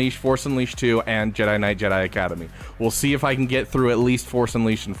 Force Unleashed 2, and Jedi Knight Jedi Academy. We'll see if I can get through at least Force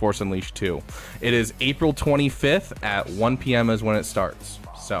Unleashed and Force Unleashed 2. It is April 25th at 1 p.m. is when it starts.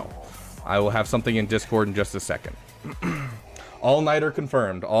 So I will have something in Discord in just a second. All-nighter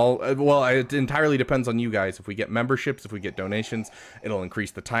confirmed. Well, it entirely depends on you guys. If we get memberships, if we get donations, it'll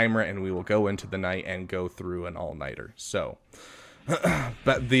increase the timer, and we will go into the night and go through an all-nighter. So...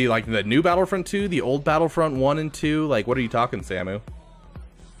 but the new Battlefront 2, the old Battlefront 1 and 2, like, what are you talking, Samu?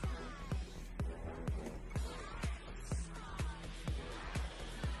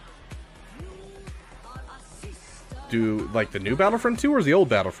 Do, like, the new Battlefront 2 or the old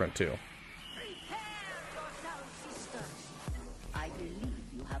Battlefront 2?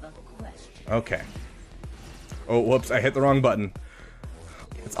 Okay. Oh, whoops, I hit the wrong button.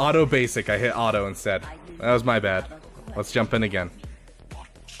 It's auto basic, I hit auto instead. That was my bad. Let's jump in again.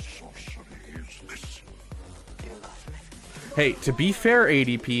 Hey, to be fair,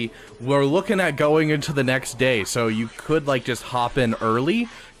 ADP, we're looking at going into the next day, so you could, like, just hop in early,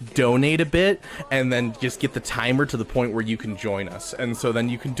 donate a bit, and then just get the timer to the point where you can join us. And so then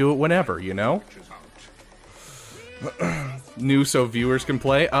you can do it whenever, you know? New so viewers can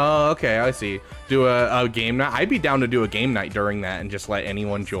play? Oh, okay, I see. Do a game night? I'd be down to do a game night during that and just let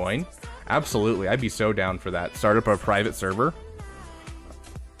anyone join. Absolutely, I'd be so down for that. Start up a private server.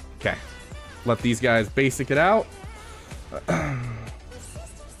 Okay. Let these guys basic it out.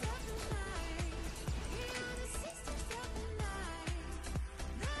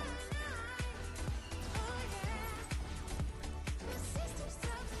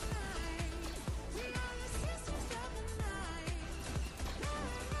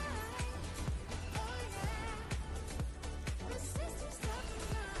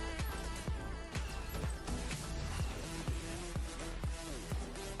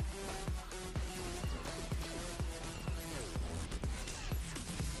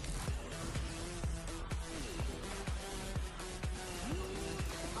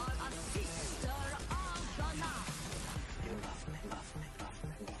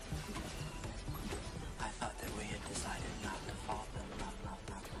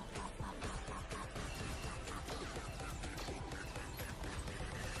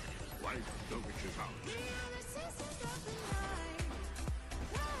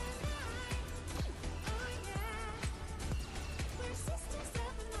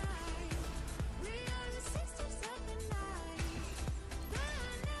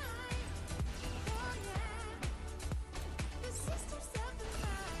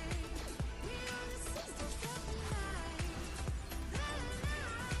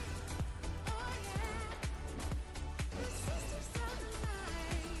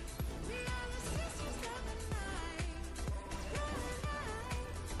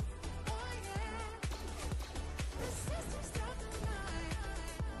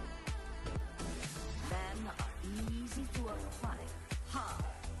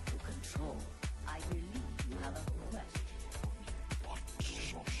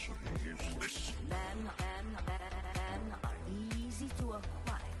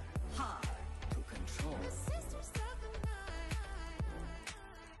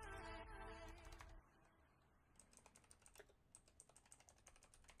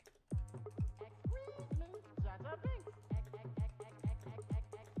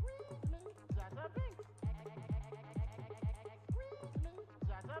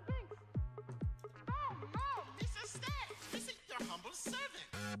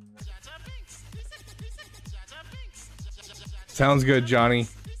 Sounds good, Johnny.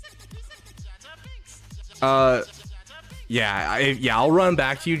 Yeah, I'll run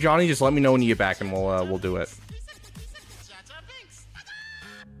back to you, Johnny. Just let me know when you get back, and we'll do it.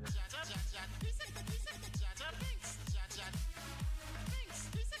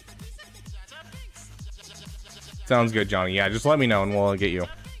 Sounds good, Johnny. Yeah, just let me know, and we'll get you.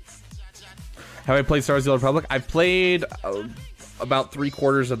 Have I played Star Wars: The Old Republic? I've played about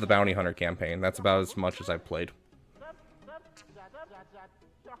 3/4 of the Bounty Hunter campaign. That's about as much as I've played.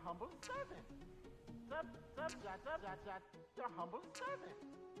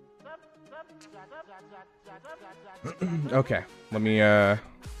 Okay, let me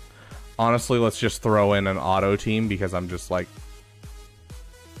honestly, let's just throw in an auto team because I'm just like,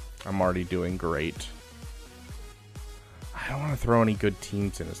 I'm already doing great. don't want to throw any good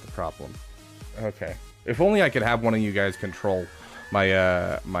teams in is the problem. Okay. If only I could have one of you guys control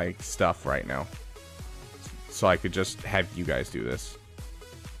my my stuff right now. So I could just have you guys do this.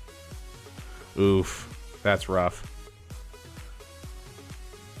 Oof. That's rough.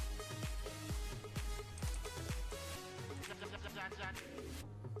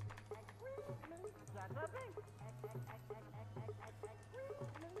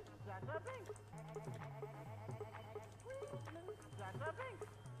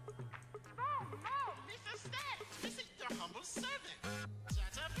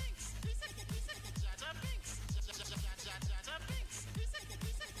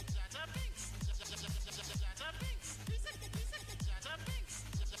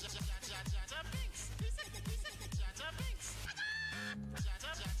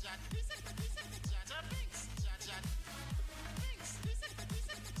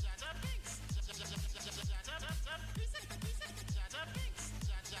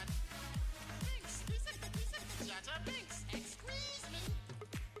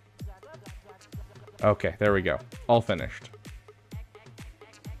 Okay, there we go. All finished.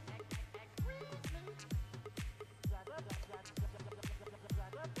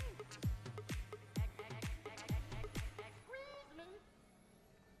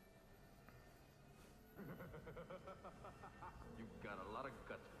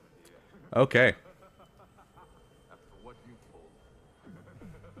 Okay.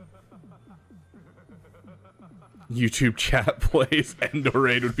 YouTube chat plays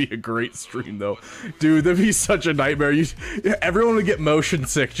Endorade would be a great stream though. Dude, that'd be such a nightmare. Everyone would get motion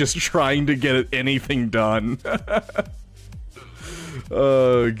sick just trying to get anything done.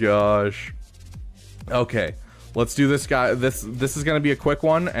 Oh gosh. Okay. Let's do this guy. This is gonna be a quick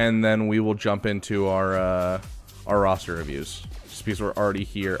one, and then we will jump into our roster reviews. Just because we're already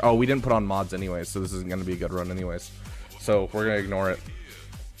here. Oh, we didn't put on mods anyways, so this isn't gonna be a good run anyways. So we're gonna ignore it.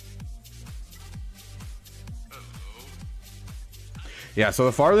 Yeah, so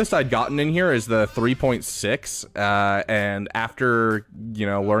the farthest I'd gotten in here is the 3.6, and after, you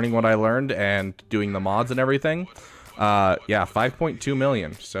know, learning what I learned and doing the mods and everything, yeah, 5.2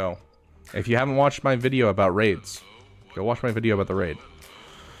 million. So, if you haven't watched my video about raids, go watch my video about the raid.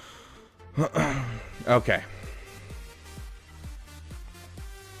 Okay.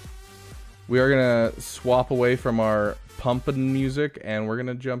 We are gonna swap away from our pumping music, and we're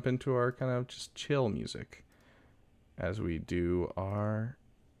gonna jump into our kind of just chill music as we do our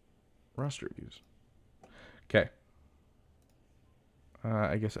roster reviews. Okay.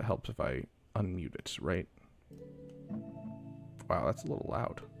 I guess it helps if I unmute it, right? Wow, that's a little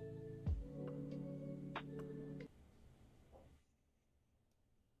loud.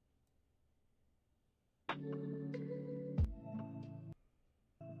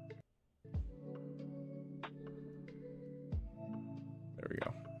 There we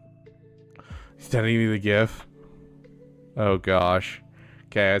go. Sending me the GIF. Oh gosh.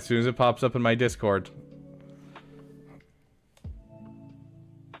 Okay, as soon as it pops up in my Discord.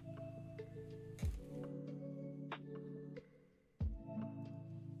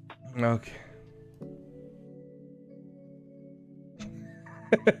 Okay.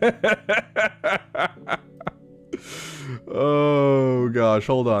 Oh gosh,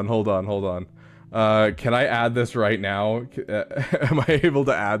 hold on. Can I add this right now? Am I able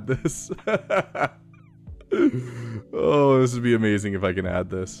to add this? Oh, this would be amazing if I can add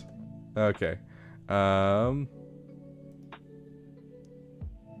this. Okay.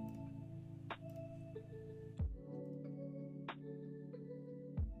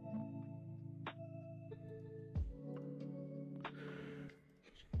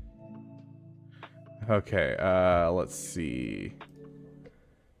 Okay, let's see.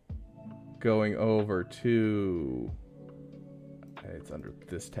 Going over to... It's under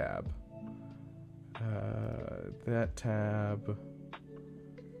this tab. That tab.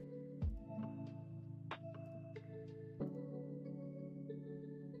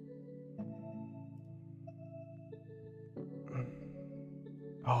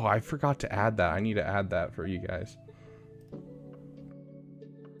 Oh, I forgot to add that. I need to add that for you guys.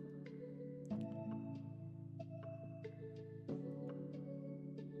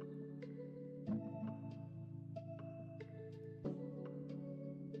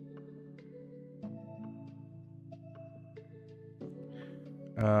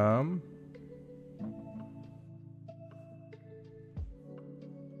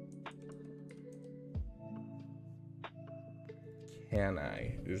 Can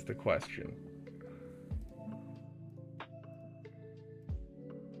I, is the question.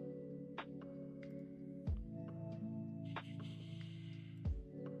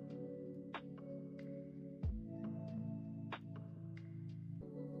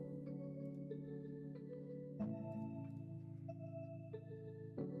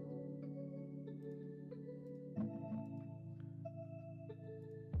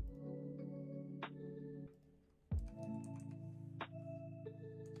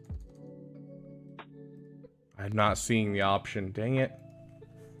 I'm not seeing the option. Dang it.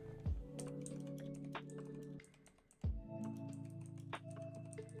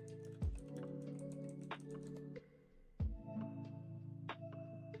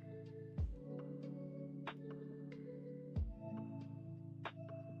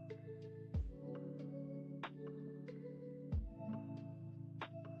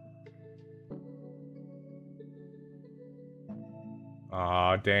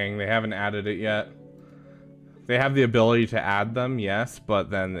 Aw, dang, they haven't added it yet. They have the ability to add them, yes, but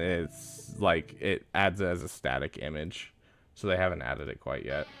then it's like it adds it as a static image. So they haven't added it quite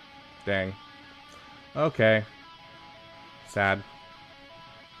yet. Dang. Okay. Sad.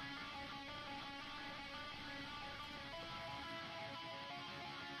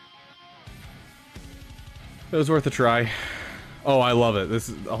 It was worth a try. Oh, I love it. This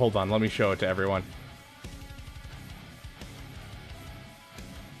is, hold on, let me show it to everyone.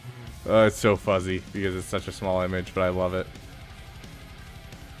 It's so fuzzy because it's such a small image, but I love it.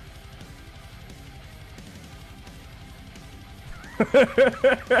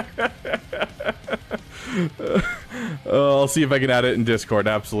 I'll see if I can add it in Discord,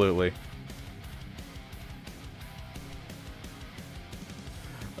 absolutely.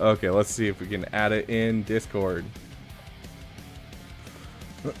 Okay, let's see if we can add it in Discord.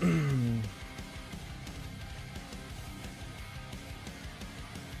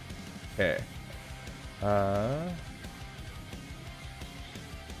 Okay. Never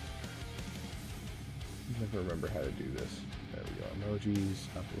remember how to do this. There we go. Emojis,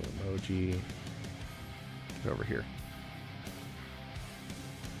 upload emoji. Get over here.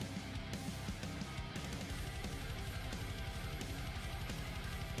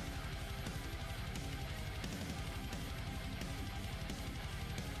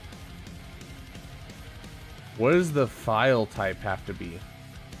 What does the file type have to be?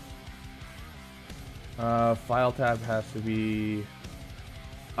 File tab has to be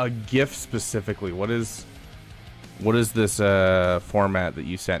a GIF specifically. What is this format that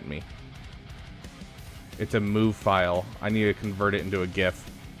you sent me? It's a move file. I need to convert it into a GIF.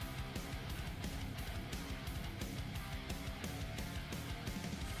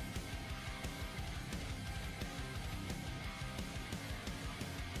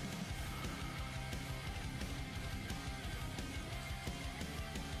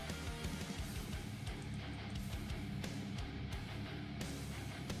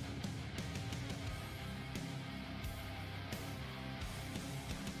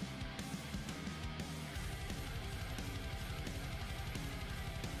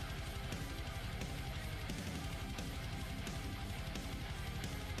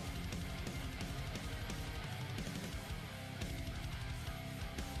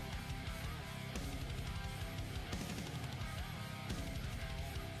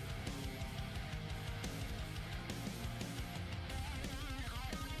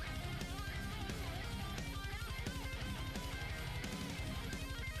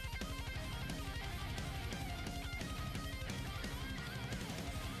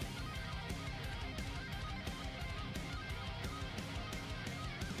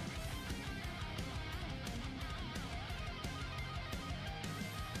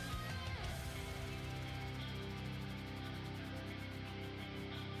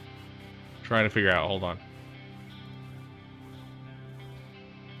 Trying to figure out. Hold on.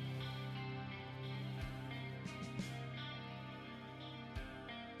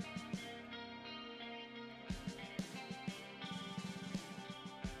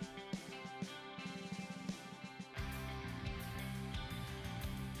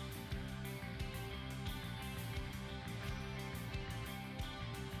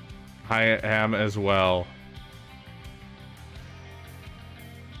 I am as well.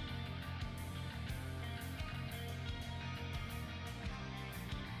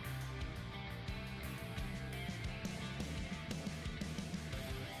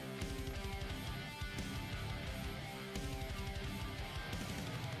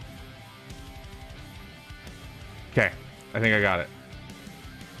 Okay, I think I got it.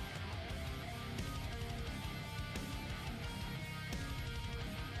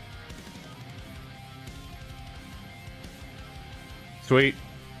 Sweet.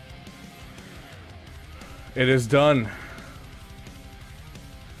 It is done.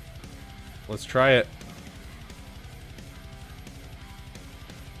 Let's try it.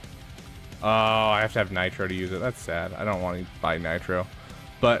 Oh, I have to have Nitro to use it. That's sad. I don't want to buy Nitro.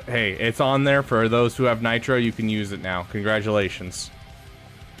 But hey, it's on there for those who have Nitro. You can use it now. Congratulations.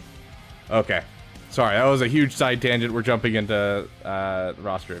 Okay. Sorry, that was a huge side tangent. We're jumping into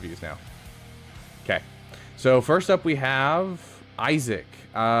roster reviews now. Okay. So first up we have Isaac.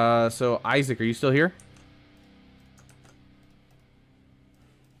 So Isaac, are you still here?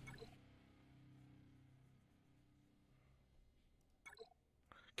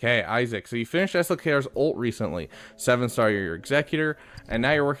 Okay, Isaac. So you finished SLKR's ult recently. 7-star, you're your executor, and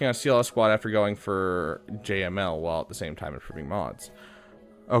now you're working on CLS squad after going for JML while at the same time improving mods.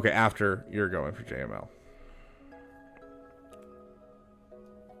 Okay, after you're going for JML.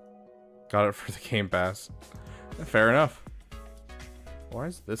 Got it for the Game Pass. Fair enough. Why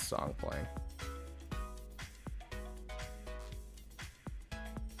is this song playing?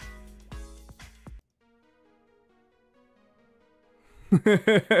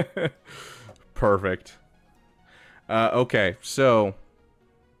 Perfect. Okay, so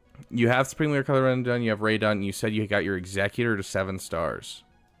you have Supreme Leader Color Run done, you have Ray done, you said you got your Executor to 7 stars.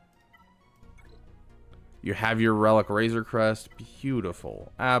 You have your Relic Razor Crest.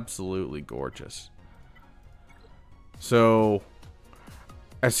 Beautiful. Absolutely gorgeous. So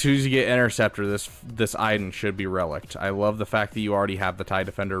as soon as you get Interceptor, this item should be reliced. I love the fact that you already have the TIE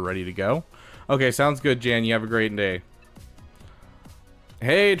Defender ready to go. Okay, sounds good, Jan. You have a great day.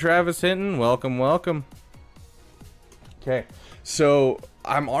 Hey, Travis Hinton. Welcome, welcome. Okay, so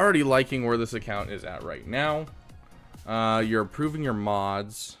I'm already liking where this account is at right now. You're improving your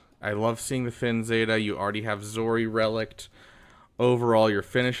mods. I love seeing the Finn Zeta. You already have Zori reliced. Overall, you're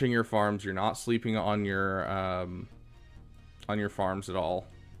finishing your farms. You're not sleeping on your farms at all.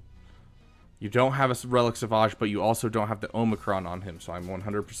 You don't have a Relic Savage, but you also don't have the Omicron on him, so I'm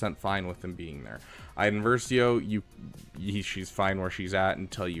 100% fine with him being there. Iden Versio, she's fine where she's at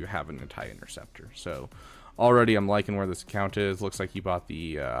until you have an Anti-Interceptor. So already I'm liking where this account is. Looks like you bought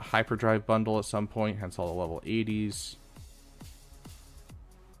the Hyperdrive bundle at some point, hence all the level 80s.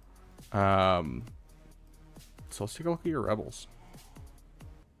 So let's take a look at your Rebels.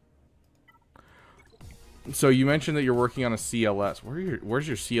 So you mentioned that you're working on a CLS. Where's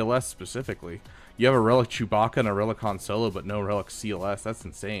your CLS specifically? You have a Relic Chewbacca and a Relic Han Solo, but no Relic CLS. That's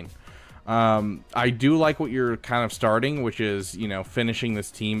insane. I do like what you're kind of starting, which is, you know, finishing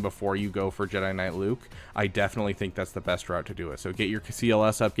this team before you go for Jedi Knight Luke. I definitely think that's the best route to do it. So get your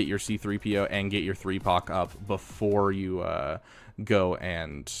CLS up, get your C-3PO, and get your 3POC up before you go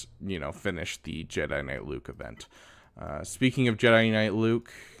and, you know, finish the Jedi Knight Luke event. Speaking of Jedi Knight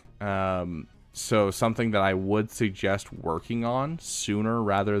Luke, so something that I would suggest working on sooner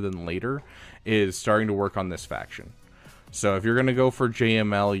rather than later is starting to work on this faction. So if you're going to go for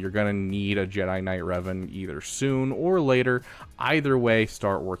JML, you're going to need a Jedi Knight Revan either soon or later. Either way,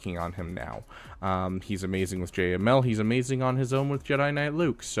 start working on him now. He's amazing with JML. He's amazing on his own with Jedi Knight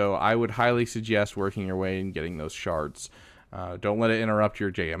Luke. So I would highly suggest working your way and getting those shards. Don't let it interrupt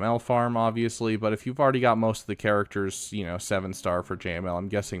your JML farm, obviously, but if you've already got most of the characters, you know, 7-star for JML, I'm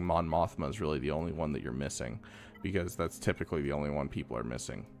guessing Mon Mothma is really the only one that you're missing, because that's typically the only one people are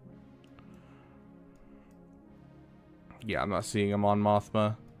missing. Yeah, I'm not seeing a Mon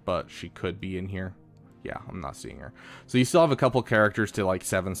Mothma, but she could be in here. Yeah, I'm not seeing her. So you still have a couple characters to like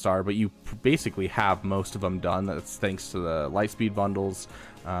 7-star, but you basically have most of them done. That's thanks to the Lightspeed bundles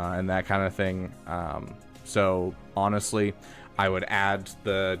and that kind of thing. So honestly, I would add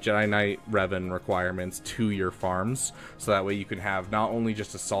the Jedi Knight Revan requirements to your farms, so that way you can have not only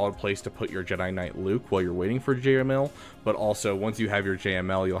just a solid place to put your Jedi Knight Luke while you're waiting for JML, but also once you have your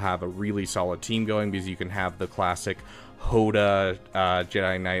JML, you'll have a really solid team going, because you can have the classic Hoda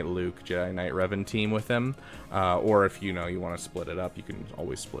Jedi Knight Luke, Jedi Knight Revan team with him, or if you want to split it up, you can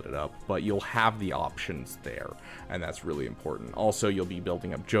always split it up, but you'll have the options there, and that's really important. Also, you'll be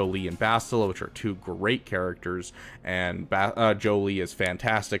building up Jolee and Bastila, which are two great characters, and Jolee is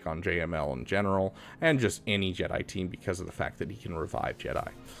fantastic on JML in general, and just any Jedi team, because of the fact that he can revive Jedi.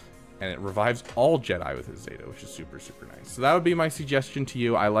 And it revives all Jedi with his Zeta, which is super, super nice. So that would be my suggestion to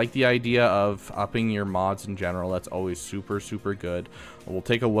you. I like the idea of upping your mods in general. That's always super, super good. We'll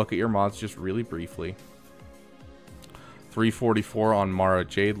take a look at your mods just really briefly. 344 on Mara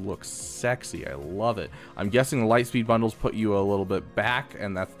Jade looks sexy. I love it. I'm guessing the Lightspeed bundles put you a little bit back,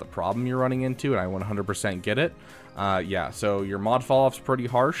 and that's the problem you're running into, and I 100% get it. Yeah, so your mod fall-off's pretty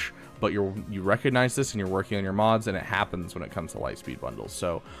harsh, but you recognize this and you're working on your mods, and it happens when it comes to Lightspeed bundles.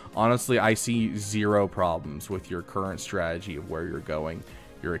 So honestly, I see zero problems with your current strategy of where you're going.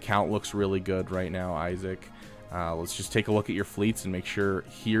 Your account looks really good right now, Isaac. Let's just take a look at your fleets and make sure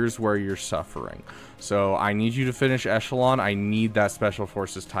here's where you're suffering. So I need you to finish Echelon. I need that Special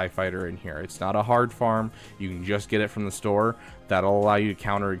Forces TIE Fighter in here. It's not a hard farm. You can just get it from the store. That'll allow you to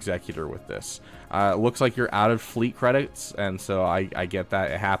counter Executor with this. It looks like you're out of fleet credits, and so I get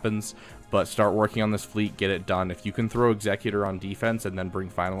that. It happens. But start working on this fleet. Get it done. If you can throw Executor on defense and then bring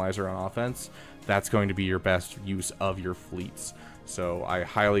Finalizer on offense, that's going to be your best use of your fleets. So I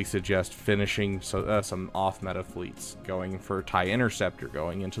highly suggest finishing some off-meta fleets, going for TIE Interceptor,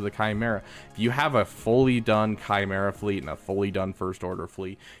 going into the Chimera. If you have a fully done Chimera fleet and a fully done First Order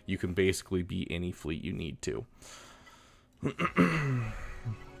fleet, you can basically be any fleet you need to.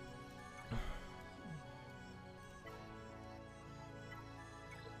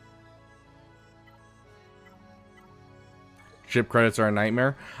 Ship credits are a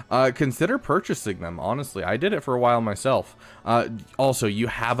nightmare. Consider purchasing them, honestly. I did it for a while myself. Also, you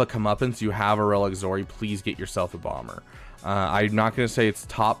have a comeuppance, you have a Relic Zori, please get yourself a bomber. I'm not going to say it's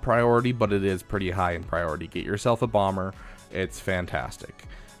top priority, but it is pretty high in priority. Get yourself a bomber. It's fantastic.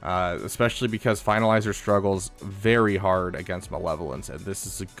 Especially because Finalizer struggles very hard against Malevolence, and this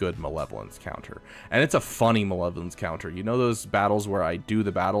is a good Malevolence counter. And it's a funny Malevolence counter. You know those battles where I do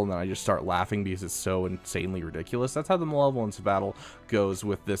the battle and then I just start laughing because it's so insanely ridiculous? That's how the Malevolence battle goes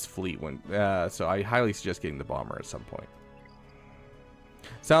with this fleet. So I highly suggest getting the bomber at some point.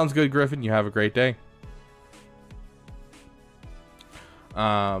 Sounds good, Griffin. You have a great day.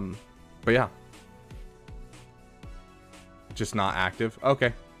 But yeah. Just not active.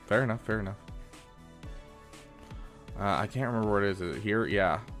 Okay. Fair enough, fair enough. I can't remember where it is. Is it here?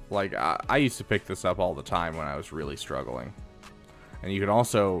 Yeah. Like, I used to pick this up all the time when I was really struggling. And you can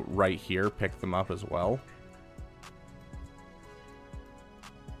also, right here, pick them up as well.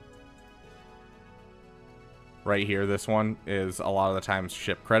 Right here, this one is a lot of the times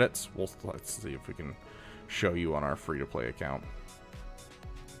ship credits. Let's see if we can show you on our free-to-play account.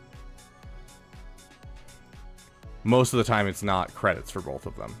 Most of the time, it's not credits for both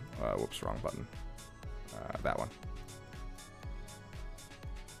of them. Whoops, wrong button. That one.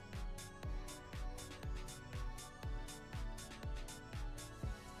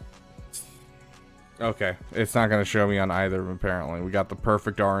 Okay, it's not going to show me on either of them, apparently. We got the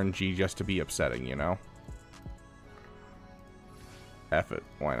perfect RNG just to be upsetting, you know? F it,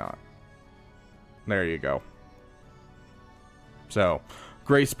 why not? There you go. So,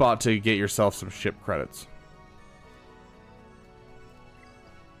 great spot to get yourself some ship credits.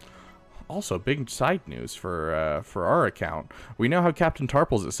 Also, big side news for our account. We now have Captain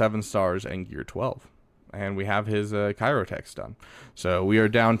Tarples at 7 stars and Gear 12. And we have his Chirotex done. So we are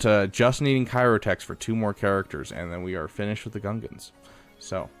down to just needing Chirotex for 2 more characters, and then we are finished with the Gungans.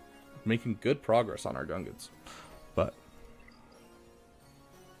 So, making good progress on our Gungans. But...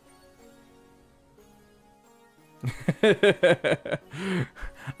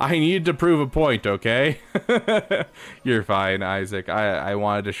 I need to prove a point, okay? You're fine, Isaac. I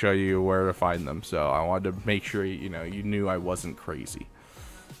wanted to show you where to find them, so I wanted to make sure you knew I wasn't crazy.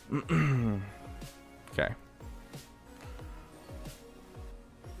 Okay.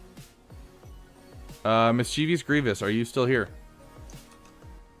 Mischievous Grievous, are you still here?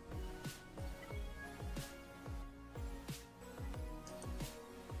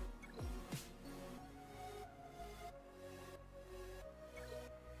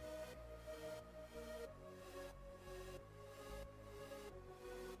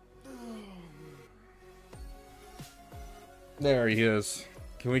 There he is.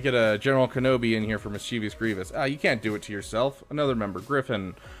 Can we get a General Kenobi in here for Mischievous Grievous? You can't do it to yourself. Another member,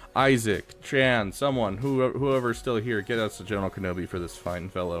 Griffin, Isaac, Chan, someone, whoever's still here, get us a General Kenobi for this fine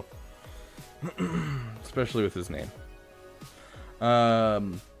fellow. Especially with his name.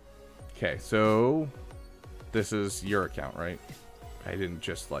 Okay, so this is your account, right? I didn't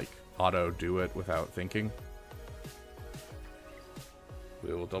just, like, auto do it without thinking.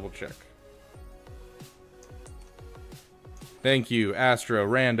 We will double check. Thank you, Astro,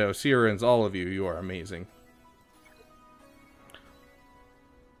 Rando, Sirens, all of you. You are amazing.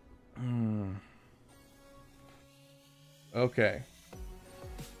 Okay.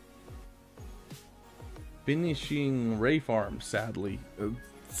 Finishing Ray Farm, sadly.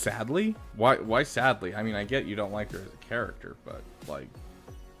 Sadly? Why sadly? I mean, I get you don't like her as a character, but, like...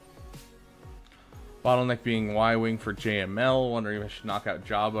 Bottleneck being Y-Wing for JML. Wondering if I should knock out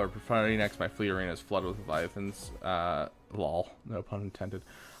Jabba or Profundity next. My fleet arena is flooded with Leviathans. Lol. No pun intended.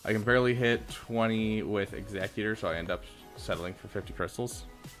 I can barely hit 20 with Executor, so I end up settling for 50 crystals.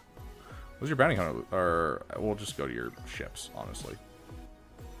 What's your bounty hunter? Or we'll just go to your ships, honestly.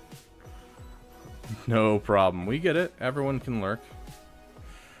 No problem. We get it. Everyone can lurk.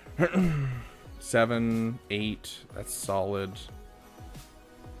 7, 8. That's solid.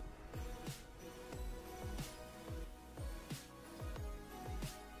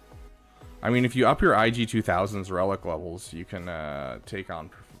 I mean, if you up your IG-2000's relic levels, you can take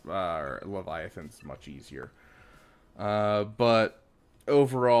on Leviathans much easier. But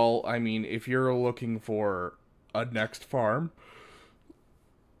overall, I mean, if you're looking for a next farm,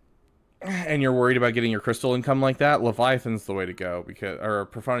 and you're worried about getting your crystal income like that, Leviathan's the way to go, because, or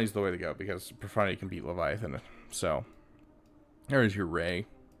Profanity's the way to go, because Profanity can beat Leviathan. So there's your Ray.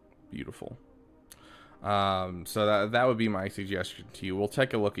 Beautiful. So that would be my suggestion to you. We'll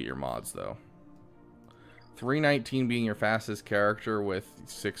take a look at your mods though. 319 being your fastest character with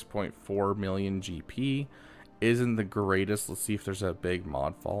 6.4 million GP isn't the greatest. Let's see if there's a big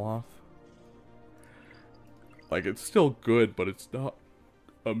mod fall off. Like, it's still good, but it's not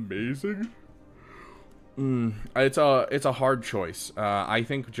amazing. It's a hard choice. I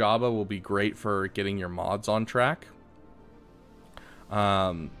think Jabba will be great for getting your mods on track.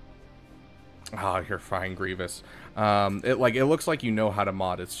 You're fine, Grievous. It looks like you know how to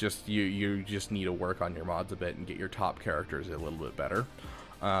mod. It's just you just need to work on your mods a bit and get your top characters a little bit better.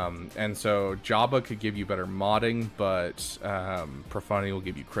 And so Jabba could give you better modding, but Profanity will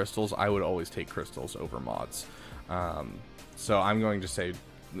give you crystals. I would always take crystals over mods. So I'm going to say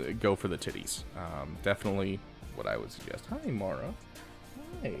go for the titties. Definitely what I would suggest. Hi, Mara.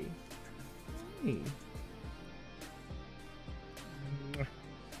 Hi. Hey.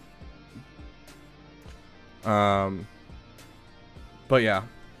 But yeah,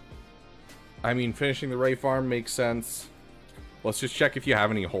 I mean, finishing the Ray farm makes sense. Let's just check if you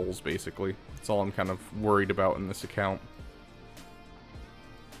have any holes, basically. That's all I'm kind of worried about in this account.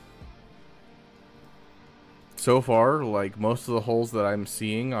 So far, like, most of the holes that I'm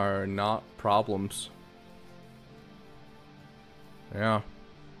seeing are not problems. Yeah.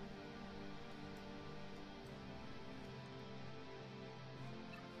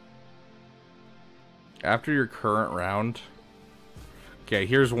 After your current round, okay,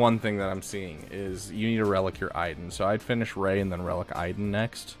 here's one thing that I'm seeing is you need to relic your Iden. So I'd finish Ray and then relic Iden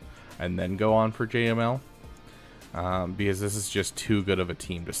next, and then go on for JML, because this is just too good of a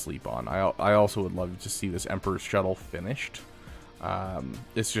team to sleep on. I also would love to see this Emperor's Shuttle finished.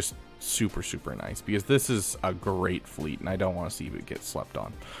 It's just super, super nice, because this is a great fleet, and I don't want to see it get slept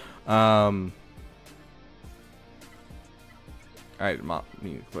on. Alright,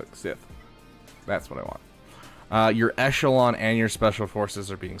 click Sith. That's what I want. Your Echelon and your Special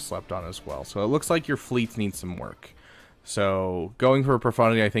Forces are being slept on as well. So it looks like your fleets need some work. So going for a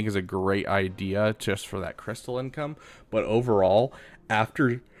Profanity, I think, is a great idea just for that crystal income. But overall,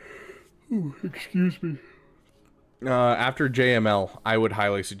 after... Ooh, excuse me. After JML, I would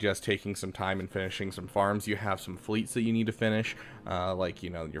highly suggest taking some time and finishing some farms. You have some fleets that you need to finish. Like,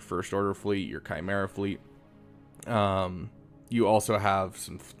 you know, your First Order fleet, your Chimera fleet. You also have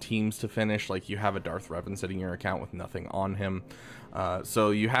some teams to finish, like you have a Darth Revan sitting in your account with nothing on him.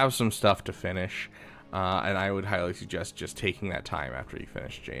 So you have some stuff to finish, and I would highly suggest just taking that time after you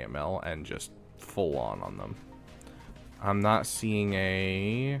finish JML and just full on them. I'm not seeing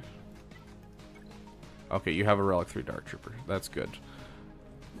a... Okay, you have a Relic 3 Dark Trooper. That's good.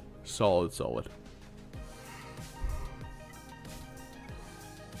 Solid, solid.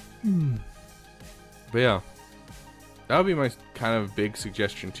 But yeah. That would be my kind of big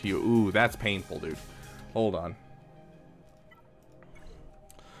suggestion to you. Ooh, that's painful, dude. Hold on.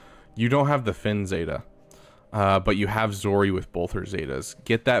 You don't have the Finn Zeta. But you have Zori with both her Zetas.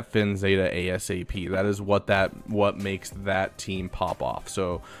 Get that Finn Zeta ASAP. That is what makes that team pop off.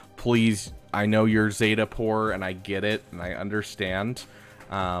 So please, I know you're Zeta poor, and I get it, and I understand.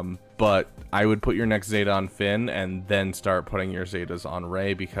 But I would put your next Zeta on Finn, and then start putting your Zetas on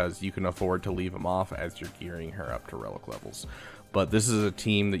Rey, because you can afford to leave them off as you're gearing her up to relic levels. But this is a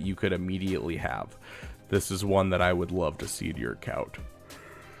team that you could immediately have. This is one that I would love to see to your account.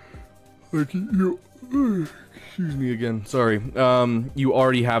 Excuse me again. Sorry. You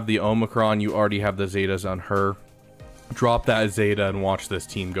already have the Omicron. You already have the Zetas on her. Drop that Zeta and watch this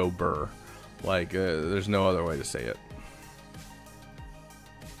team go burr. Like, there's no other way to say it.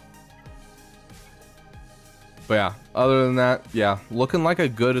 But yeah, other than that, yeah, looking like a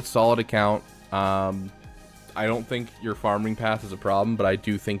good, solid account. I don't think your farming path is a problem, but I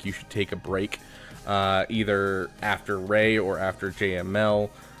do think you should take a break, either after Rey or after JML,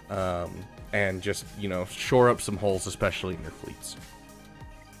 and just, you know, shore up some holes, especially in your fleets.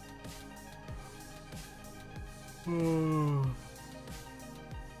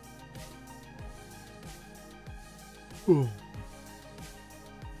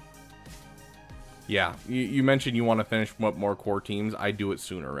 Yeah, you mentioned you want to finish up more core teams. I do it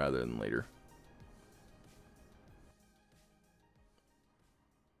sooner rather than later.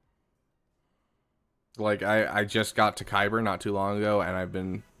 Like, I just got to Kyber not too long ago, and I've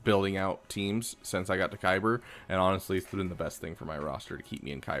been building out teams since I got to Kyber, and honestly, it's been the best thing for my roster to keep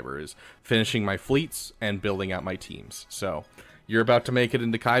me in Kyber, is finishing my fleets and building out my teams. So, you're about to make it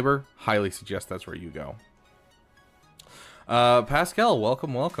into Kyber, highly suggest that's where you go. Pascal,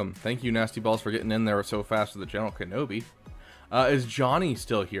 welcome. Thank you, Nasty Balls, for getting in there so fast with the General Kenobi. Is Johnny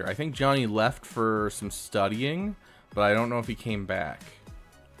still here? I think Johnny left for some studying, but I don't know if he came back.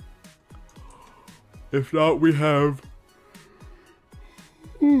 If not, we have...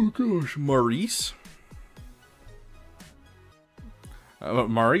 Oh, gosh. Maurice?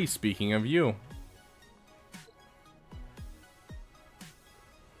 Maurice, speaking of you.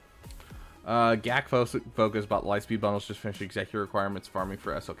 GAC focus about Lightspeed bundles, just finished executive requirements, farming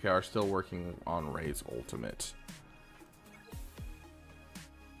for SLKR, still working on Ray's Ultimate.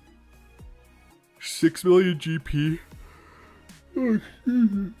 6 million GP. Oh,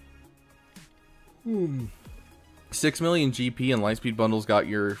 excuse me. 6 million GP and Lightspeed bundles got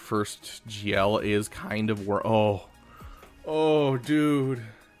your first GL is kind of where... Oh, dude.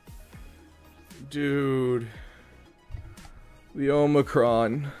 Dude. The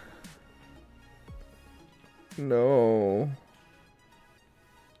Omicron. No.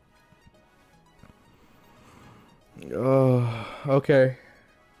 Oh, okay.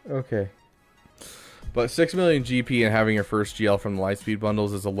 Okay. But 6 million GP and having your first GL from the Lightspeed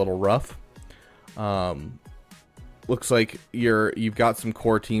bundles is a little rough. Looks like you've got some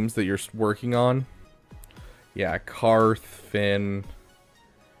core teams that you're working on. Yeah, Karth, Finn,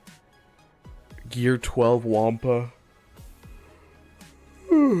 Gear 12 Wampa.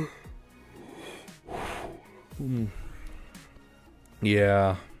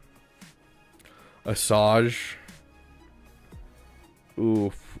 Yeah. Asajj.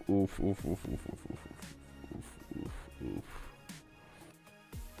 Oof.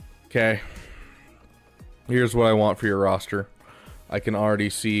 Okay. Here's what I want for your roster. I can already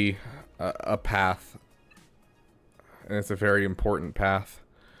see a path. And it's a very important path.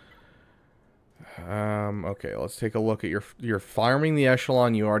 Okay, let's take a look at you're farming the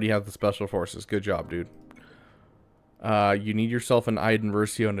echelon. You already have the special forces. Good job, dude. You need yourself an Iden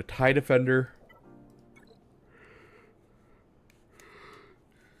Versio and a TIE Defender.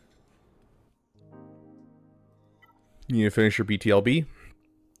 You need to finish your BTLB.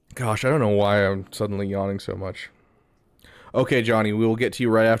 Gosh, I don't know why I'm suddenly yawning so much. Okay, Johnny, we will get to you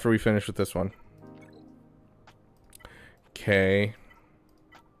right after we finish with this one. Okay.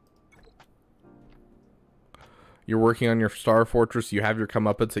 You're working on your Star Fortress. You have your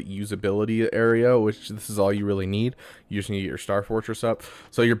comeuppance at usability area, which this is all you really need. You just need to get your Star Fortress up.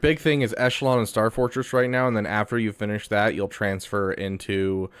 So your big thing is Echelon and Star Fortress right now, and then after you finish that, you'll transfer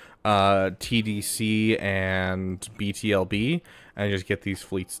into TDC and BTLB, and just get these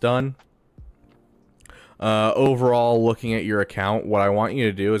fleets done. Overall, looking at your account, what I want you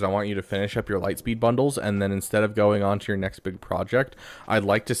to do is I want you to finish up your Lightspeed bundles, and then instead of going on to your next big project, I'd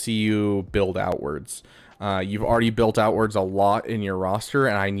like to see you build outwards. You've already built outwards a lot in your roster,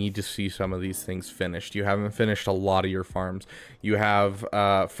 and I need to see some of these things finished. You haven't finished a lot of your farms. You have,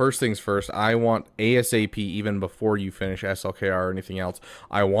 first things first, I want ASAP, even before you finish SLKR or anything else,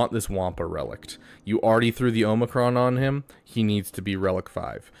 I want this Wampa relic. You already threw the Omicron on him. He needs to be Relic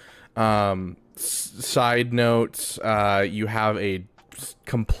 5. Side notes, you have a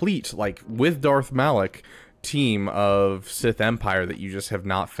complete, like, with Darth Malak, team of Sith Empire that you just have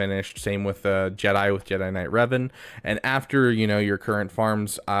not finished. Same with Jedi with Jedi Knight Revan. And after, you know, your current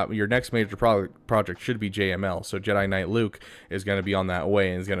farms, your next major project should be JML. So Jedi Knight Luke is going to be on that way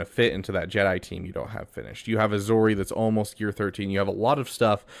and is going to fit into that Jedi team you don't have finished. You have a Zori that's almost Gear 13. You have a lot of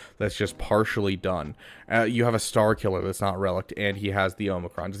stuff that's just partially done. You have a Star Killer that's not relic, and he has the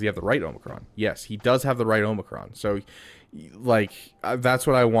Omicron. Does he have the right Omicron? Yes, he does have the right Omicron. So like, that's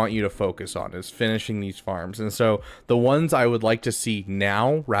what I want you to focus on, is finishing these farms. And so the ones I would like to see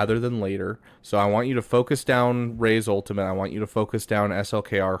now rather than later, so I want you to focus down Ray's Ultimate, I want you to focus down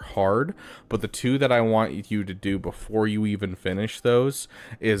SLKR hard, but the two that I want you to do before you even finish those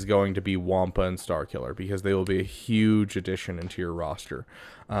is going to be Wampa and Starkiller, because they will be a huge addition into your roster.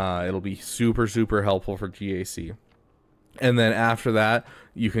 It'll be super helpful for GAC. And then after that,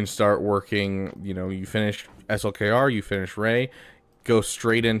 you can start working, you know, you finish SLKR, you finish Ray, go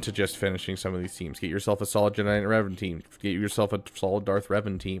straight into just finishing some of these teams. Get yourself a solid Jedi Knight Revan team. Get yourself a solid Darth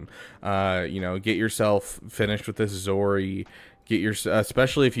Revan team. You know, get yourself finished with this Zori. Get your,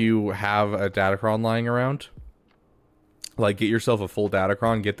 especially if you have a Datacron lying around. Like, get yourself a full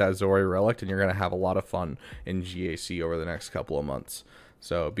Datacron, get that Zori relic, and you're going to have a lot of fun in GAC over the next couple of months.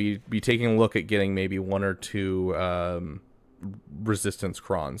 So be taking a look at getting maybe 1 or 2 resistance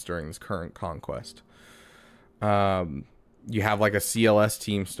crons during this current conquest. You have like a CLS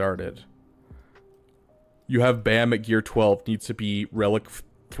team started. You have Bam at Gear 12, needs to be Relic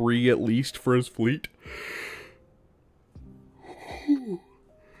 3 at least for his fleet.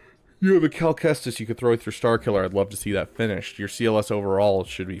 You have a Cal Kestis you could throw with your Star Killer. I'd love to see that finished. Your CLS overall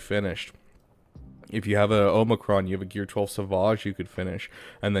should be finished. If you have a Omicron, you have a Gear 12 Savage you could finish.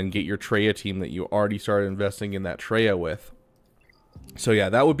 And then get your Treya team that you already started investing in that Treya with. So yeah,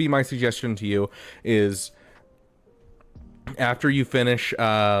 that would be my suggestion to you, is after you finish Ray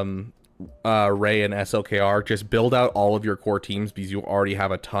and SLKR, just build out all of your core teams, because you already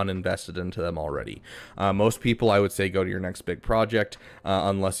have a ton invested into them already. Most people, I would say, go to your next big project,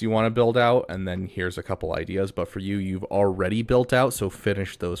 unless you want to build out, and then here's a couple ideas. But for you, you've already built out, so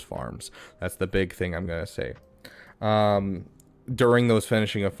finish those farms. That's the big thing I'm going to say. During those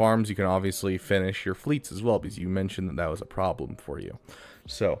finishing of farms, you can obviously finish your fleets as well, because you mentioned that that was a problem for you.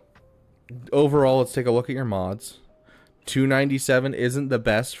 So overall, let's take a look at your mods. 297 isn't the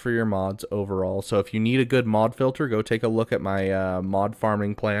best for your mods overall, so if you need a good mod filter, go take a look at my mod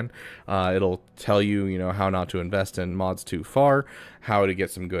farming plan. It'll tell you, you know, how not to invest in mods too far, how to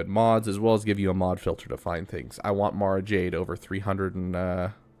get some good mods, as well as give you a mod filter to find things. I want Mara Jade over 300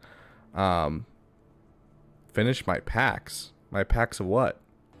 and finish my packs. My packs of what?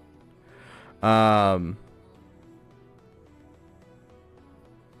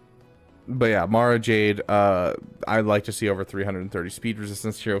 But yeah, Mara Jade, I'd like to see over 330 speed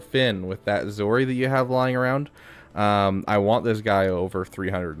resistance. Hero Finn, with that Zori that you have lying around, I want this guy over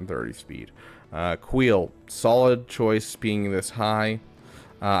 330 speed. Queel, solid choice being this high.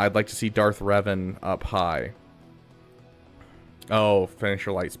 I'd like to see Darth Revan up high. Oh, finish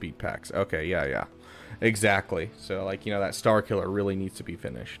your light speed packs. Okay, yeah. Exactly. So, like, you know, that Star Killer really needs to be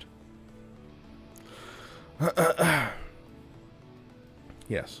finished.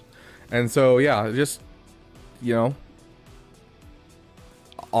 Yes. And so, yeah, just, you know,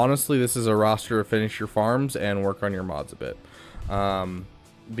 honestly, this is a roster to finish your farms and work on your mods a bit.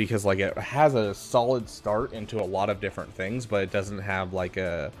 Because, like, it has a solid start into a lot of different things, but it doesn't have, like,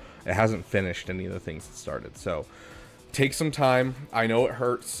 it hasn't finished any of the things it started. So, take some time. I know it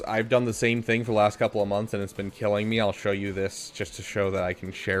hurts. I've done the same thing for the last couple of months, and it's been killing me. I'll show you this just to show that I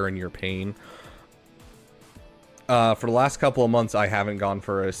can share in your pain. For the last couple of months, I haven't gone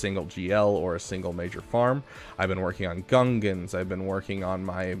for a single GL or a single major farm. I've been working on Gungans. I've been working on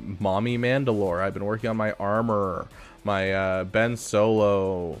my Mommy Mandalore. I've been working on my Armorer, my Ben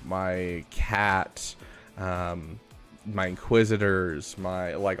Solo, my Cat, my Inquisitors,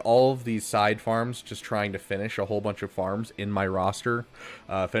 my, like, all of these side farms, just trying to finish a whole bunch of farms in my roster,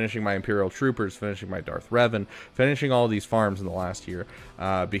 finishing my Imperial Troopers, finishing my Darth Revan, finishing all these farms in the last year,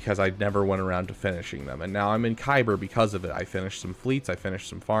 because I never went around to finishing them. And now I'm in Kyber because of it. I finished some fleets, I finished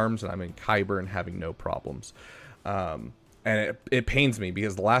some farms, and I'm in Kyber and having no problems. And it pains me,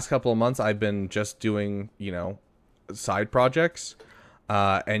 because the last couple of months I've been just doing, you know, side projects,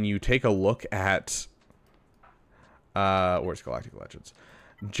 and you take a look at where's Galactic Legends?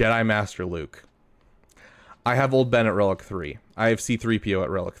 Jedi Master Luke. I have Old Ben at Relic 3. I have C-3PO at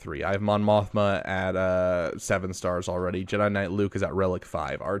Relic 3. I have Mon Mothma at 7 stars already. Jedi Knight Luke is at Relic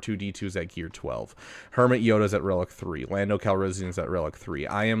 5. R2-D2 is at Gear 12. Hermit Yoda's at Relic 3. Lando Calrissian's at Relic 3.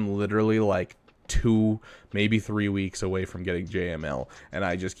 I am literally like 2, maybe 3 weeks away from getting JML, and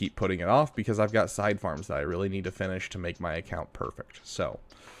I just keep putting it off because I've got side farms that I really need to finish to make my account perfect. So,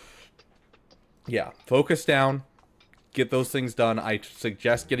 yeah, focus down. Get those things done. I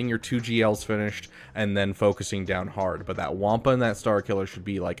suggest getting your 2 GLs finished and then focusing down hard. But that Wampa and that Star Killer should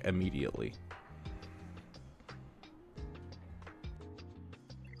be, like, immediately.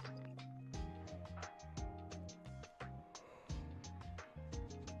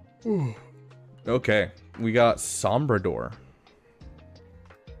 Okay. We got Sombrador.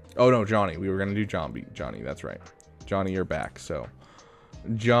 Oh, no, Johnny. We were going to do Johnny. That's right. Johnny, you're back, so...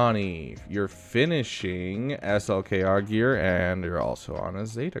 Johnny, you're finishing SLKR gear, and you're also on a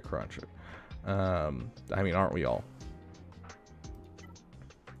Zeta Cruncher. I mean, aren't we all?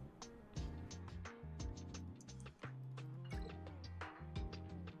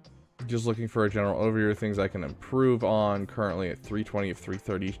 Just looking for a general overview of things I can improve on. Currently at 320 of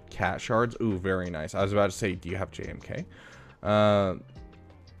 330 cat shards. Ooh, very nice. I was about to say, do you have JMK?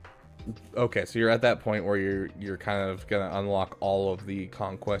 Okay, so you're at that point where you're kind of gonna unlock all of the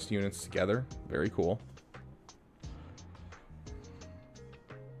Conquest units together. Very cool.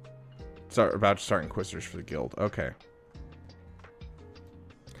 About to start Inquisitors for the guild. Okay.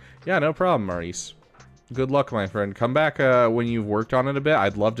 Yeah, no problem, Maurice. Good luck, my friend. Come back when you've worked on it a bit.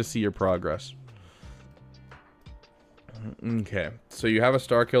 I'd love to see your progress. Okay, so you have a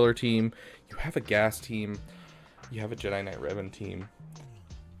Star Killer team. You have a Gas team. You have a Jedi Knight Revan team.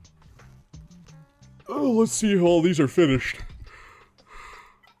 Oh, let's see how all these are finished.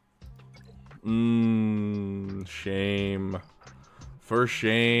 Shame. For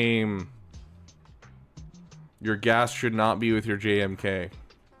shame. Your gas should not be with your JMK.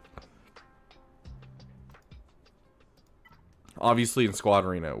 Obviously, in Squad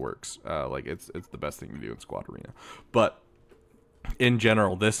Arena, it works. Like, it's the best thing to do in Squad Arena. But, in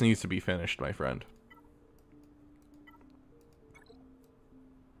general, this needs to be finished, my friend.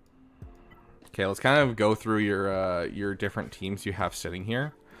 Okay, let's kind of go through your different teams you have sitting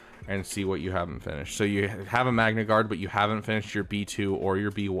here and see what you haven't finished. So you have a Magna Guard, but you haven't finished your B2 or your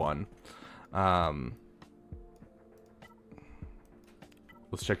B1.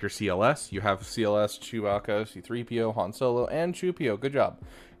 Let's check your CLS. You have CLS, Chewbacca, C-3PO, Han Solo, and Chewpio. Good job.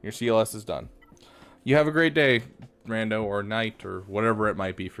 Your CLS is done. You have a great day, Rando, or night, or whatever it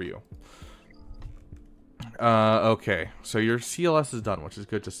might be for you. Okay, so your CLS is done, which is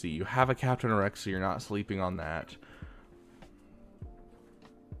good to see. You have a Captain Rex, so you're not sleeping on that.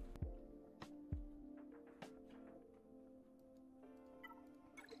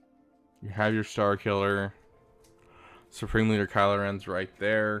 You have your Star Killer. Supreme Leader Kylo Ren's right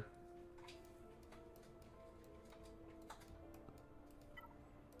there.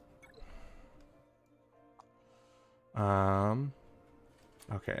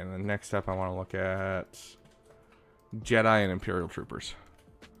 Okay, and then next up I want to look at Jedi and Imperial Troopers.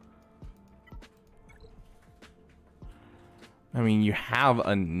 I mean, you have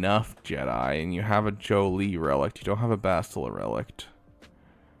enough Jedi, and you have a Jolee relic. You don't have a Bastila relic.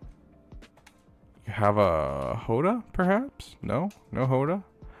 You have a Hoda, perhaps? No? No Hoda?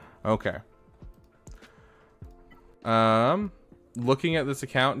 Okay. Looking at this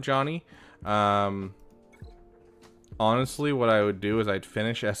account, Johnny, honestly, what I would do is I'd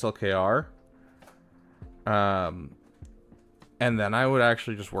finish SLKR. And then I would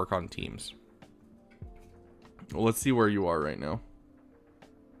actually just work on teams. Let's see where you are right now.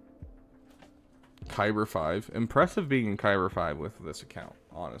 Kyber 5. Impressive being in Kyber 5 with this account,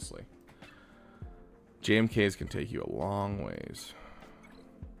 honestly. JMKs can take you a long ways.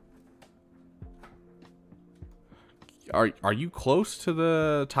 Are you close to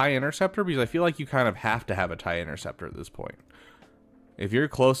the TIE Interceptor? Because I feel like you kind of have to have a TIE Interceptor at this point. If you're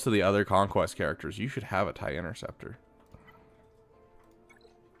close to the other Conquest characters, you should have a TIE Interceptor.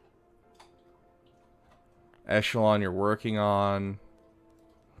 Echelon you're working on.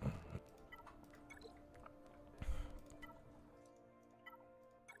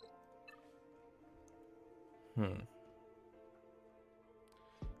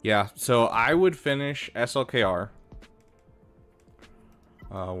 Yeah, so I would finish SLKR.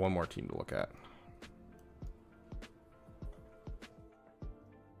 One more team to look at.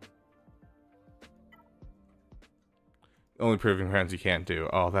 Only proving grounds you can't do.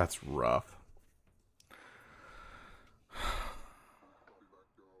 Oh, that's rough.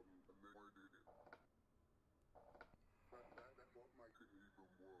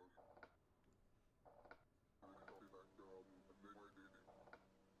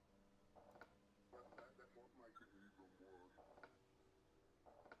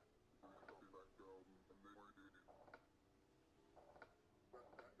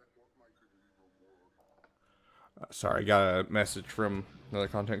 Sorry, I got a message from another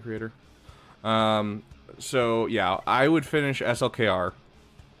content creator. So yeah, I would finish SLKR.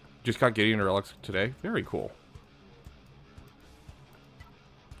 Just got Gideon Relics today. Very cool.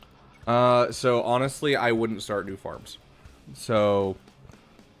 So honestly, I wouldn't start new farms. So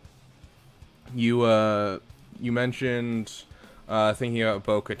you mentioned thinking about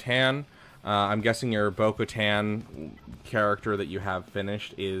Bo-Katan. I'm guessing your Bo-Katan character that you have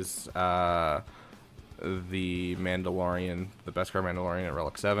finished is the Mandalorian, the Beskar Mandalorian at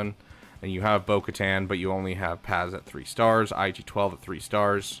Relic 7. And you have Bo-Katan, but you only have Paz at 3 stars, IG-12 at 3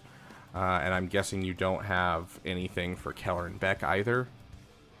 stars. And I'm guessing you don't have anything for Keller and Beck either.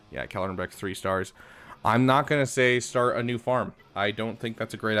 Yeah, Keller and Beck's 3 stars. I'm not going to say start a new farm. I don't think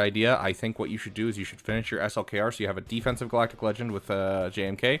that's a great idea. I think what you should do is you should finish your SLKR, so you have a defensive Galactic Legend with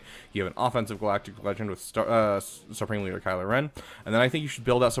JMK. You have an offensive Galactic Legend with Supreme Leader Kylo Ren. And then I think you should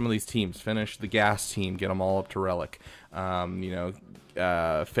build out some of these teams. Finish the gas team. Get them all up to Relic. Don't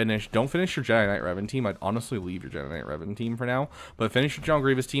finish your Jedi Knight Revan team. I'd honestly leave your Jedi Knight Revan team for now. But finish your John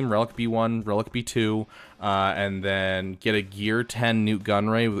Grievous team, Relic B1, Relic B2, and then get a Gear 10 Newt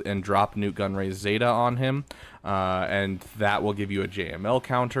Gunray and drop Newt Gunray's Zeta on him. And that will give you a JML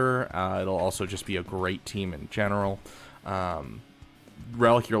counter. It'll also just be a great team in general.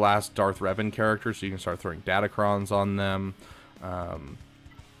 Relic your last Darth Revan character, so you can start throwing Datacrons on them.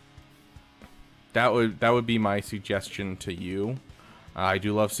 That would be my suggestion to you. I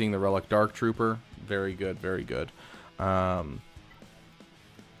do love seeing the Relic Dark Trooper. Very good, very good. But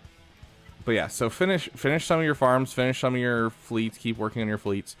But yeah, so finish some of your farms, finish some of your fleets, keep working on your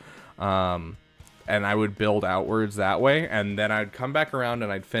fleets. And I would build outwards that way, and then I'd come back around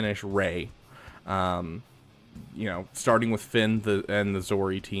and I'd finish Ray. You know, starting with Finn and the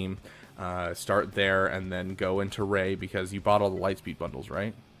Zori team. Start there and then go into Ray, because you bought all the Lightspeed bundles,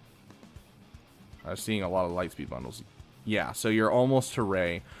 right? I was seeing a lot of Lightspeed bundles. Yeah, so you're almost to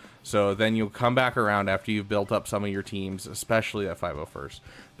Ray. So then you'll come back around after you've built up some of your teams, especially at 501st.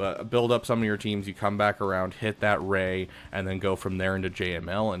 But build up some of your teams, you come back around, hit that Ray, and then go from there into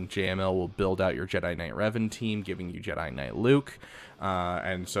JML. And JML will build out your Jedi Knight Revan team, giving you Jedi Knight Luke.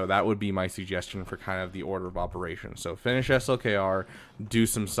 And so that would be my suggestion for kind of the order of operations. So finish SLKR, do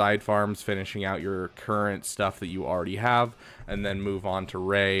some side farms, finishing out your current stuff that you already have, and then move on to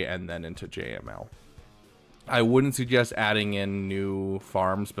Ray and then into JML. I wouldn't suggest adding in new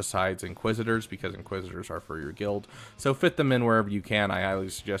farms besides Inquisitors, because Inquisitors are for your guild. So fit them in wherever you can. I highly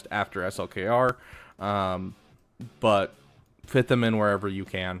suggest after SLKR, but fit them in wherever you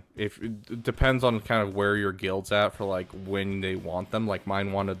can. It depends on kind of where your guild's at for like when they want them. Like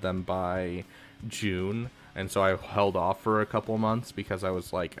mine wanted them by June, and so I held off for a couple months because I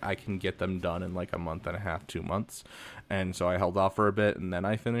was like, I can get them done in like a month and a half, 2 months. And so I held off for a bit and then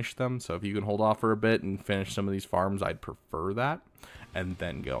I finished them. So if you can hold off for a bit and finish some of these farms, I'd prefer that. And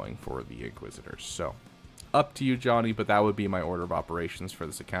then going for the Inquisitors. So up to you, Johnny, but that would be my order of operations for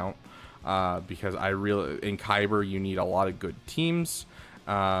this account. Because I really, in Kyber, you need a lot of good teams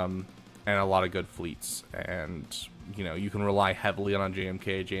and a lot of good fleets. And, you know, you can rely heavily on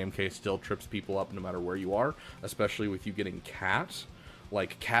JMK. JMK still trips people up no matter where you are, especially with you getting Cat.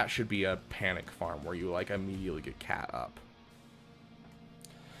 Like, Cat should be a panic farm where you, like, immediately get Cat up.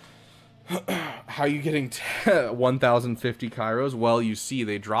 How are you getting 1,050 Kairos? Well, you see,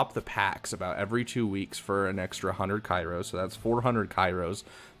 they drop the packs about every 2 weeks for an extra 100 Kairos. So that's 400 Kairos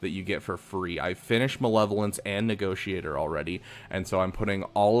that you get for free. I finished Malevolence and Negotiator already. And so I'm putting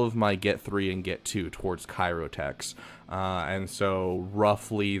all of my Get 3 and Get 2 towards Kairotex. And so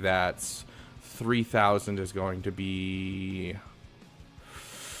roughly that's 3,000 is going to be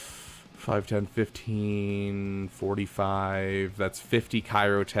 5, 10, 15, 45. That's 50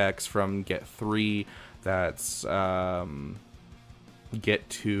 Kairotex from Get 3. That's Get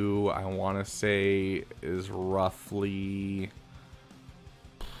 2, I want to say, is roughly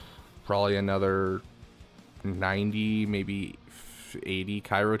probably another 90, maybe 80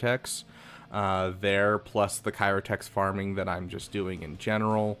 Kairotex there, plus the Kairotex farming that I'm just doing in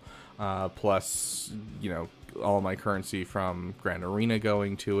general, plus, you know, all my currency from Grand Arena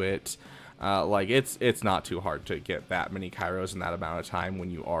going to it. Like, it's not too hard to get that many Kairos in that amount of time when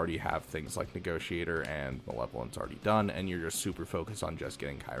you already have things like Negotiator and Malevolence already done, and you're just super focused on just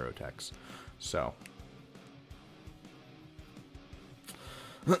getting Kairotex. So,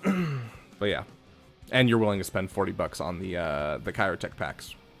 but yeah, and you're willing to spend 40 bucks on the Kairotex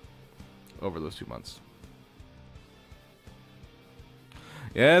packs over those 2 months.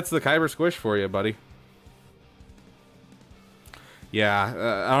 Yeah, it's the Kyber squish for you, buddy.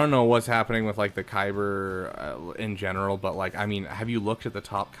 Yeah, I don't know what's happening with, like, the Kyber in general, but, like, I mean, have you looked at the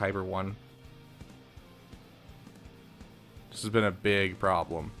top Kyber one? This has been a big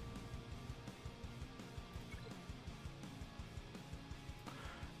problem.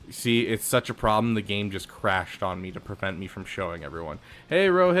 See, it's such a problem, the game just crashed on me to prevent me from showing everyone. Hey,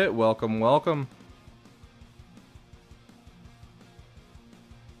 Rohit, welcome, welcome.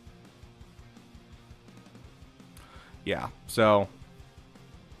 Yeah, so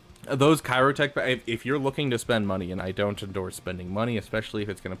those Kairotex, if you're looking to spend money, and I don't endorse spending money, especially if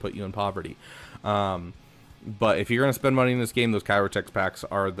it's going to put you in poverty, but if you're going to spend money in this game, those Kairotex packs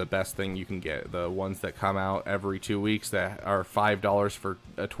are the best thing you can get. The ones that come out every 2 weeks that are $5 for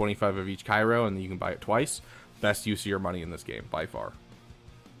 25 of each Cairo, and you can buy it twice. Best use of your money in this game, by far.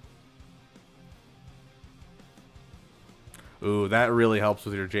 Ooh, that really helps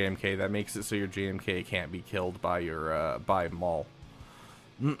with your JMK. That makes it so your JMK can't be killed by your by Maul.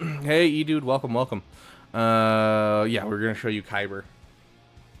 Hey, E-Dude, welcome, welcome. Yeah, we're gonna show you Kyber.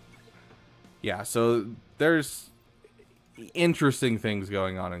 Yeah, so there's interesting things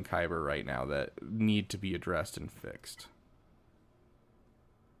going on in Kyber right now that need to be addressed and fixed.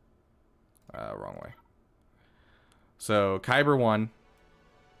 Wrong way. So Kyber 1.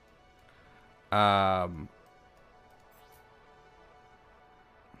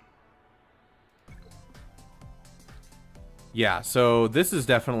 Yeah, so this is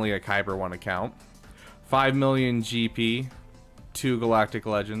definitely a Kyber 1 account. 5 million GP, 2 Galactic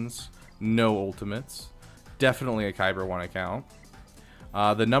Legends, no Ultimates. Definitely a Kyber 1 account.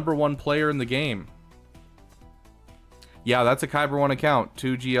 The #1 player in the game. Yeah, that's a Kyber 1 account.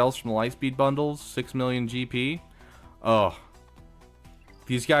 2 GLs from the Lightspeed bundles, 6 million GP. Oh.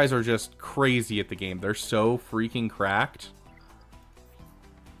 These guys are just crazy at the game. They're so freaking cracked.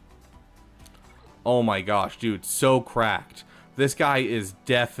 Oh my gosh, dude, so cracked. This guy is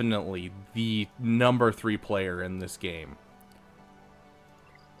definitely the number 3 player in this game.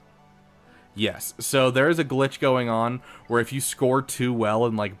 Yes, so there is a glitch going on where if you score too well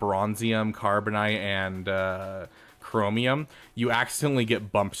in like Bronzium, Carbonite, and Chromium, you accidentally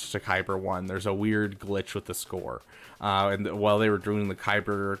get bumped to Kyber 1. There's a weird glitch with the score. And while they were doing the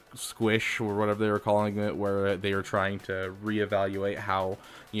Kyber squish, or whatever they were calling it, where they were trying to reevaluate how,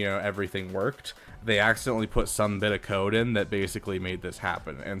 you know, everything worked, they accidentally put some bit of code in that basically made this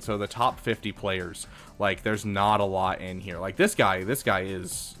happen. And so the top 50 players, like, there's not a lot in here. Like, this guy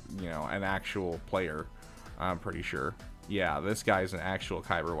is, you know, an actual player, I'm pretty sure. Yeah, this guy's an actual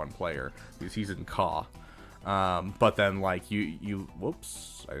Kyber 1 player, because he's in Ka. But then, like,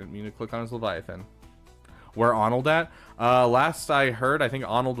 whoops, I didn't mean to click on his Leviathan. Where Arnold at? Last I heard, I think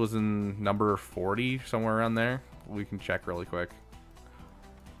Arnold was in number 40, somewhere around there. We can check really quick.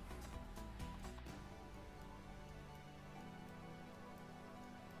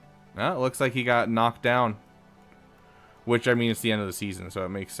 It looks like he got knocked down. Which, I mean, it's the end of the season, so it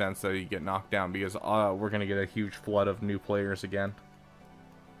makes sense that he get knocked down, because we're going to get a huge flood of new players again.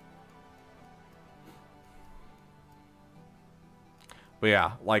 But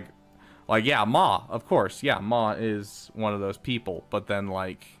yeah, like yeah, Ma, of course. Yeah, Ma is one of those people. But then,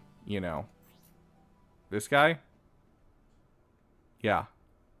 like, you know, this guy? Yeah.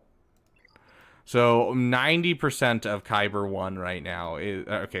 So 90% of Kyber 1 right now is,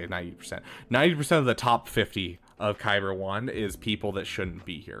 okay, 90%. 90% of the top 50 of Kyber 1 is people that shouldn't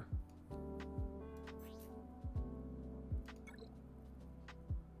be here.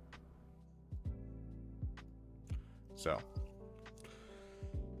 So.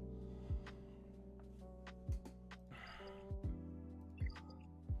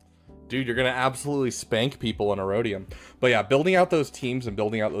 Dude, you're going to absolutely spank people in Erodium. But yeah, building out those teams and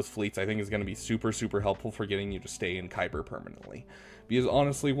building out those fleets, I think, is going to be super, super helpful for getting you to stay in Kyber permanently. Because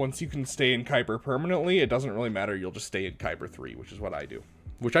honestly, once you can stay in Kyber permanently, it doesn't really matter. You'll just stay in Kyber 3, which is what I do.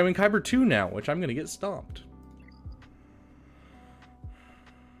 Which I'm in Kyber 2 now, which I'm going to get stomped.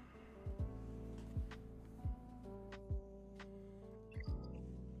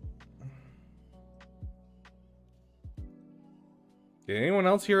 Did anyone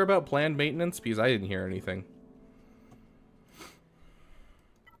else hear about planned maintenance? Because I didn't hear anything.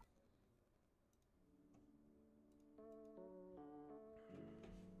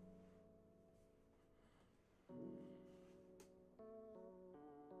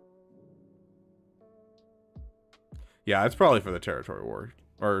 Yeah, it's probably for the territory war.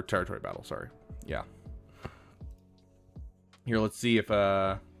 Or territory battle, sorry. Yeah. Here, let's see if,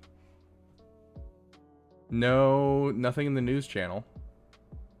 no, nothing in the news channel.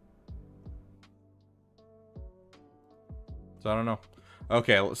 So I don't know.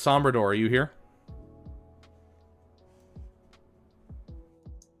 Okay, Sombrador, are you here?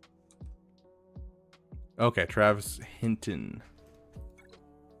 Okay, Travis Hinton.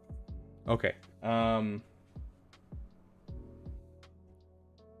 Okay. One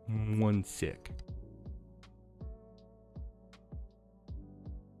sec.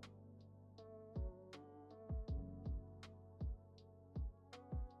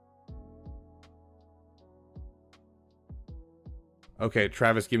 Okay,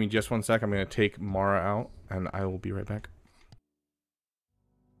 Travis, give me just 1 sec. I'm going to take Mara out, and I will be right back.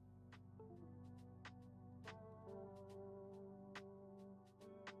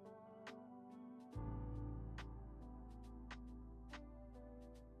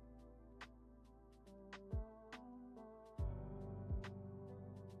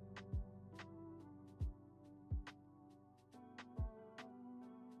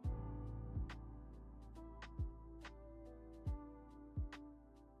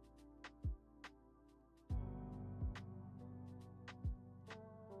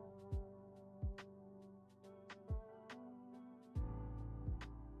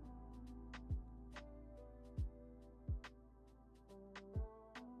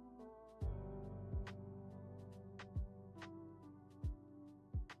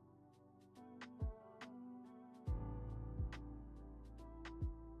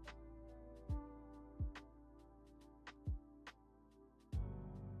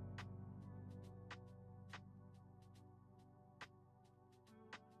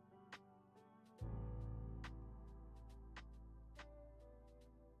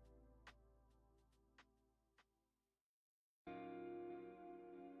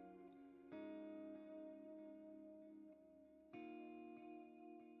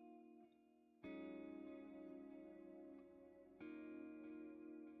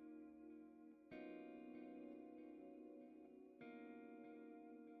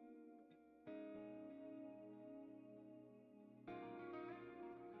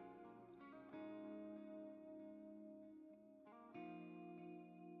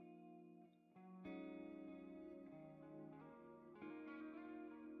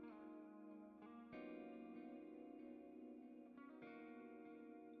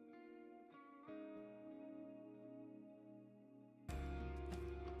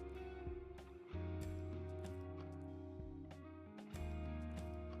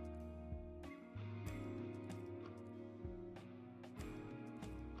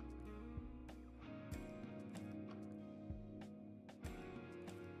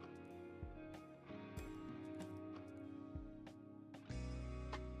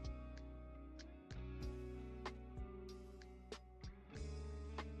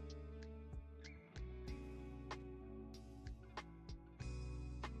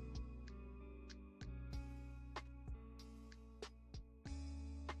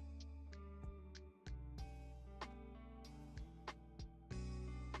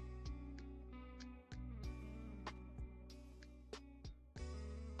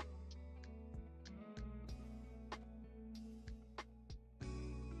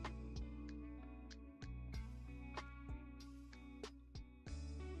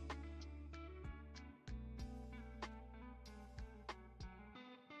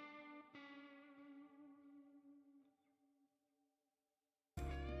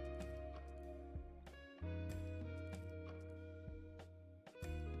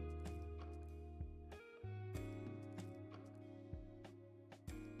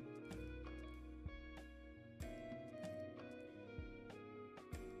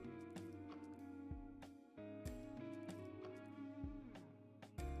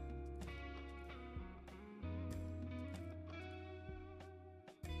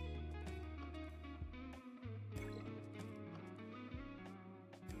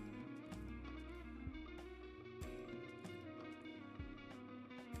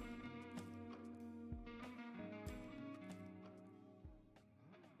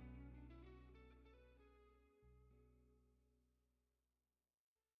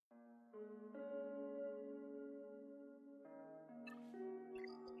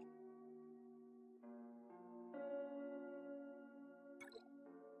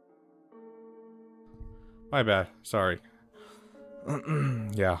 My bad. Sorry.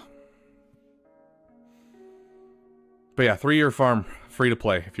 Yeah. But yeah, 3-year farm, free to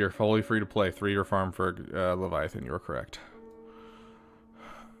play. If you're fully free to play, 3-year farm for Leviathan, you're correct.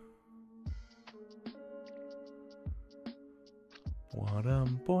 What a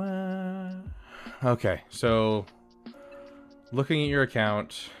boy. Okay, so looking at your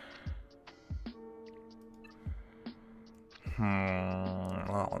account.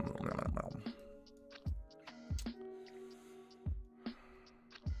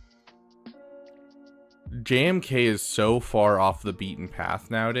 JMK is so far off the beaten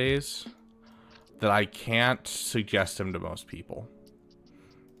path nowadays that I can't suggest him to most people.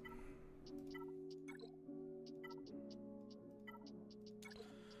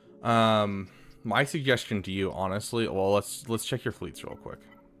 My suggestion to you, honestly, well, let's check your fleets real quick.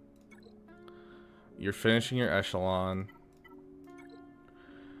 You're finishing your echelon.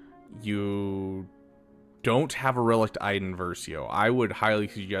 You don't have a relict Iden Versio. I would highly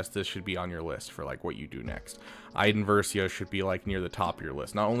suggest this should be on your list for like what you do next. Iden Versio should be like near the top of your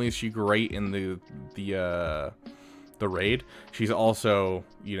list. Not only is she great in the raid, she's also,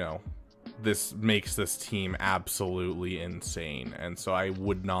 you know, this makes this team absolutely insane, and so I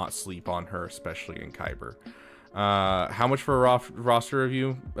would not sleep on her, especially in Kyber. How much for a roster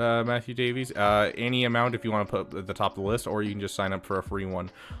review, Matthew Davies? Any amount if you want to put at the top of the list, or you can just sign up for a free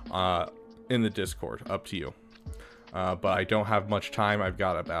one in the Discord. Up to you. But I don't have much time. I've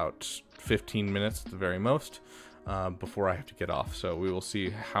got about 15 minutes at the very most before I have to get off, so we will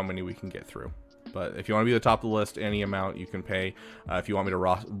see how many we can get through. But if you want to be at the top of the list, any amount you can pay. If you want me to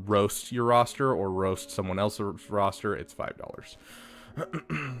roast your roster or roast someone else's roster, it's $5.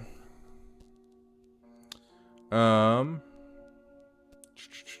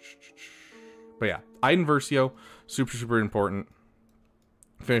 But yeah, Iden Versio, super important.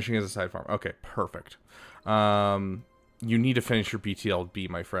 Finishing as a side farm. Okay, perfect. You need to finish your BTLB,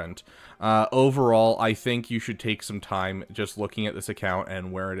 my friend. Overall, I think you should take some time just looking at this account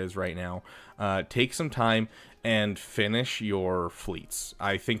and where it is right now. Take some time and finish your fleets.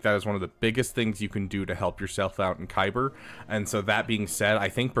 I think that is one of the biggest things you can do to help yourself out in Kyber. And so that being said, I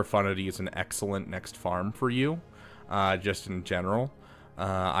think Profundity is an excellent next farm for you, just in general.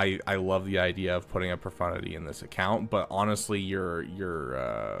 I love the idea of putting a Profundity in this account, but honestly, your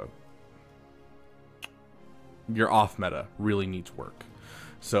off meta really needs work.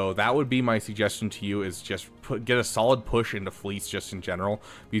 So that would be my suggestion to you, is just get a solid push into fleets just in general,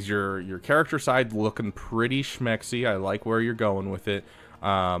 because your character side looking pretty schmexy. I like where you're going with it.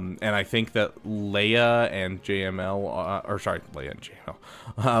 And I think that Leia and JML, Leia and JML,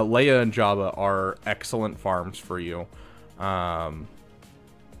 Leia and Jabba are excellent farms for you. How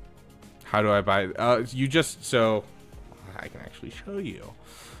do I buy? So I can actually show you.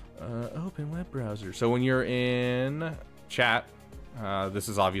 Open web browser. So when you're in chat, this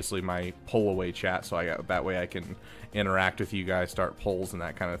is obviously my pull away chat, so that way I can interact with you guys, start polls and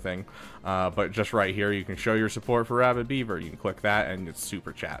that kind of thing. But just right here, you can show your support for Rabid Beaver. You can click that and it's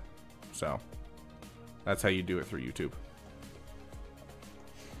super chat. So that's how you do it through YouTube.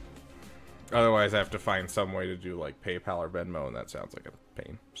 Otherwise, I have to find some way to do like PayPal or Venmo, and that sounds like a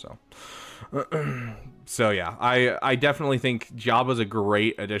pain. So, so yeah, I definitely think Jabba's a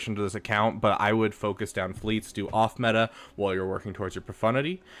great addition to this account, but I would focus down fleets, do off meta while you're working towards your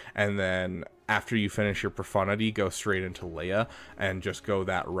Profundity, and then after you finish your Profundity, go straight into Leia and just go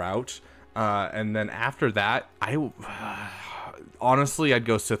that route. And then after that, honestly, I'd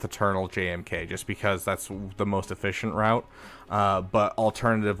go Sith Eternal JMK, just because that's the most efficient route. But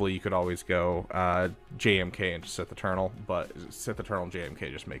alternatively, you could always go JMK into Sith Eternal, but Sith Eternal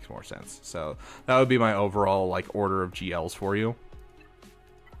JMK just makes more sense. So that would be my overall like order of GLs for you.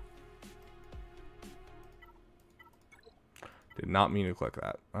 Did not mean to click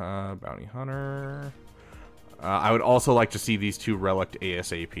that. Bounty Hunter. I would also like to see these two relic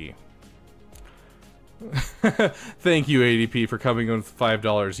ASAP. Thank you, ADP, for coming in with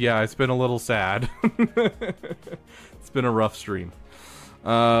 $5. Yeah, it's been a little sad. It's been a rough stream.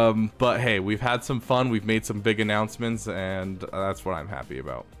 But hey, we've had some fun. We've made some big announcements, and that's what I'm happy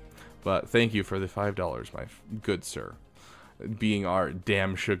about. But thank you for the $5, my good sir. Being our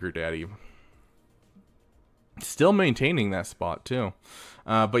damn sugar daddy. Still maintaining that spot, too.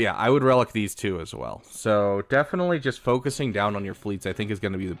 But yeah, I would relic these two as well. So definitely just focusing down on your fleets, I think, is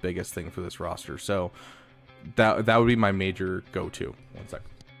going to be the biggest thing for this roster. So that would be my major go-to. One sec.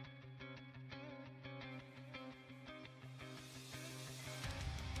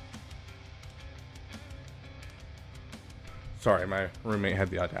 Sorry, my roommate had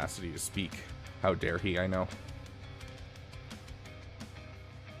the audacity to speak. How dare he, I know.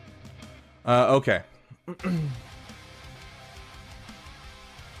 Okay.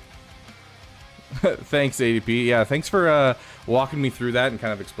 Thanks, ADP. Yeah, thanks for walking me through that and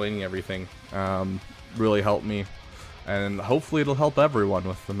kind of explaining everything. Really helped me. And hopefully it'll help everyone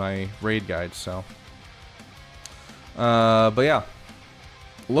with my raid guide, so. But yeah.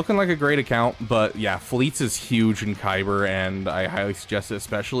 Looking like a great account, but yeah, Fleets is huge in Kyber, and I highly suggest it,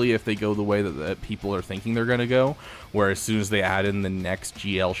 especially if they go the way that people are thinking they're going to go, where as soon as they add in the next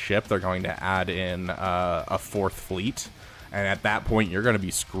GL ship, they're going to add in a 4th fleet, and at that point, you're going to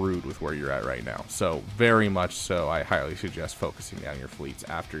be screwed with where you're at right now. So, very much so, I highly suggest focusing down your fleets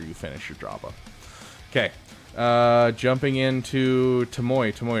after you finish your Jabba. Okay, jumping into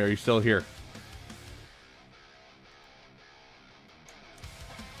Tamoy. Tamoy, are you still here?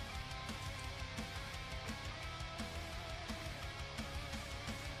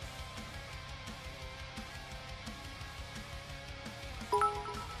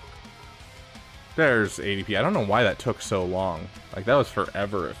 There's ADP. I don't know why that took so long. Like, that was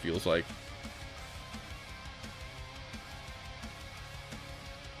forever, it feels like.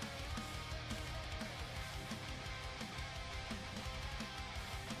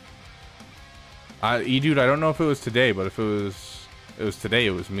 E-Dude, I don't know if it was today, but if it was today,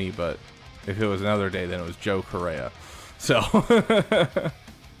 it was me, but if it was another day, then it was Joe Correa. So...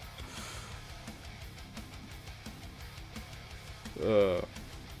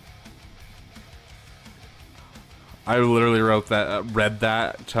 I literally wrote that, read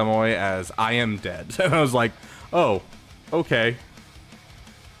that, Tamoy, as I am dead. And I was like, oh, okay.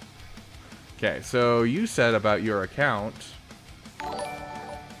 Okay, so you said about your account. Oh,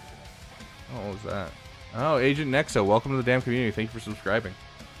 what was that? Oh, Agent Nexo, welcome to the damn community. Thank you for subscribing.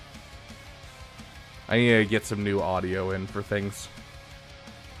 I need to get some new audio in for things.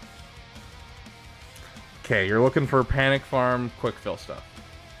 Okay, you're looking for Panic Farm, quick fill stuff.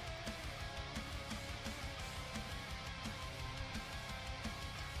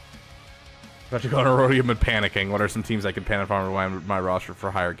 About to go on a rodeo and panicking. What are some teams I can panic farm around my roster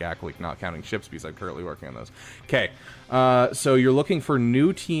for higher GAC week, not counting ships, because I'm currently working on those. Okay, so you're looking for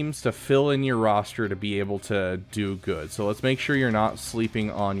new teams to fill in your roster to be able to do good. So let's make sure you're not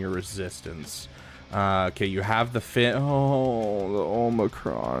sleeping on your resistance. Okay, you have the Finn. Oh, the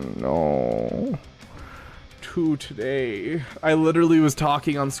Omicron. No. 2 today. I literally was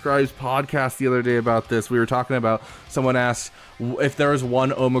talking on Scribe's podcast the other day about this. We were talking about, someone asked if there was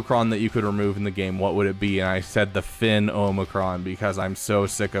one Omicron that you could remove in the game, what would it be? And I said the Finn Omicron, because I'm so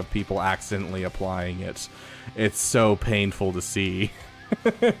sick of people accidentally applying it. It's so painful to see.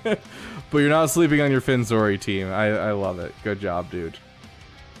 But you're not sleeping on your Finn Zori team. I love it. Good job, dude.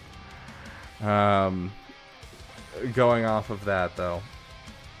 Going off of that, though.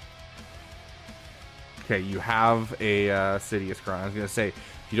 Okay, you have a Sidious Kron. I was going to say,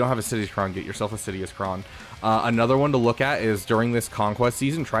 if you don't have a Sidious Kron, get yourself a Sidious Kron. Another one to look at is during this Conquest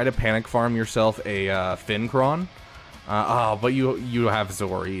season, try to panic farm yourself a Finn Kron. But you have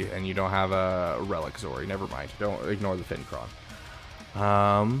Zori, and you don't have a Relic Zori. Never mind. Don't ignore the Finn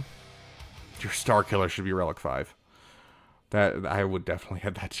Kron. Your Star Killer should be Relic 5. That I would definitely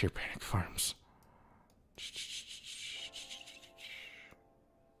add that to your panic farms.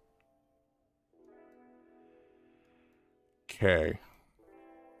 Okay.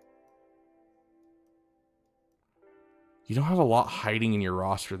 You don't have a lot hiding in your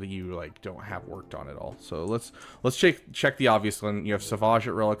roster that you like don't have worked on at all. So let's check the obvious one. You have Savage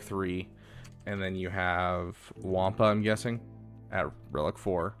at Relic 3, and then you have Wampa, I'm guessing, at Relic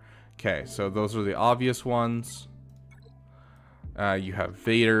 4. Okay, so those are the obvious ones. You have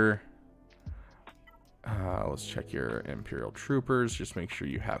Vader. Let's check your Imperial Troopers. Just make sure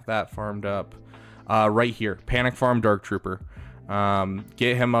you have that farmed up. Right here, Panic Farm Dark Trooper.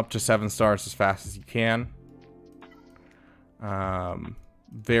 Get him up to 7 stars as fast as you can.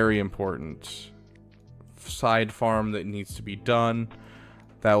 Very important side farm that needs to be done.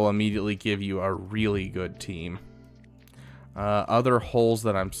 That will immediately give you a really good team. Other holes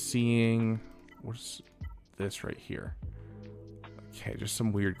that I'm seeing. What's this right here? Okay, just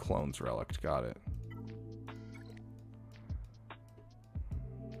some weird clones relic. Got it.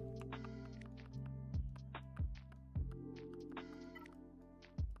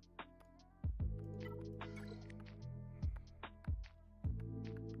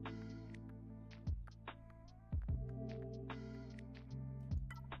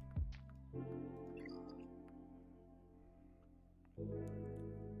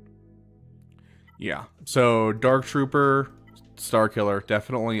 Yeah, so Dark Trooper, Star Killer,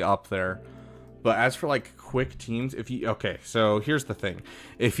 definitely up there. But as for like quick teams, okay, so here's the thing.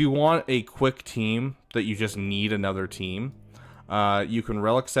 If you want a quick team that you just need another team, you can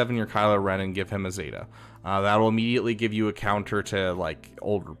Relic 7 your Kylo Ren and give him a Zeta. That'll immediately give you a counter to like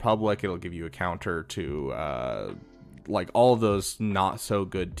Old Republic. It'll give you a counter to like all of those not so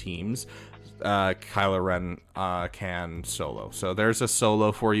good teams. Kylo Ren can solo. So there's a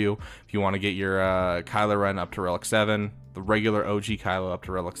solo for you if you want to get your Kylo Ren up to Relic 7, the regular OG Kylo up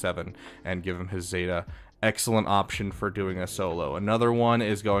to Relic 7, and give him his Zeta. Excellent option for doing a solo. Another one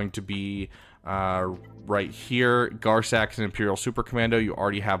is going to be right here, Garsax and Imperial Super Commando. You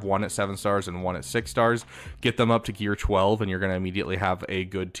already have one at 7 stars and one at 6 stars. Get them up to gear 12 and you're going to immediately have a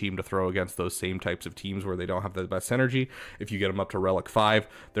good team to throw against those same types of teams where they don't have the best synergy. If you get them up to Relic 5,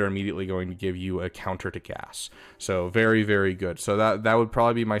 they're immediately going to give you a counter to gas. So very, very good. So that would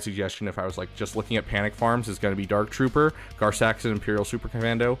probably be my suggestion if I was like just looking at panic farms. Is going to be Dark Trooper, Garsax and Imperial Super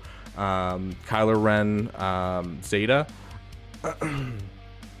Commando, Kylo Ren, Zeta,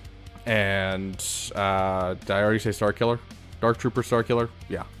 and did I already say Star Killer? Dark Trooper, Star Killer?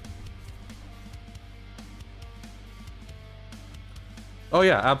 Yeah. Oh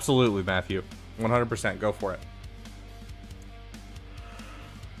yeah, absolutely, Matthew. 100%, go for it.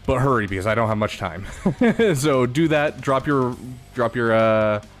 But hurry, because I don't have much time. So do that, drop your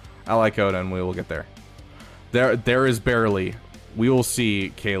ally code and we will get there. There is barely. We will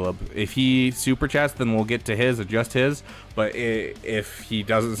see, Caleb. If he super chats, then we'll get to his, adjust his. But if he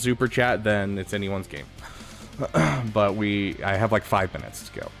doesn't super chat, then it's anyone's game. But I have like 5 minutes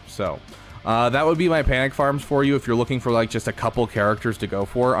to go. So that would be my panic farms for you if you're looking for like just a couple characters to go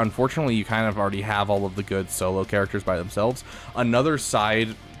for. Unfortunately, you kind of already have all of the good solo characters by themselves. Another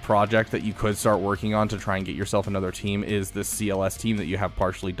side project that you could start working on to try and get yourself another team is this CLS team that you have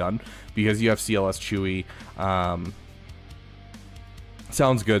partially done, because you have CLS Chewie.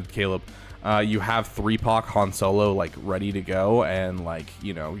 Sounds good, Caleb. You have 3POC Han Solo like ready to go, and like,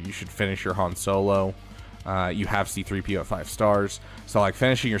 you know, you should finish your Han Solo. You have C-3PO at 5 stars, so like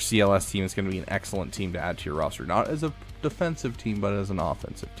finishing your CLS team is going to be an excellent team to add to your roster, not as a defensive team but as an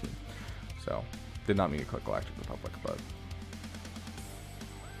offensive team. So did not mean to click Galactic Republic, but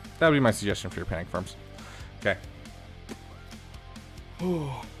that would be my suggestion for your panic farms. Okay.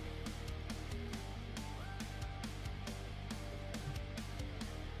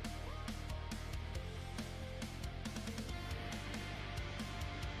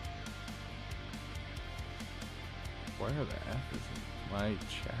 Where the F is my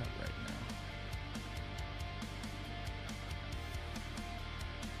chat right now?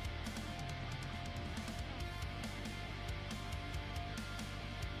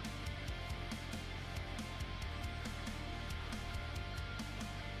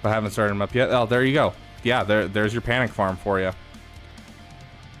 I haven't started them up yet. Oh, there you go. Yeah, there's your panic farm for you.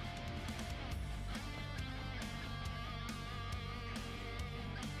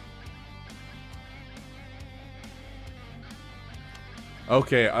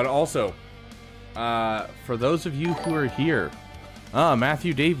 Okay, and also, for those of you who are here,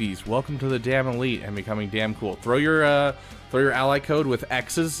 Matthew Davies, welcome to the Damn Elite and becoming damn cool. Throw your ally code with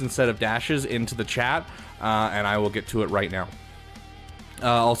X's instead of dashes into the chat, and I will get to it right now.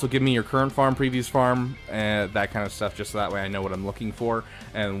 Also, give me your current farm, previous farm, and that kind of stuff, just so that way I know what I'm looking for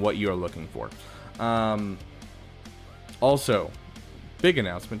and what you are looking for. Also, big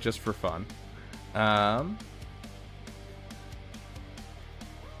announcement just for fun.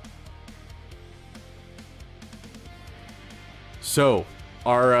 So,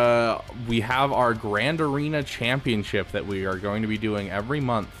 we have our Grand Arena Championship that we are going to be doing every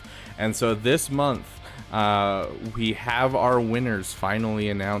month. And so this month, we have our winners finally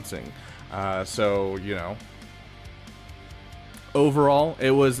announcing. So, you know, overall,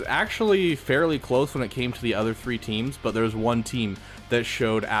 it was actually fairly close when it came to the other 3 teams, but there's one team that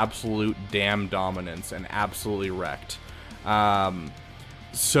showed absolute damn dominance and absolutely wrecked.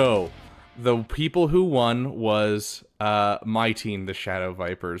 So, the people who won was my team, the Shadow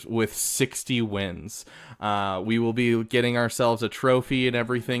Vipers, with 60 wins. We will be getting ourselves a trophy and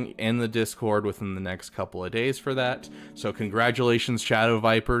everything in the Discord within the next couple of days for that. So congratulations, Shadow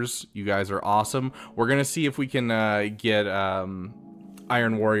Vipers. You guys are awesome. We're going to see if we can get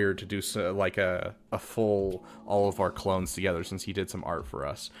Iron Warrior to do like a full, all of our clones together, since he did some art for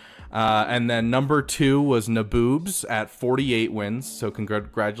us. And then number 2 was Naboobs at 48 wins. So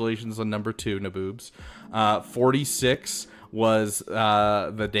congratulations on number 2, Naboobs. 46 was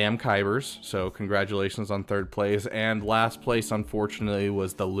the Damn Kybers. So congratulations on 3rd place. And last place, unfortunately,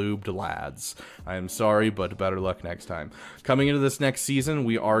 was the Lubed Lads. I am sorry, but better luck next time. Coming into this next season,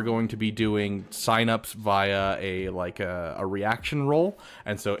 we are going to be doing signups via a reaction roll.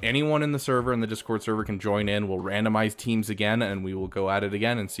 And so anyone in the server, in the Discord server, can join in. We'll randomize teams again, and we will go at it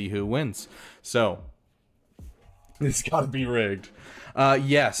again and see who wins. So It's got to be rigged.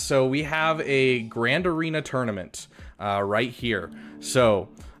 Yes, so we have a Grand Arena tournament right here. So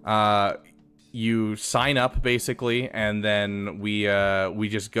you sign up basically, and then we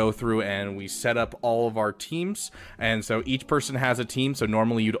just go through and we set up all of our teams. And so each person has a team. So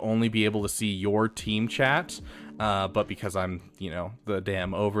normally you'd only be able to see your team chat. But because I'm, you know, the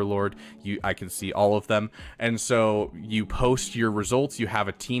damn overlord, I can see all of them. And so you post your results. You have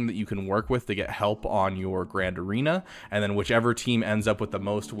a team that you can work with to get help on your Grand Arena. And then whichever team ends up with the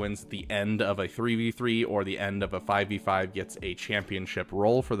most wins at the end of a 3v3 or the end of a 5v5 gets a championship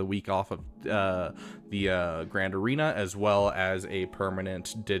role for the week off of the Grand Arena, as well as a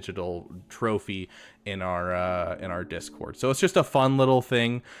permanent digital trophy in our Discord. So it's just a fun little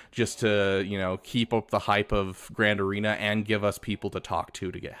thing just to, you know, keep up the hype of Grand Arena and give us people to talk to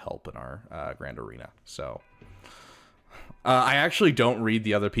get help in our Grand Arena. So I actually don't read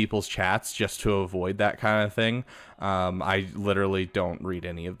the other people's chats just to avoid that kind of thing. I literally don't read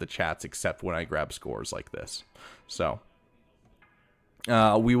any of the chats except when I grab scores like this. So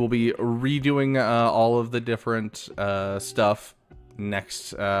we will be redoing all of the different stuff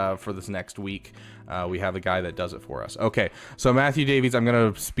next for this next week. We have a guy that does it for us. Okay, so Matthew Davies, I'm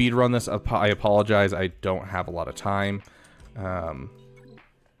gonna speed run this. I apologize, I don't have a lot of time,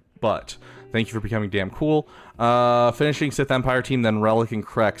 but thank you for becoming damn cool. Finishing Sith Empire team, then Relic and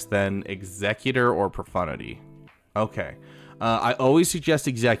Crex, then Executor or Profundity. Okay. I always suggest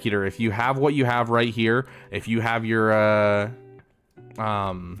Executor. If you have what you have right here, if you have your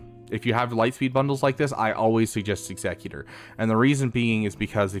if you have Lightspeed bundles like this, I always suggest Executor. And the reason being is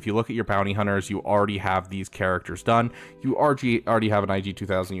because if you look at your bounty hunters, you already have these characters done. You already have an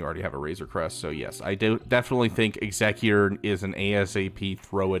IG-2000, you already have a Razor Crest. So yes, I do definitely think Executor is an ASAP.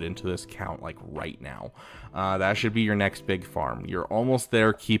 Throw it into this count like right now. That should be your next big farm. You're almost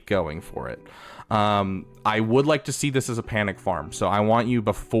there. Keep going for it. I would like to see this as a panic farm. So I want you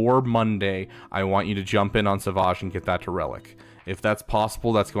before Monday, I want you to jump in on Savage and get that to Relic. If that's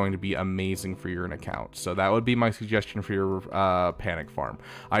possible, that's going to be amazing for your account. So that would be my suggestion for your panic farm.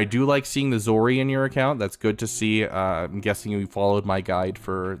 I do like seeing the Zori in your account. That's good to see. I'm guessing you followed my guide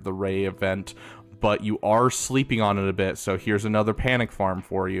for the Ray event, but you are sleeping on it a bit. So here's another panic farm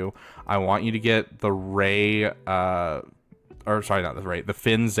for you. I want you to get the Ray, or sorry, not the Ray, the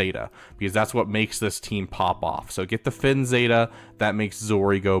Finn Zeta, because that's what makes this team pop off. So get the Finn Zeta, that makes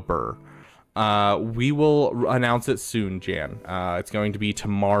Zori go burr. We will announce it soon, Jan. It's going to be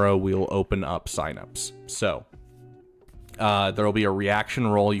tomorrow. We'll open up signups. So there will be a reaction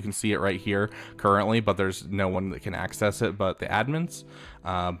role. You can see it right here currently, but there's no one that can access it but the admins.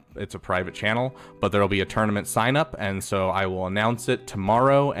 It's a private channel, but there will be a tournament sign up, and so I will announce it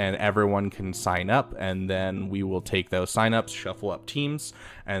tomorrow, and everyone can sign up, and then we will take those signups, shuffle up teams,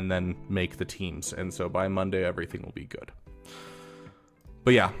 and then make the teams. And so by Monday, everything will be good.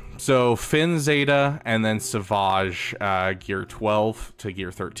 But yeah, so Finn Zeta and then Savage gear 12 to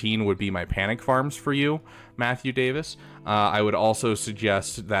gear 13 would be my panic farms for you, Matthew Davis. I would also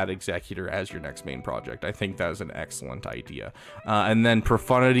suggest that Executor as your next main project. I think that is an excellent idea. And then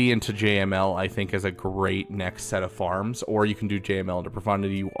Profundity into JML, I think, is a great next set of farms. Or you can do JML into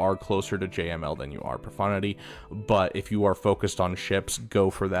Profundity. You are closer to JML than you are Profundity. But if you are focused on ships, go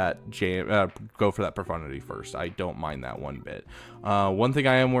for that Profundity first. I don't mind that one bit. One thing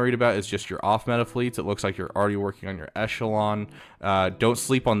I am worried about is just your off-meta fleets. It looks like you're already working on your Echelon. Don't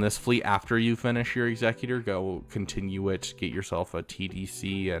sleep on this fleet after you finish your Executor. Go continue it. Get yourself a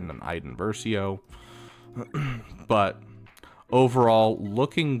TDC and an Iden Versio. But overall,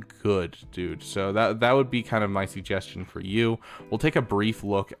 looking good, dude. So that would be kind of my suggestion for you. We'll take a brief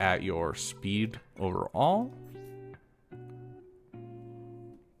look at your speed overall.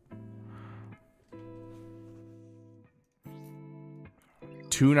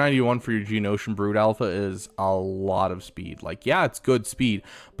 $291 for your Geonosian Brood Alpha is a lot of speed. Like, yeah, it's good speed,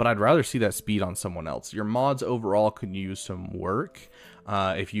 but I'd rather see that speed on someone else. Your mods overall could use some work.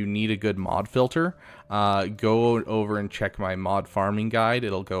 If you need a good mod filter, go over and check my mod farming guide.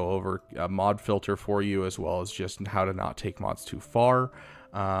 It'll go over a mod filter for you, as well as just how to not take mods too far.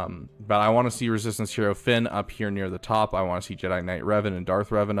 But I want to see Resistance Hero Finn up here near the top. I want to see Jedi Knight Revan and Darth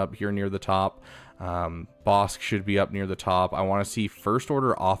Revan up here near the top. Bosk should be up near the top. I want to see First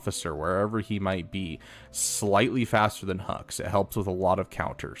Order Officer, wherever he might be, slightly faster than Hux. It helps with a lot of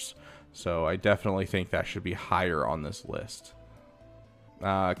counters. So I definitely think that should be higher on this list.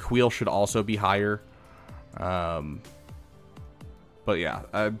 Queel should also be higher. But yeah,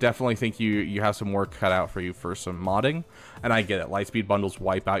 I definitely think you have some work cut out for you for some modding. And I get it. Lightspeed bundles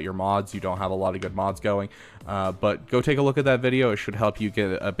wipe out your mods. You don't have a lot of good mods going. But go take a look at that video. It should help you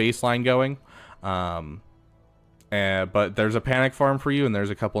get a baseline going. But there's a panic farm for you, and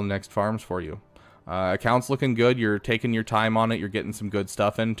there's a couple next farms for you. Account's looking good. You're taking your time on it. You're getting some good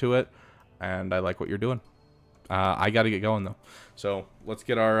stuff into it, and I like what you're doing. I got to get going, though. So let's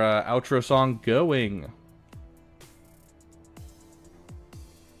get our outro song going.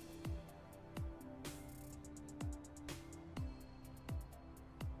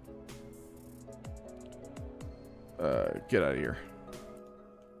 Get out of here.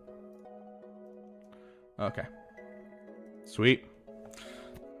 Okay. Sweet.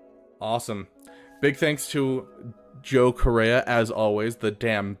 Awesome. Big thanks to Joe Correa, as always, the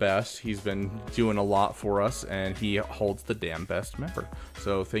damn best. He's been doing a lot for us, and he holds the damn best member.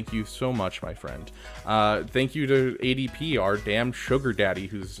 So thank you so much, my friend. Thank you to ADP, our damn sugar daddy,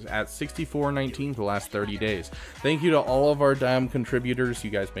 who's at 64.19 for the last 30 days. Thank you to all of our damn contributors. You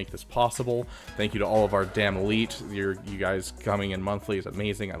guys make this possible. Thank you to all of our damn elite. You guys coming in monthly is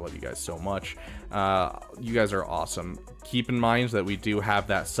amazing. I love you guys so much. You guys are awesome. Keep in mind that we do have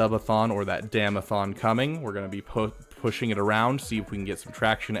that subathon or that damathon coming. We're going to be pushing it around, see if we can get some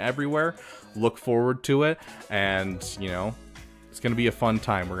traction everywhere. Look forward to it, and you know, it's going to be a fun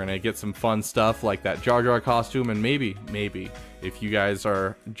time. We're going to get some fun stuff like that Jar Jar costume, and maybe if you guys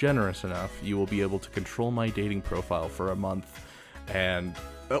are generous enough, you will be able to control my dating profile for a month, and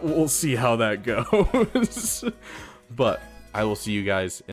we'll see how that goes. But I will see you guys